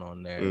hand going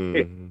on there.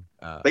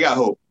 They got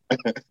hope.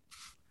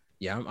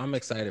 Yeah, I'm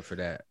excited for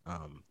that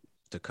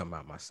to come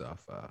out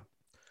myself.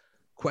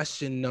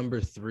 Question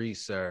number 3,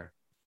 sir.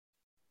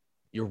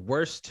 Your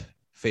worst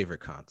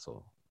favorite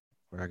console?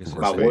 Or I guess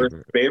my worst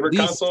favorite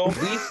console?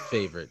 Least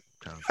favorite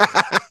console.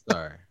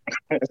 Sorry.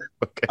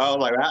 Okay. Oh,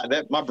 like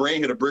that. My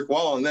brain hit a brick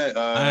wall on that.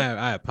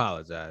 I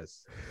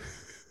apologize.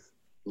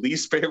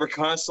 Least favorite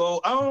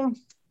console?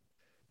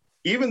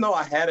 Even though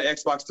I had an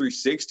Xbox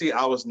 360,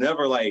 I was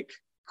never like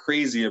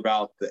crazy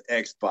about the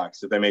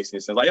Xbox, if that makes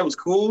any sense. Like, it was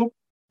cool,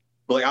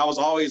 but like I was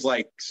always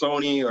like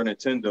Sony or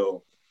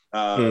Nintendo.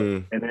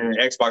 And then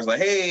Xbox was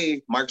like,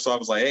 hey, Microsoft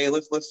was like, hey,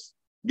 let's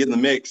get in the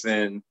mix,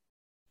 and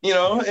you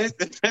know, it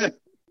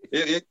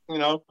you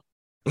know,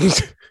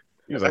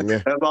 like,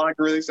 that's all I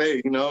can really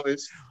say. You know,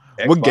 it's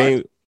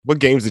Xbox. What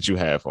games did you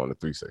have on the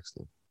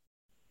 360?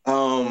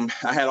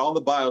 I had all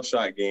the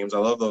BioShock games. I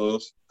love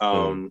those.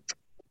 I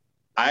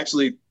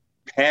actually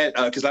had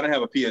because I didn't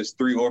have a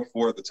PS3 or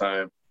 4 at the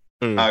time.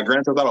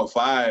 Grand Theft Auto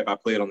 5 I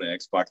played on the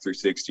Xbox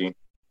 360.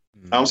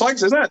 So like,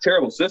 it's not a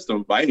terrible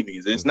system by any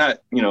means. It's not,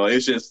 you know,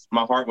 it's just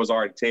my heart was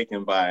already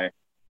taken by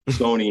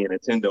Sony and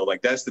Nintendo.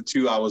 Like, that's the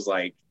two I was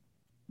like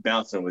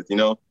bouncing with, you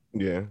know?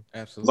 Yeah,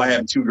 absolutely. I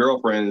have 2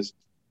 girlfriends,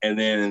 and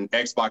then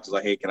Xbox is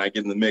like, hey, can I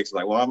get in the mix?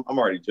 Like, well, I'm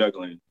already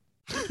juggling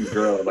 2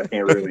 girls. I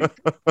can't really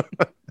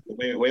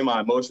the way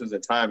my emotions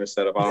and time is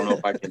set up. I don't know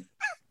if I can.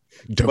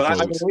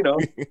 But I mean, you know,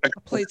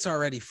 the plate's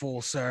already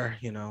full, sir.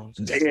 You know,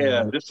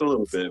 just a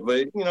little bit.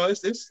 But you know,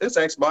 it's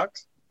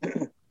Xbox.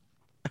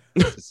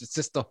 It's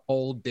just the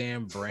whole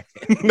damn brand.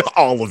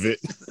 All of it.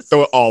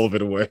 Throw all of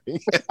it away.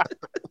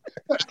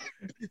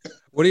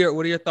 What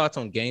are your thoughts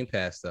on Game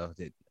Pass though?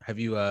 Have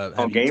you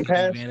Game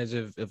Pass?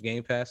 Advantage of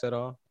Game Pass at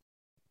all?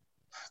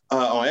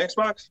 On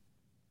Xbox?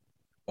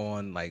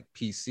 On like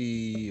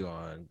PC,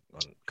 on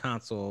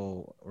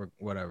console or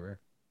whatever?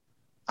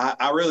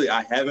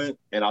 I haven't,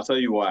 and I'll tell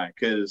you why.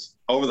 Because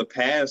over the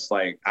past,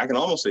 like, I can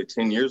almost say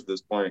 10 years at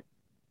this point,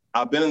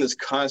 I've been in this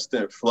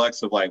constant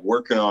flux of like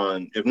working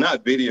on, if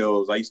not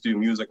videos, I used to do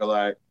music a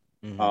lot.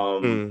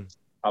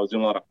 I was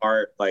doing a lot of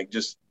art, like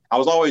just, I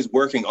was always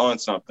working on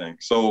something.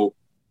 So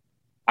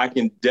I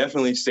can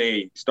definitely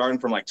say, starting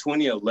from like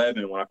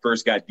 2011, when I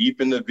first got deep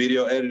into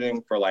video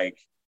editing for like,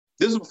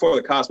 this is before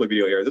the cosplay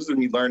video era. This is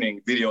me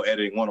learning video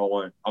editing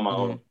 101 on my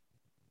own.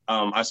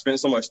 I spent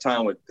so much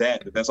time with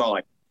that's all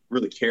I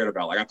really cared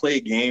about. Like, I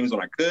played games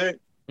when I could,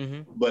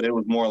 but it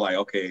was more like,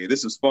 okay,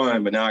 this is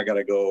fun, but now I got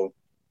to go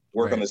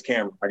work on this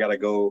camera. I got to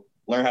go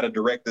learn how to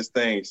direct this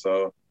thing.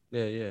 So,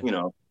 you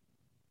know.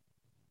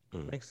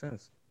 Makes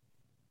sense.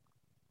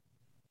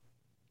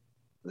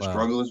 The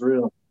struggle is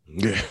real.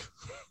 Yeah.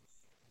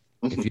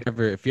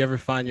 If you ever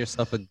find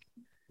yourself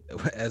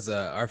as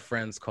our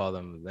friends call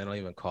them, they don't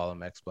even call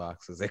them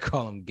Xboxes, they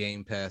call them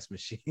Game Pass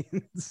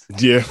machines.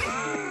 Yeah.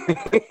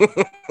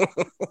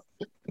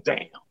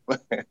 Damn. I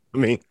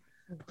mean,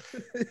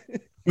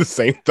 the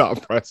same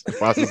thought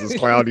process as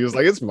Cloudy. Was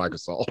like, it's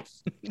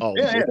Microsoft.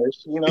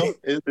 It's, you know,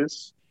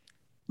 it's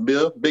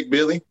Bill Gates.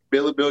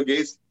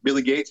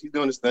 Billy Gates, he's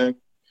doing his thing.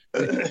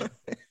 All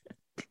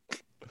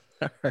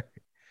right.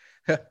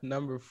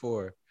 Number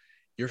 4,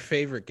 your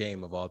favorite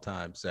game of all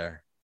time,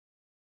 sir.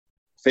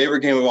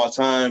 Favorite game of all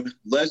time,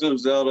 Legend of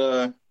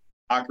Zelda,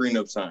 Ocarina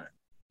of Time.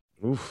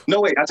 Oof.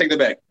 No, wait, I take that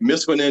back.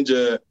 Mystical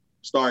Ninja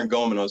starring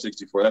Goemon on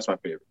 64. That's my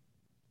favorite.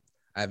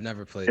 I've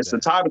never played It's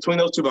that. the tie between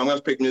those two, but I'm going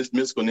to pick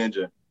Mystical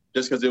Ninja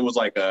just because it was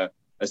like a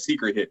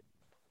secret hit.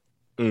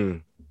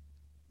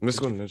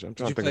 Mystical Ninja. I'm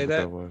trying to think of what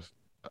that was.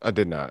 I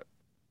did not.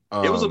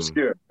 It was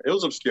obscure.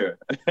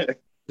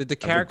 Did the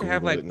character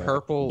have like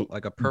purple,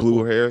 like a purple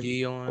blue hair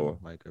gi on,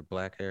 like or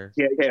black hair?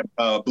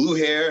 Yeah. Blue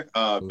hair,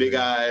 big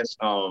eyes.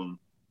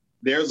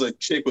 There's a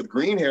chick with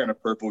green hair and a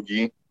purple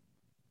gi,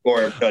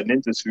 or a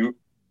ninja suit.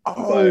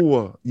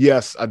 Oh,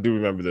 yes, I do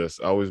remember this.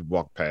 I always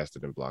walked past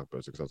it in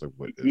Blockbuster because I was like,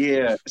 "What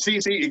is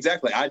this?" See,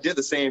 exactly. I did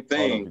the same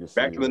thing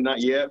back in the night.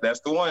 Yeah, that's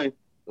the one.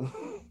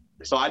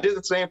 So I did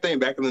the same thing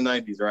back in the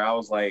 90s, where I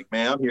was like,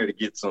 "Man, I'm here to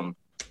get some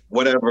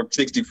whatever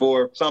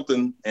 64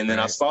 something," and then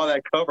I saw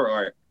that cover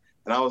art,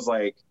 and I was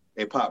like,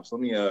 "Hey, pops,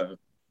 let me get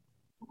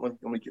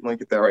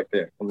that right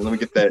there. Let me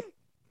get that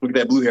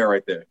blue hair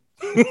right there."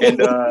 And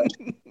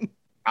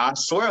I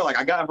swear, like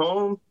I got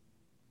home.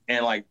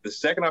 And like the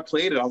second I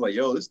played it, I was like,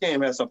 "Yo, this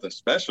game has something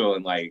special."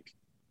 And like,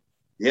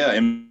 yeah,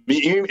 and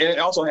it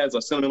also has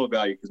a sentimental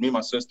value because me and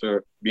my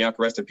sister, Bianca,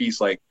 rest in peace,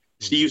 like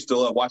she used to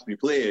love watching me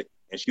play it,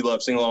 and she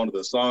loved singing along to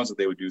the songs that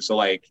they would do. So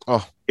like,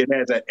 it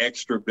has that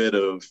extra bit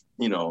of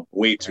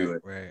weight to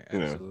it. Right,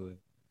 absolutely.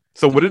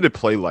 So what did it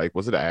play like?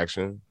 Was it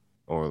action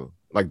or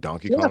like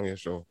Donkey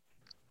Kong-ish? Or?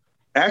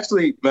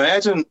 Actually,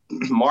 imagine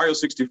Mario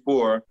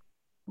 64,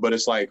 but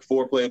it's like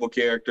 4 playable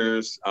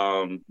characters.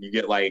 You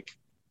get like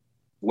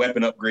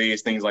weapon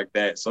upgrades, things like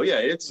that. So yeah,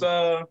 it's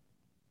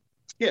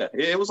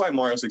it was like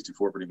Mario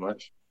 64 pretty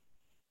much,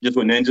 just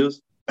with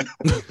ninjas.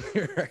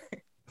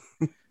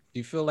 Do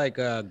you feel like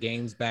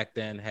games back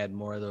then had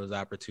more of those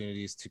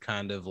opportunities to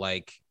kind of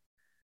like,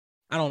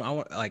 I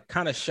want like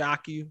kind of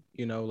shock you,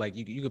 like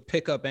you could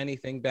pick up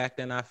anything back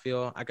then. I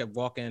feel I could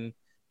walk in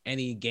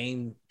any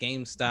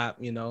GameStop,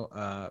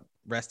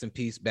 rest in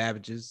peace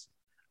Babbage's,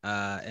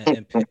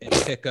 and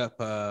pick up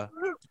a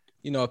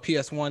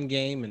PS1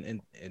 game,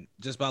 and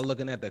just by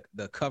looking at the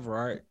cover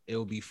art, it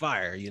will be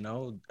fire,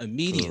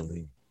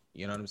 immediately.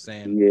 You know what I'm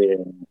saying? Yeah.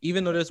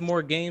 Even though there's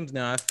more games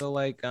now, I feel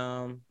like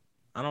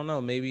I don't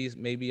know, maybe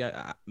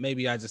I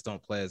just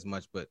don't play as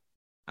much, but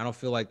I don't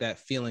feel like that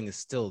feeling is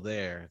still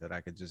there that I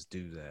could just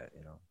do that,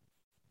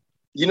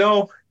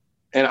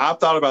 And I've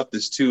thought about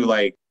this too,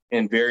 like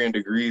in varying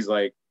degrees.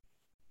 Like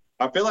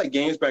I feel like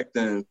games back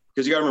then,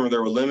 because you gotta remember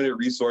there were limited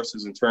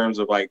resources in terms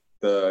of like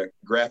the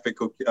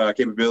graphical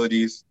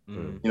capabilities,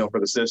 for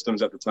the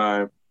systems at the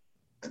time.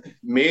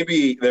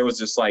 Maybe there was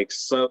just like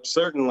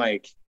certain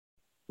like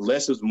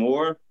less is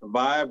more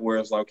vibe where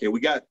it's like, okay, we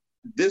got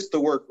this to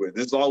work with.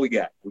 This is all we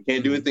got. We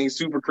can't do anything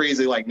super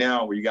crazy like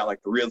now where you got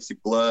like the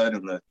realistic blood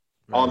and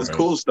all this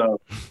cool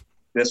stuff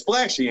that's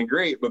flashy and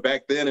great. But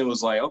back then it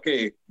was like,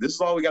 okay, this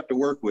is all we got to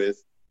work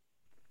with.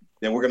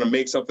 Then we're gonna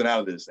make something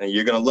out of this, and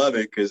you're gonna love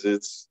it because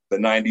it's the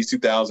 90s,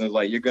 2000s.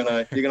 Like you're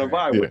gonna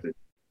vibe with it,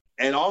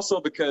 and also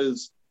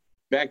because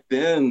back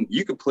then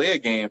you could play a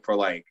game for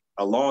like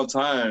a long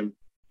time.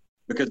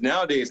 Because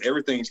nowadays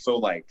everything's so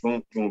like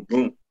boom, boom,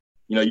 boom.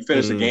 You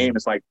finish the game,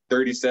 it's like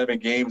 37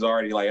 games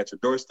already like at your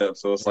doorstep.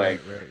 So it's like,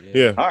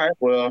 all right,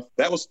 well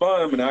that was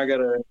fun, but now I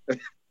gotta,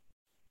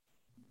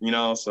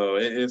 So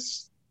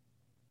it's.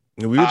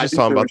 We were just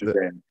talking about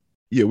that.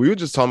 Yeah, we were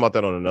just talking about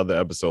that on another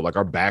episode. Like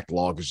our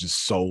backlog is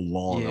just so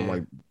long. I'm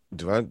like,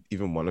 do I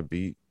even want to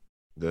beat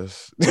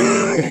this?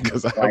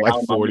 Because I have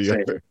like 40 of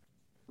it.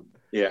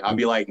 Yeah, I'll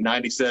be like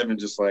 97,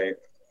 just like.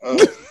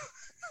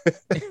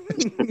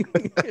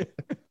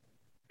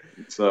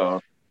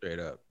 So straight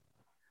up,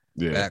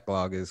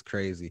 backlog is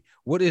crazy.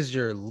 What is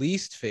your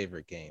least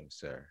favorite game,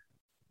 sir?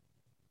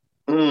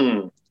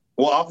 Well,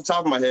 off the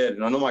top of my head,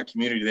 and I know my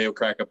community, they will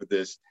crack up at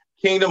this.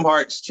 Kingdom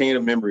Hearts Chain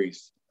of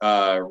Memories.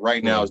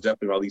 Right now is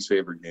definitely my least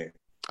favorite game.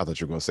 I thought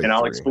you were going to say, and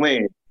I'll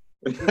explain.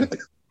 Y'all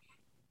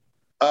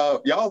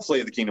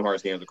play the Kingdom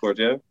Hearts games, of course,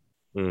 yeah?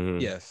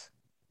 Yes.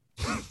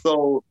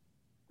 So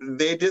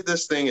they did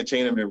this thing at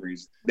Chain of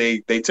Memories.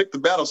 They took the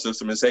battle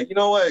system and said, you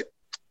know what?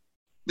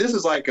 This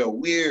is like a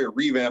weird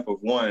revamp of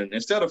 1.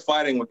 Instead of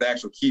fighting with the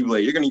actual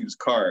Keyblade, you're going to use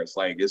cards.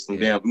 Like it's some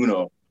damn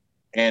Uno.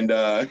 And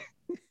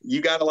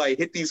you got to like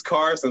hit these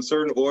cards in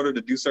certain order to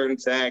do certain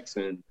attacks,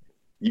 and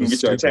you can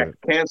get your attack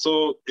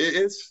canceled.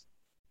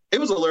 It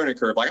was a learning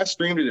curve. Like I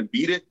streamed it and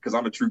beat it because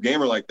I'm a true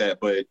gamer like that.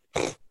 But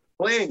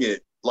playing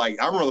it,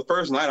 like I remember the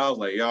first night I was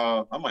like,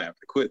 y'all, I might have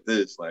to quit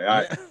this.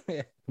 Like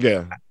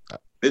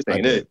this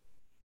ain't it.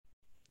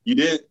 You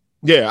did?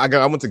 Yeah, I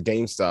went to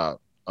GameStop.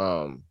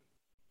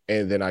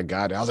 And then I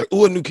got it. I was like,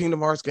 "Oh, a new Kingdom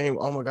Hearts game!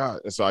 Oh my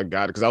god!" And so I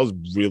got it because I was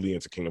really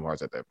into Kingdom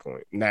Hearts at that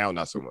point. Now,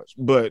 not so much,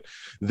 but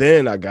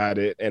then I got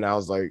it, and I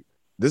was like,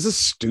 "This is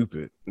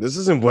stupid. This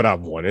isn't what I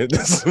wanted.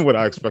 This isn't what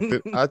I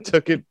expected." I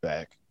took it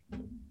back.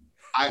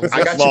 I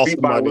got you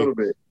beat by a little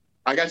bit.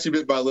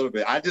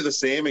 I did the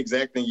same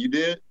exact thing you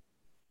did,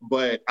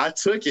 but I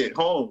took it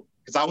home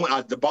because I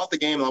bought the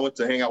game and I went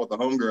to hang out with the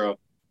homegirl,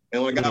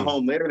 And when I got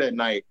home later that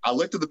night, I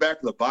looked at the back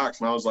of the box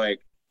and I was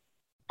like,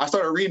 I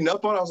started reading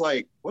up on it. I was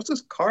like, what's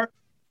this cards?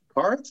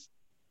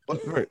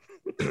 What?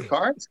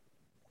 Cards?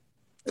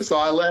 And so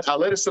I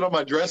let it sit on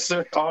my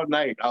dresser all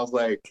night. I was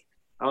like,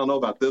 I don't know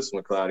about this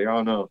one, Cloudy. I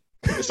don't know.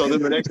 And so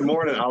then the next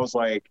morning, I was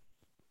like,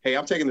 hey,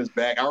 I'm taking this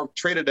back. I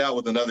traded out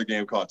with another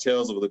game called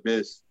Tales of the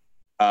Abyss.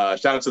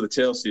 Shout out to the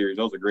Tales series.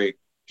 Those are great.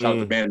 Shout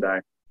out to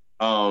Bandai.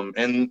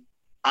 And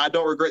I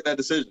don't regret that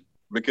decision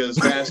because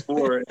fast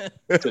forward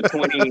to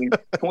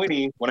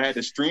 2020, when I had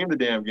to stream the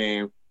damn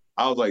game,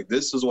 I was like,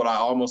 this is what I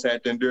almost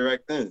had to endure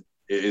back then.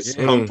 It's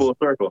come full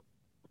circle.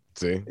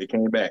 See? It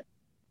came back.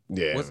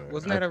 Yeah.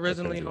 Wasn't that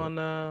originally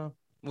on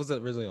was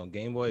it originally on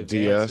Game Boy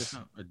DS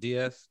or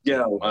DS?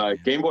 Yeah,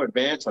 Game Boy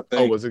Advance, I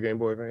think. Oh, was it Game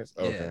Boy Advance?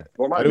 Okay. Yeah.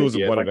 Or it was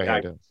one of the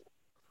handhelds.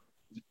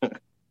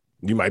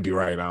 You might be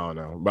right. I don't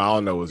know, but all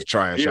I know was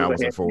trash. I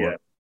wasn't for it.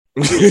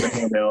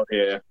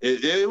 Yeah,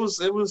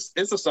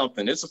 it's a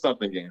something. It's a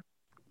something game.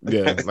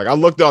 Yeah, like I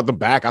looked out the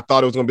back. I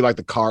thought it was gonna be like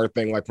the card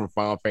thing, like from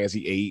Final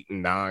Fantasy 8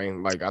 and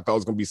 9. Like I thought it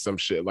was gonna be some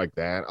shit like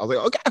that. I was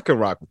like, okay, I can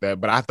rock with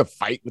that, but I have to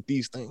fight with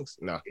these things.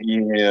 No.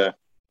 Yeah,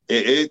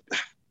 it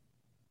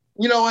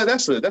you know what?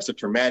 That's a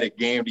traumatic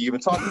game to even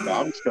talk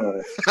about. I'm just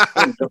gonna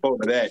jump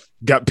over that.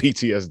 Got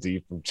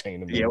PTSD from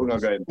Chain of Yeah, we're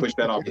gonna go ahead and push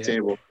that off the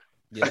table.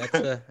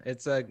 Yeah,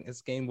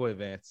 it's Game Boy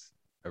Advance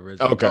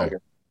original. Okay,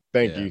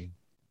 thank you.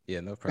 Yeah,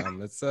 no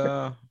problem. It's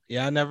I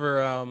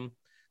never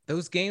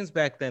those games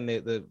back then,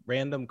 the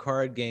random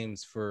card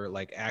games for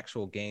like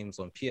actual games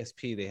on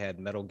PSP, they had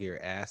Metal Gear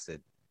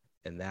Acid,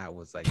 and that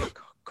was like a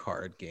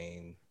card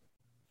game.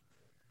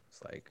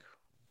 It's like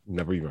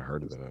never even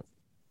heard of that.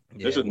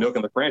 Yeah, this is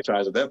milking the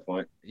franchise at that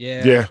point.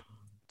 Yeah.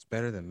 It's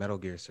better than Metal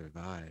Gear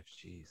Survive.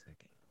 Jeez, that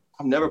game.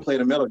 I've never played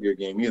a Metal Gear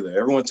game either.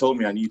 Everyone told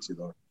me I need to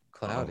though.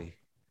 Cloudy.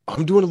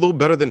 I'm doing a little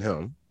better than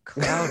him.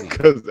 Cloudy.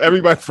 Because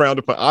everybody frowned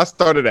upon. I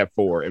started at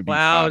 4 and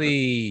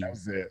Cloudy. That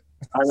was it.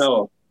 I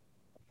know.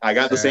 I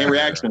got the same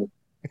reaction.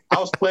 I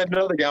was playing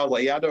another game. I was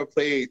like, yeah, I never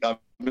played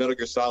Metal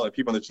Gear Solid.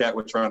 People in the chat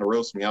were trying to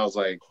roast me. I was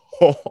like,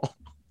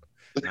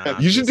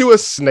 you should do a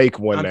snake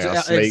one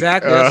now. Snake.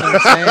 Exactly. That's what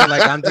I'm saying.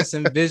 Like, I'm just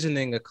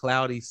envisioning a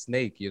cloudy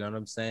snake. You know what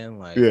I'm saying?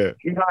 Like, yeah.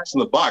 He hides in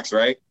the box,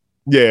 right?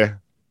 Yeah.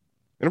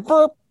 And a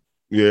burp.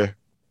 Yeah.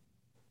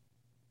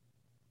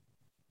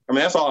 I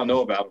mean, that's all I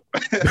know about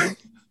him.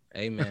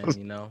 Hey, man,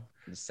 you know,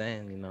 just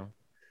saying,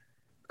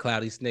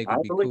 cloudy snake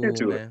would be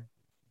cool, man.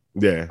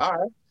 Yeah.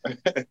 All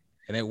right.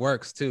 And it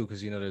works too,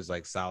 because there's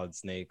like solid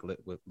snake,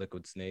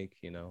 liquid snake,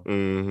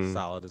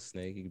 solid as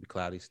snake. You could be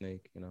cloudy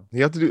snake,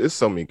 You have to do. It's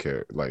so many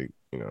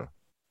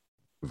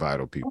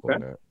vital people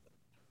in that.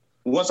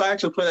 Once I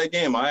actually play that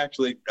game, I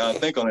actually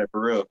think on it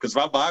for real. Because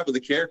if I vibe with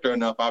the character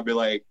enough, I'll be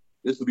like,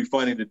 this would be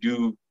funny to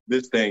do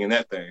this thing and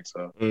that thing.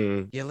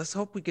 So yeah, let's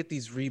hope we get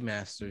these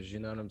remasters. You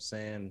know what I'm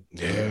saying?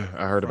 Yeah,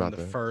 I heard about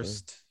that.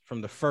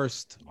 From the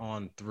first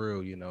on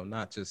through,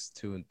 not just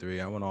 2 and 3.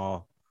 I want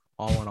all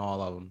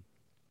of them.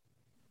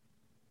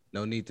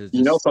 No need to.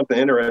 Something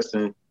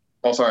interesting.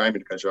 Oh, sorry, I didn't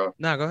mean to cut you off.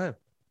 No, go ahead.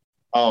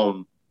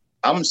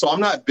 I'm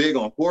not big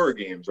on horror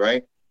games,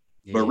 right?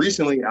 Yeah. But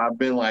recently I've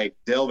been like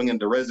delving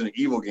into Resident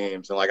Evil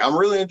games, and like I'm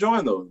really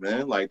enjoying those,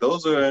 man. Like they're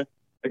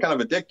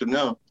kind of addictive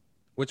now.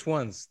 Which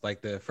ones?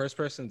 Like the first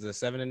person's the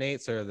 7 and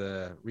 8s, or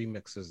the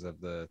remixes of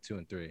the 2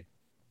 and 3?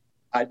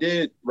 I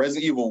did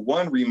Resident Evil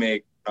 1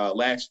 remake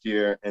last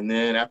year, and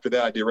then after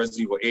that I did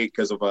Resident Evil 8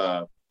 because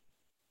of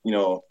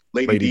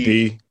Lady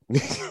D.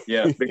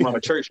 Yeah, Big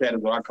Mama Church Hat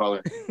is what I call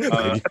her.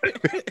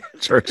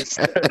 Church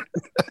Hat.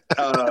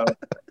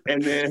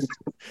 And then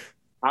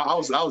I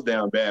was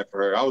down bad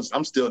for her.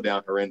 I'm still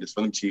down horrendous for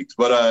them cheeks.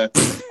 But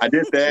I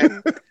did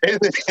that.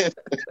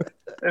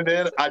 and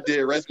then I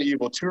did Resident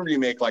Evil 2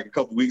 remake like a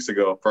couple weeks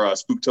ago for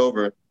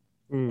Spooktober.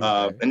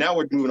 And now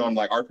we're moving on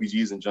like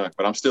RPGs and junk,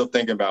 but I'm still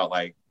thinking about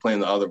like playing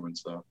the other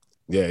ones. So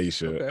yeah, you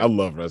should. Okay. I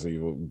love Resident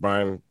Evil.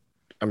 Brian,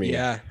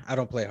 yeah, I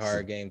don't play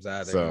horror games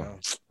either. So.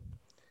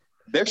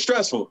 They're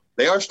stressful.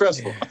 They are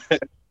stressful. Yeah.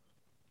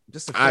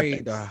 Just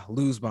afraid to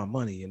lose my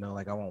money,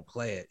 like I won't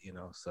play it,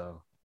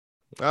 so.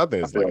 I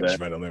think it's like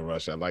adrenaline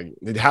rush. Like,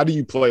 how do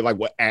you play? Like,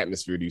 what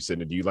atmosphere do you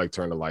sit in? Do you like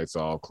turn the lights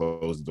off,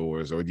 close the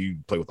doors, or do you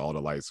play with all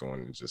the lights on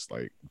and just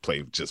like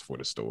play just for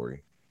the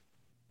story?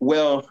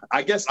 Well,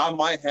 I guess I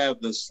might have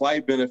the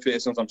slight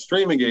benefit since I'm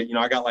streaming it.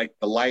 I got like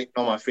the light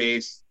on my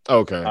face.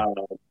 Okay.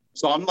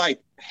 So I'm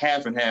like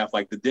half and half.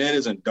 Like the den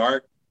isn't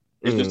dark.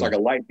 It's just like a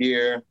light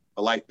here,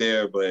 a light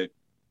there, but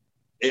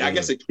I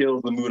guess it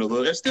kills the mood a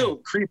little. It's still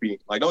creepy.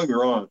 Like, don't get me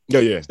wrong. Yeah.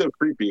 It's still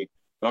creepy.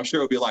 But I'm sure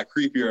it would be a lot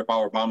creepier if I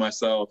were by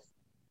myself,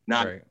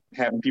 not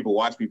having people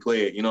watch me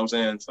play it. You know what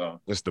I'm saying? So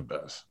it's the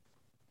best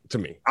to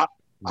me. I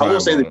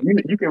will say that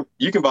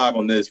you can vibe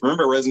on this.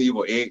 Remember Resident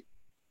Evil 8,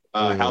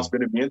 House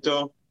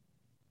Beneviento?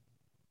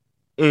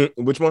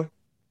 Which one?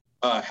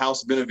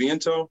 House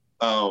Beneviento.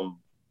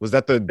 Was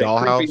that the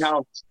dollhouse?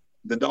 House.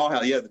 The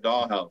dollhouse. Yeah, the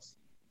dollhouse.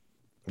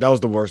 That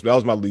was the worst. That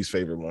was my least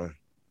favorite one.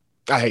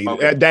 I hate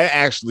it. That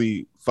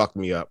actually fucked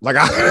me up. Like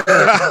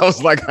I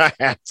was like, I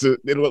had to.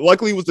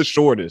 Luckily, it was the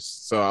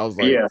shortest, so I was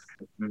like,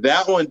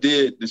 That one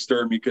did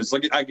disturb me because,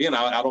 like, again,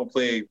 I don't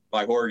play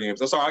like horror games.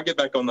 That's all. I'll get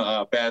back on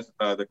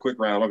the quick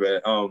round. My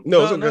bad.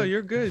 No,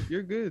 you're good.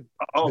 You're good.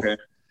 Okay,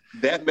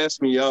 that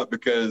messed me up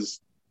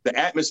because the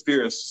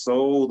atmosphere is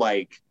so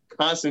like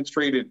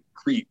concentrated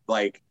creep.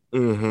 Like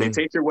they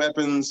take your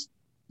weapons.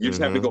 You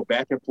just have to go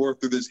back and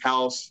forth through this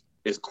house.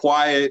 It's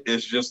quiet.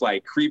 It's just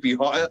like creepy.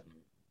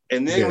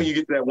 And then when you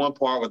get to that one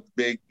part with the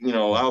big, I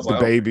was the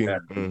like, baby.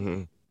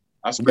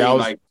 I screamed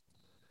like.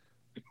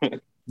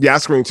 Yeah, I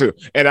screamed too.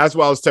 And that's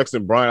why I was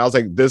texting Brian. I was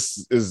like,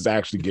 this is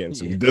actually getting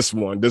to me.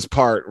 This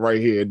part right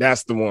here.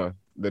 That's the one.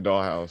 The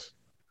dollhouse.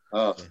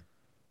 But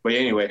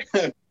anyway.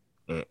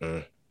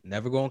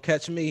 Never gonna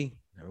catch me.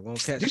 Never gonna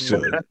catch me.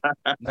 Should.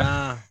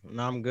 Nah,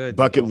 I'm good.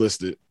 Bucket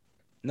listed.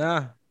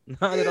 Nah,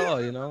 not at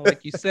all.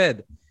 Like you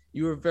said,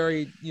 you were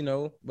very,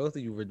 both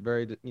of you were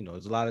very,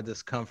 there's a lot of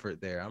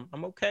discomfort there.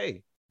 I'm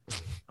okay.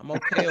 I'm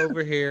okay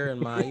over here in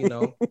my,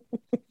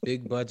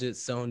 big budget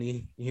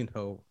Sony,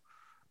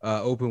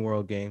 open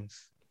world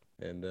games.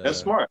 And that's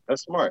smart.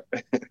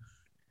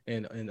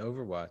 and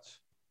Overwatch.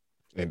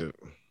 And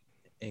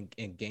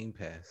Game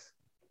Pass.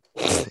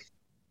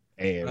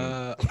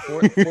 And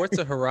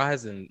Forza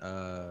Horizon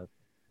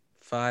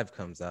 5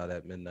 comes out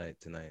at midnight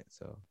tonight.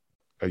 So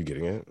are you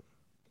getting it?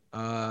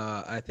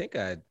 I think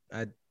I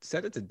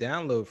set it to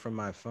download from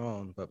my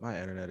phone, but my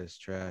internet is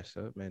trash,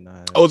 so it may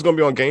not. Oh, it's gonna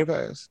be on Game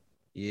Pass.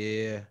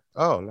 Yeah.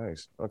 Oh,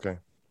 nice. Okay.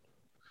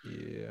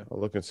 Yeah. I'll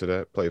look into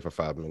that. Play for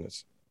 5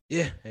 minutes.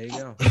 Yeah. There you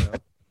go.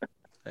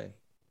 Hey.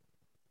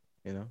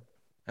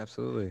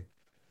 Absolutely.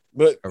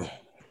 But all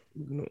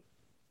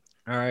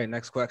right.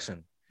 Next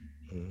question.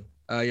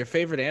 Your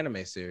favorite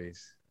anime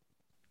series?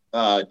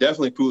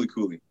 Definitely Fooly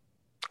Cooly.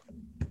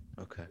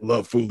 Okay.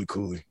 Love Fooly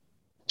Cooly.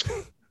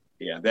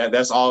 Yeah,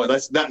 that's all.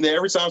 That's not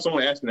every time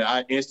someone asks me that,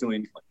 I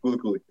instantly like Fooly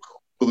Cooly.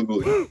 Fooly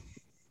Cooly.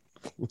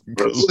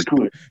 Fooly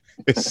Cooly.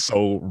 It's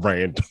so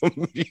random.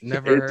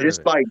 Never heard it's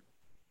of it. Like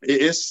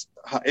it's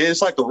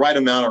like the right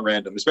amount of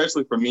random,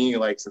 especially for me.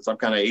 Like since I'm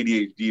kind of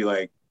ADHD,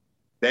 like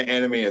that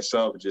anime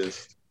itself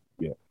just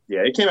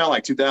it came out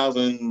like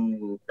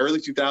 2000, early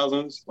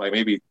 2000s, like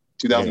maybe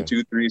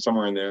 2002, 3,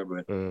 somewhere in there.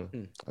 But I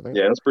think,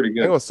 that's pretty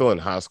good. I was still in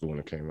high school when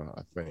it came out.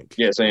 I think.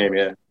 Yeah, same.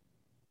 Yeah,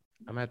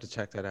 I'm gonna have to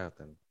check that out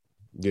then.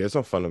 Yeah, it's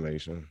on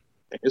Funimation.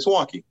 It's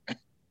wonky.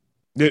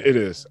 It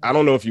is. I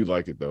don't know if you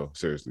like it though.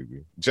 Seriously,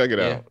 check it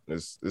out.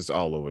 It's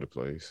all over the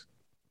place.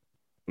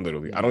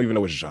 Literally, I don't even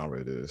know what genre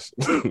it is.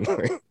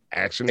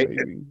 Action,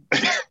 maybe.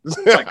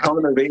 Like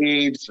coming of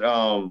age,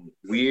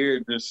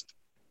 weird. Just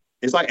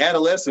it's like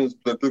adolescence,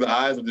 but through the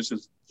eyes of just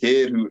this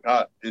kid who.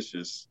 It's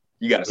just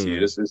you got to see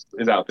it. It's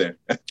out there,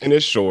 and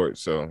it's short,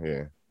 so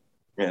yeah.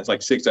 Yeah, it's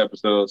like 6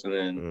 episodes, and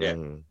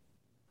then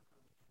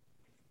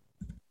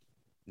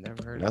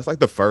Never heard. That's like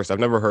the first. I've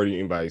never heard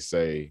anybody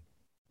say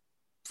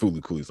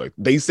Fooly Cooly's like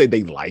they say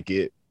they like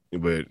it,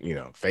 but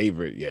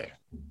favorite, yeah.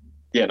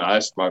 Yeah, no,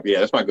 that's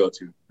my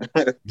go-to.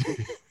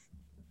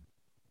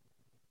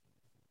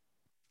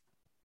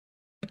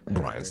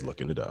 Brian's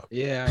looking it up.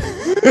 Yeah.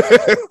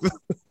 You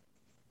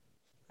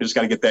just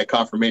got to get that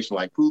confirmation,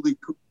 like Fooly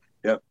Cooly.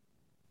 Yep.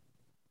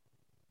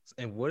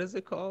 And what is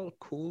it called?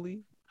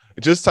 Cooly?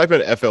 Just type in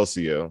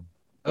FLCL.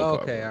 Oh,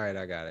 okay, all right,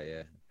 I got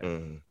it. Yeah.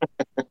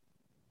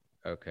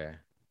 Okay.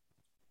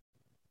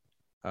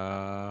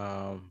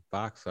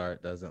 Box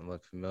art doesn't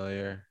look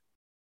familiar.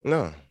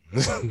 No.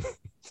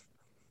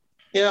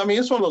 Yeah, I mean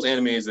it's one of those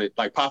animes that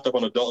like popped up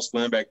on Adult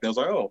Swim back then. I was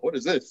like, oh, what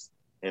is this?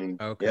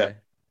 And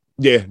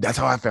yeah, that's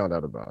how I found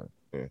out about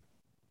it.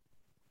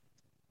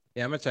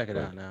 Yeah, I'm gonna check it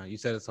out now. You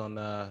said it's on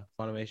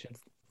Funimation.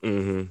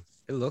 Mm-hmm.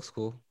 It looks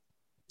cool.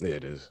 Yeah,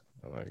 it is.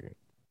 I like it.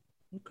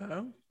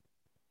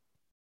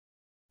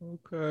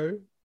 Okay.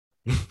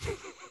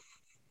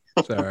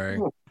 Sorry.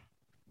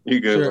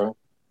 You good, bro?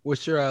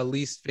 What's your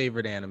least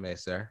favorite anime,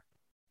 sir?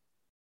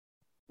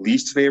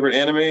 Least favorite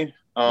anime?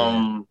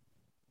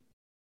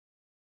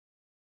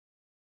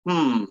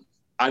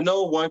 I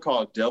know one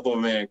called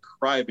Devilman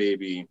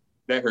Crybaby.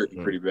 That hurt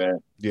me pretty bad.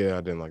 Yeah,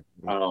 I didn't like.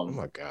 Oh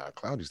my god,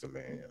 Cloudy's the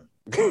man.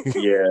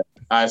 Yeah.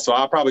 All right, so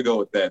I'll probably go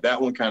with that. That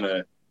one kind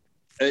of,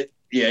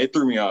 it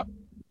threw me off.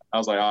 I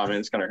was like, oh man,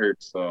 this kind of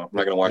hurts, so I'm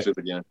not gonna watch this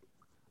again.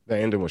 The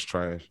ending was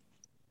trash.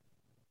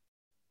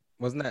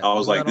 Wasn't that? I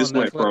was like, this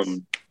went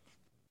from.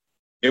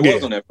 It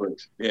was on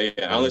Netflix.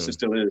 Yeah, unless it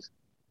still is.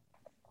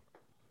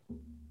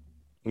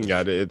 Yeah,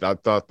 I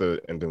thought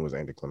the ending was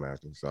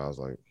anticlimactic, so I was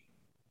like.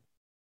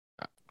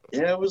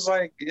 Yeah, it was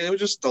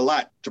just a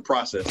lot to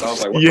process. I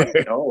was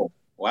like, oh,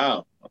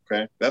 wow,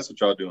 okay, that's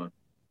what y'all doing.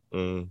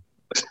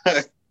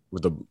 That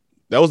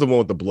was the one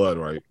with the blood,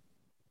 right?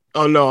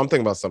 Oh no, I'm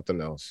thinking about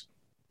something else.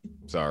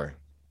 Sorry,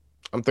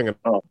 I'm thinking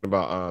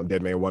about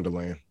Dead Man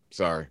Wonderland.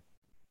 Sorry.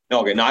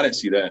 Okay, no, I didn't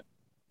see that.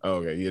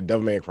 Okay, yeah,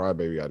 Devilman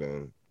Crybaby, I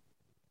didn't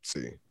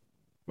see.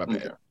 My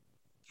bad.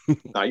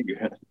 Nah, you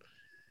good.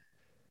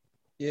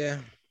 Yeah,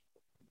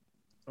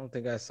 I don't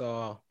think I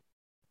saw.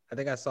 I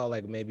think I saw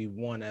like maybe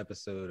one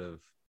episode of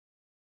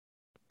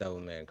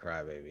Devilman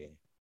Crybaby.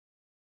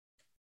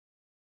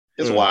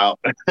 It's wild.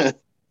 Like,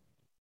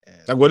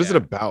 what is it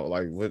about?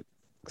 Like, what?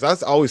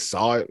 Because I always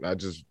saw it. I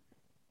just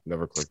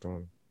never clicked on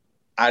it.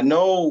 I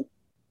know,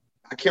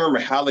 I can't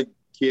remember how the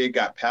kid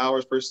got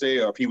powers per se,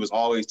 or if he was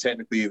always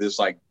technically this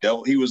like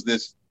devil. He was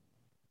this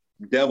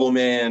devil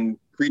man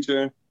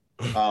creature.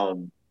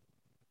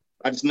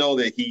 I just know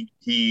that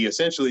he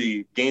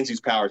essentially gains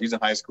these powers. He's in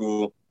high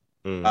school.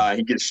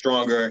 He gets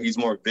stronger. He's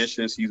more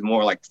vicious. He's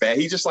more like fat.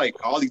 He's just like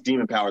all these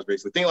demon powers,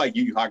 basically. Think like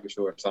Yu Yu Hakusho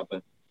or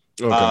something.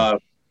 Okay.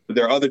 But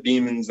there are other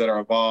demons that are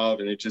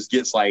involved, and it just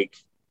gets like,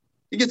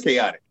 it gets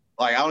chaotic.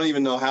 Like, I don't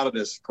even know how to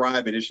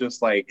describe it. It's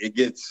just like, it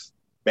gets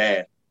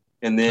bad.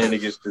 And then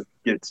it just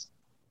gets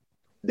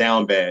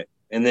down bad.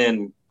 And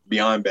then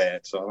beyond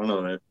bad. So I don't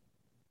know, man.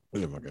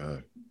 Oh my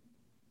God.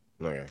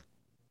 Okay.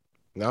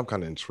 Now I'm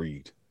kind of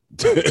intrigued.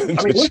 I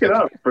mean, look it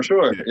up for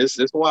sure. Yeah.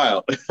 It's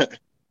wild.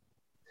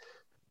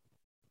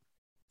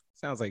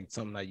 Sounds like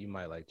something that you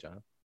might like,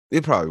 John.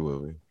 It probably will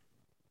be.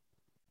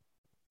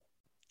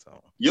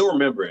 So you'll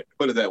remember it.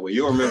 Put it that way.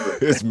 You'll remember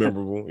it. It's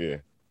memorable. Yeah.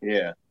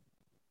 Yeah.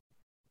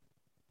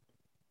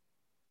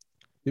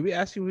 Did we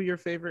ask you who your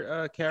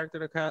favorite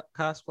character to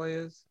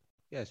cosplay is?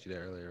 We asked you that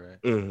earlier,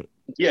 right? Mm-hmm.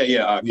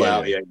 Yeah.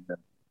 Cloud. Yeah.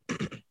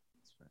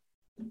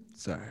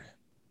 Sorry.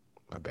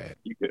 My bad.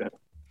 You could.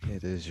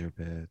 It is your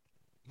bad.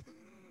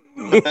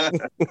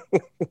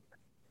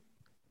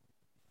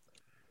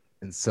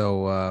 And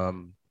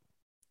so,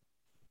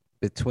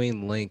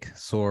 between Link,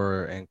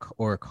 Sora,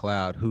 or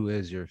Cloud, who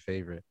is your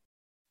favorite?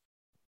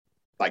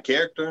 Like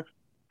character?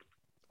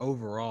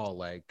 Overall,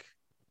 like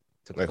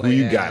who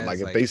you got? Like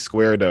if they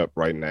squared up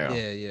right now.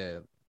 Yeah.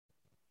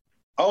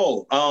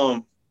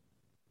 Oh,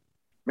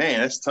 man,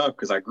 that's tough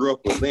because I grew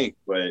up with Link,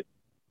 but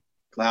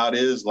Cloud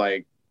is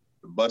like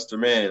the Buster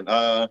Man.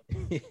 I'll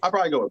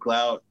probably go with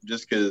Cloud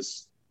just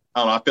because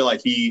I don't know. I feel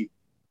like he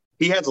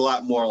has a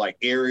lot more like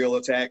aerial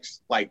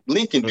attacks. Like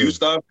Link can do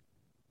stuff.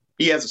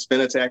 He has a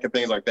spin attack and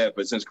things like that.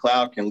 But since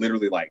Cloud can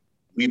literally like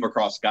leap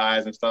across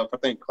skies and stuff, I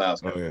think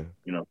Cloud's gonna,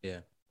 Yeah.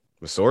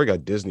 But Sora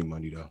got Disney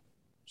money though.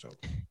 So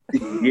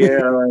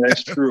yeah,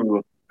 that's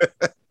true.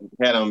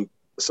 Had him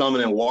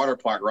summoning water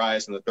park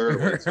rides in the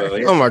third one. So,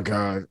 yeah. Oh my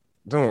God.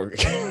 Don't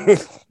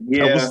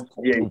yeah.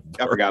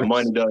 I forgot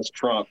money does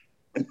trump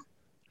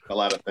a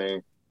lot of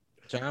things.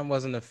 John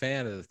wasn't a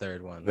fan of the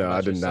third one. No,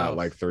 I did not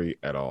like 3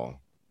 at all.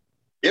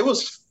 It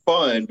was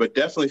fun, but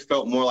definitely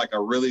felt more like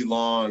a really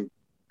long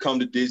come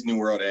to Disney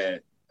World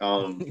ad.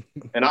 And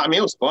I mean,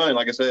 it was fun.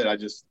 Like I said,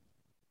 it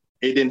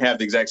didn't have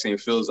the exact same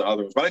feel as the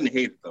other ones, but I didn't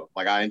hate it though.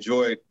 Like I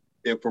enjoyed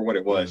it for what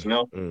it was, you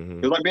know? Mm-hmm.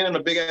 It was like being in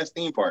a big ass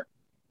theme park.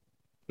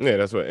 Yeah,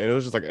 that's what, and it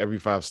was just like every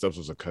 5 steps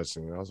was a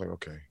cutscene. I was like,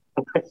 okay,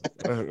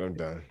 I'm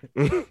done.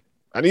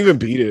 I didn't even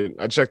beat it.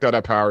 I checked out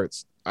at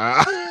Pirates.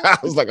 I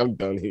was like, I'm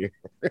done here.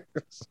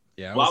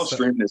 Yeah, I was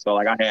streaming it, so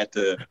like I had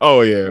to.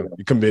 Oh yeah,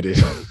 you committed.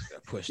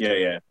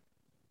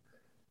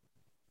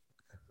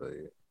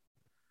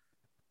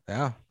 Yeah.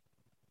 Yeah,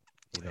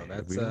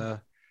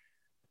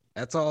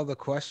 that's all the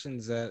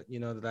questions that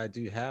that I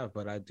do have,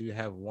 but I do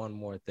have one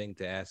more thing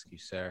to ask you,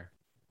 sir.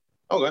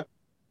 Okay.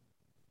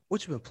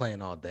 What you been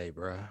playing all day,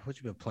 bro? What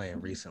you been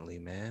playing recently,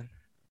 man?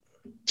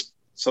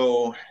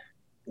 So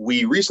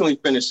we recently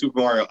finished Super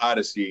Mario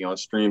Odyssey on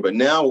stream, but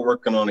now we're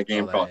working on a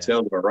game called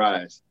Tales of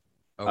Arise.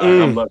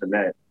 Okay. I'm loving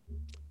that.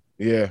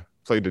 Yeah,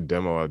 played the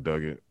demo. I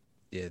dug it.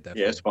 Yeah,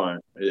 definitely. Yeah, it's fun,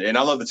 and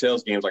I love the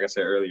Tales games, like I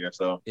said earlier.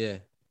 So yeah.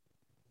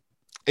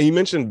 And you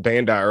mentioned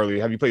Bandai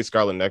earlier. Have you played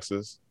Scarlet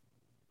Nexus?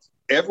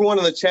 Everyone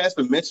in the chat's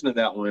been mentioning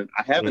that one.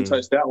 I haven't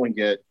touched that one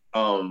yet.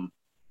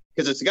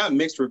 Because it's got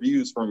mixed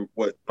reviews from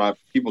what my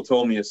people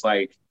told me. It's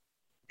like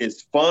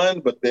it's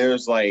fun, but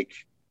there's like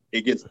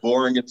it gets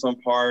boring in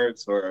some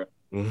parts, or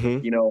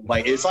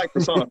like it's like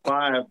Persona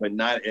 5, but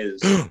not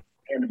as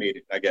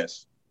animated, I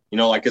guess.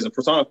 Like because in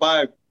Persona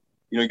 5,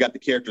 you got the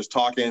characters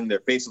talking,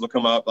 their faces will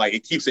come up, like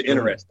it keeps it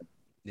interesting.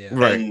 Yeah,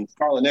 right. And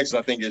Scarlet Nexus,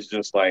 I think, is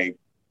just like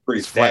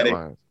pretty static.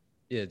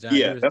 Yeah,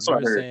 John, that's what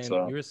I heard.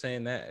 You were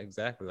saying that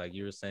exactly. Like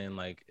you were saying,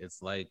 like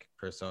it's like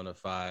Persona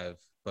 5,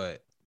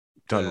 but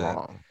done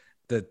wrong.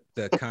 The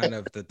kind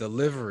of the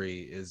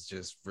delivery is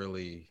just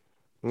really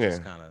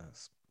just kind of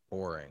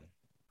boring.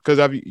 Because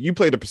have you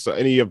played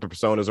any of the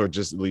Personas or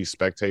just at least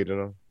spectated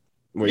them?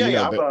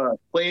 I've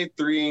played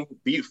 3,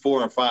 beat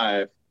 4 and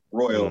 5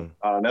 Royal.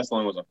 That's the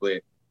only ones I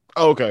played.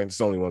 Oh, okay, it's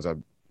the only ones I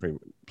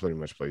pretty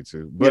much played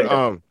too.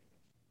 But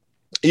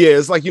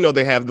it's like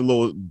they have the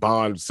little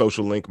bond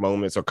social link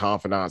moments or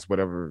confidants,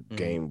 whatever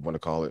game you want to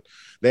call it.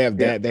 They have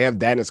that. They have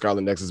that in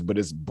Scarlet Nexus, but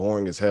it's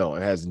boring as hell.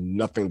 It has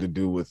nothing to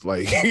do with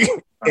like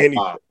anything.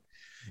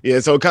 Yeah,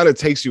 so it kind of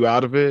takes you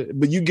out of it.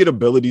 But you get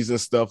abilities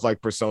and stuff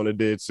like Persona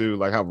did too,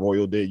 like how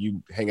Royal did.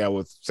 You hang out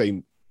with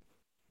say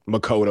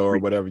Makoto or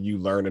whatever, you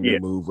learn a new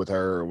move with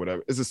her or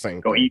whatever. It's the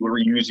same thing. Eat,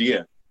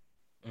 reuse,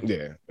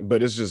 yeah,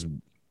 but it's just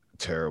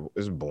terrible.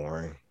 It's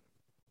boring.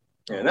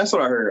 Yeah, that's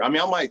what I heard. I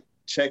mean, I might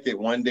check it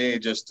one day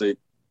just to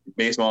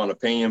base my own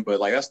opinion, but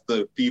like that's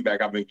the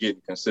feedback I've been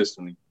getting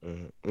consistently.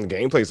 The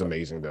gameplay's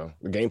amazing though.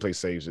 The gameplay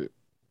saves it.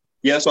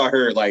 Yeah, that's what I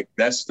heard. Like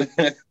that's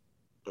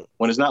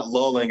when it's not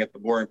lulling at the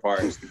boring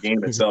parts, the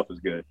game itself is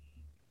good.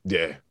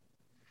 Yeah.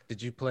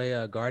 Did you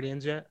play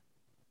Guardians yet?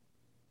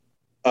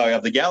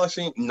 The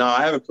Galaxy? No,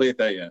 I haven't played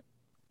that yet.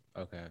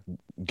 Okay.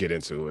 Get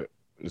into it.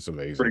 It's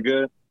amazing. Pretty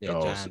good.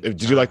 Yeah,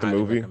 did you like the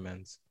movie?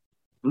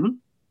 Mm-hmm.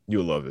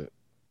 You'll love it.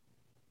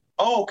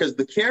 Oh, because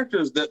the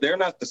characters, they're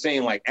not the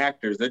same like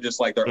actors. They're just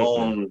like their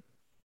own.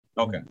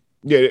 Okay.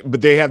 Yeah,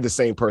 but they have the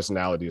same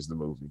personality as the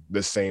movie.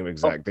 The same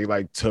exact. They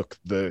like took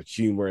the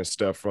humor and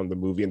stuff from the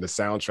movie and the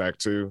soundtrack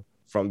too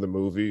from the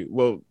movie.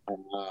 Well,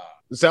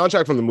 the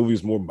soundtrack from the movie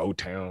is more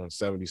Motown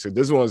 70s.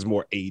 This one is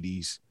more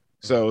 80s.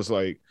 So it's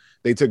like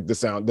they took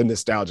the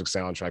nostalgic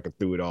soundtrack and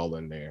threw it all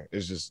in there.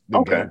 It's just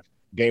the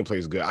gameplay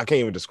is good. I can't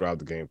even describe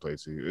the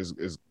gameplay to you.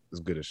 It's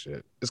good as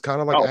shit. It's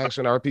kind of like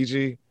action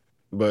RPG,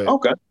 but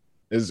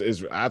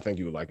is I think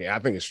you would like it. I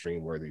think it's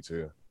stream worthy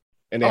too.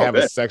 And they have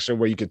a section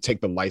where you could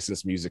take the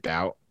licensed music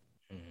out.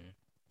 Mm-hmm.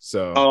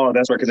 So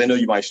that's right, because they know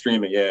you might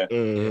stream it, yeah.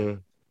 Mm-hmm.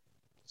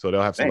 So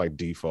they'll have some like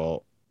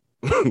default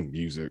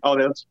music. Oh,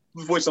 that's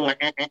voice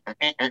like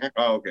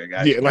oh, okay,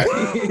 guys. Yeah,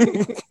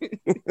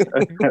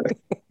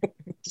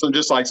 so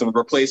just like some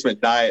replacement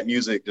diet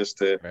music just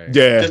to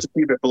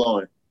keep it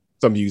flowing.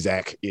 Some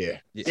music, yeah.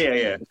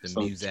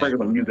 Sprinkle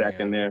some music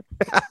in there.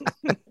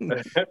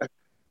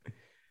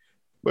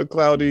 But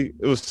Cloudy,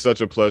 it was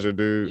such a pleasure,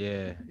 dude.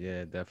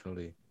 Yeah,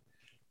 definitely.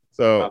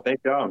 So thank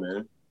y'all,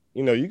 man.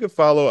 You know, you can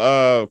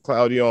follow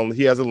Cloudy on.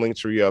 He has a link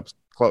tree up.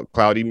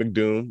 Cloudy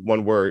McDoom,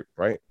 one word,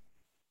 right?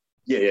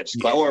 Yeah.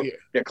 Cloudy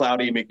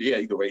McDoom. Yeah,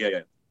 you go.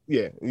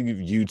 Yeah.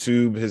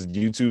 YouTube. His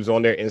YouTube's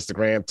on there.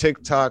 Instagram,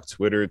 TikTok,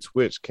 Twitter,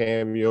 Twitch,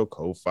 Cameo,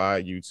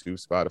 Ko-Fi,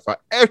 YouTube, Spotify.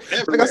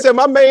 Like I said,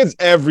 my man's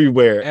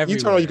everywhere. You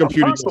turn on your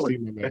computer, you can see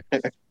my man.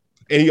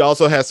 And he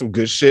also has some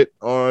good shit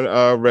on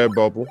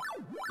Redbubble.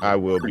 I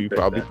will be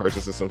probably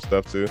purchasing some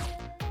stuff too.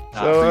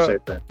 I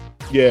appreciate that.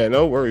 Yeah,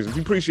 no worries.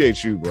 We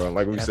appreciate you, bro.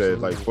 Like we said,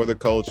 like for the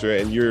culture,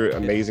 and you're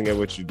amazing at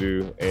what you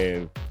do.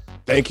 And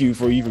thank you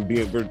for even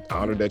being. We're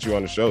honored that you're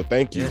on the show.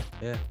 Thank you.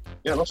 Yeah.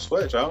 No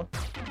sweat, y'all.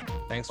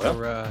 Thanks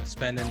for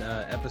spending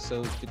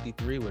episode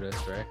 53 with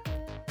us, right?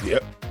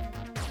 Yep.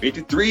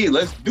 53.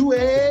 Let's do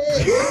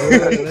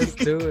it. Let's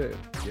do it.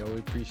 Yo, we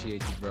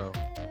appreciate you, bro.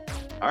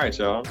 All right,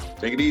 y'all.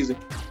 Take it easy.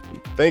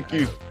 Thank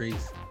you.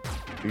 Peace.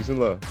 Peace and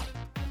love.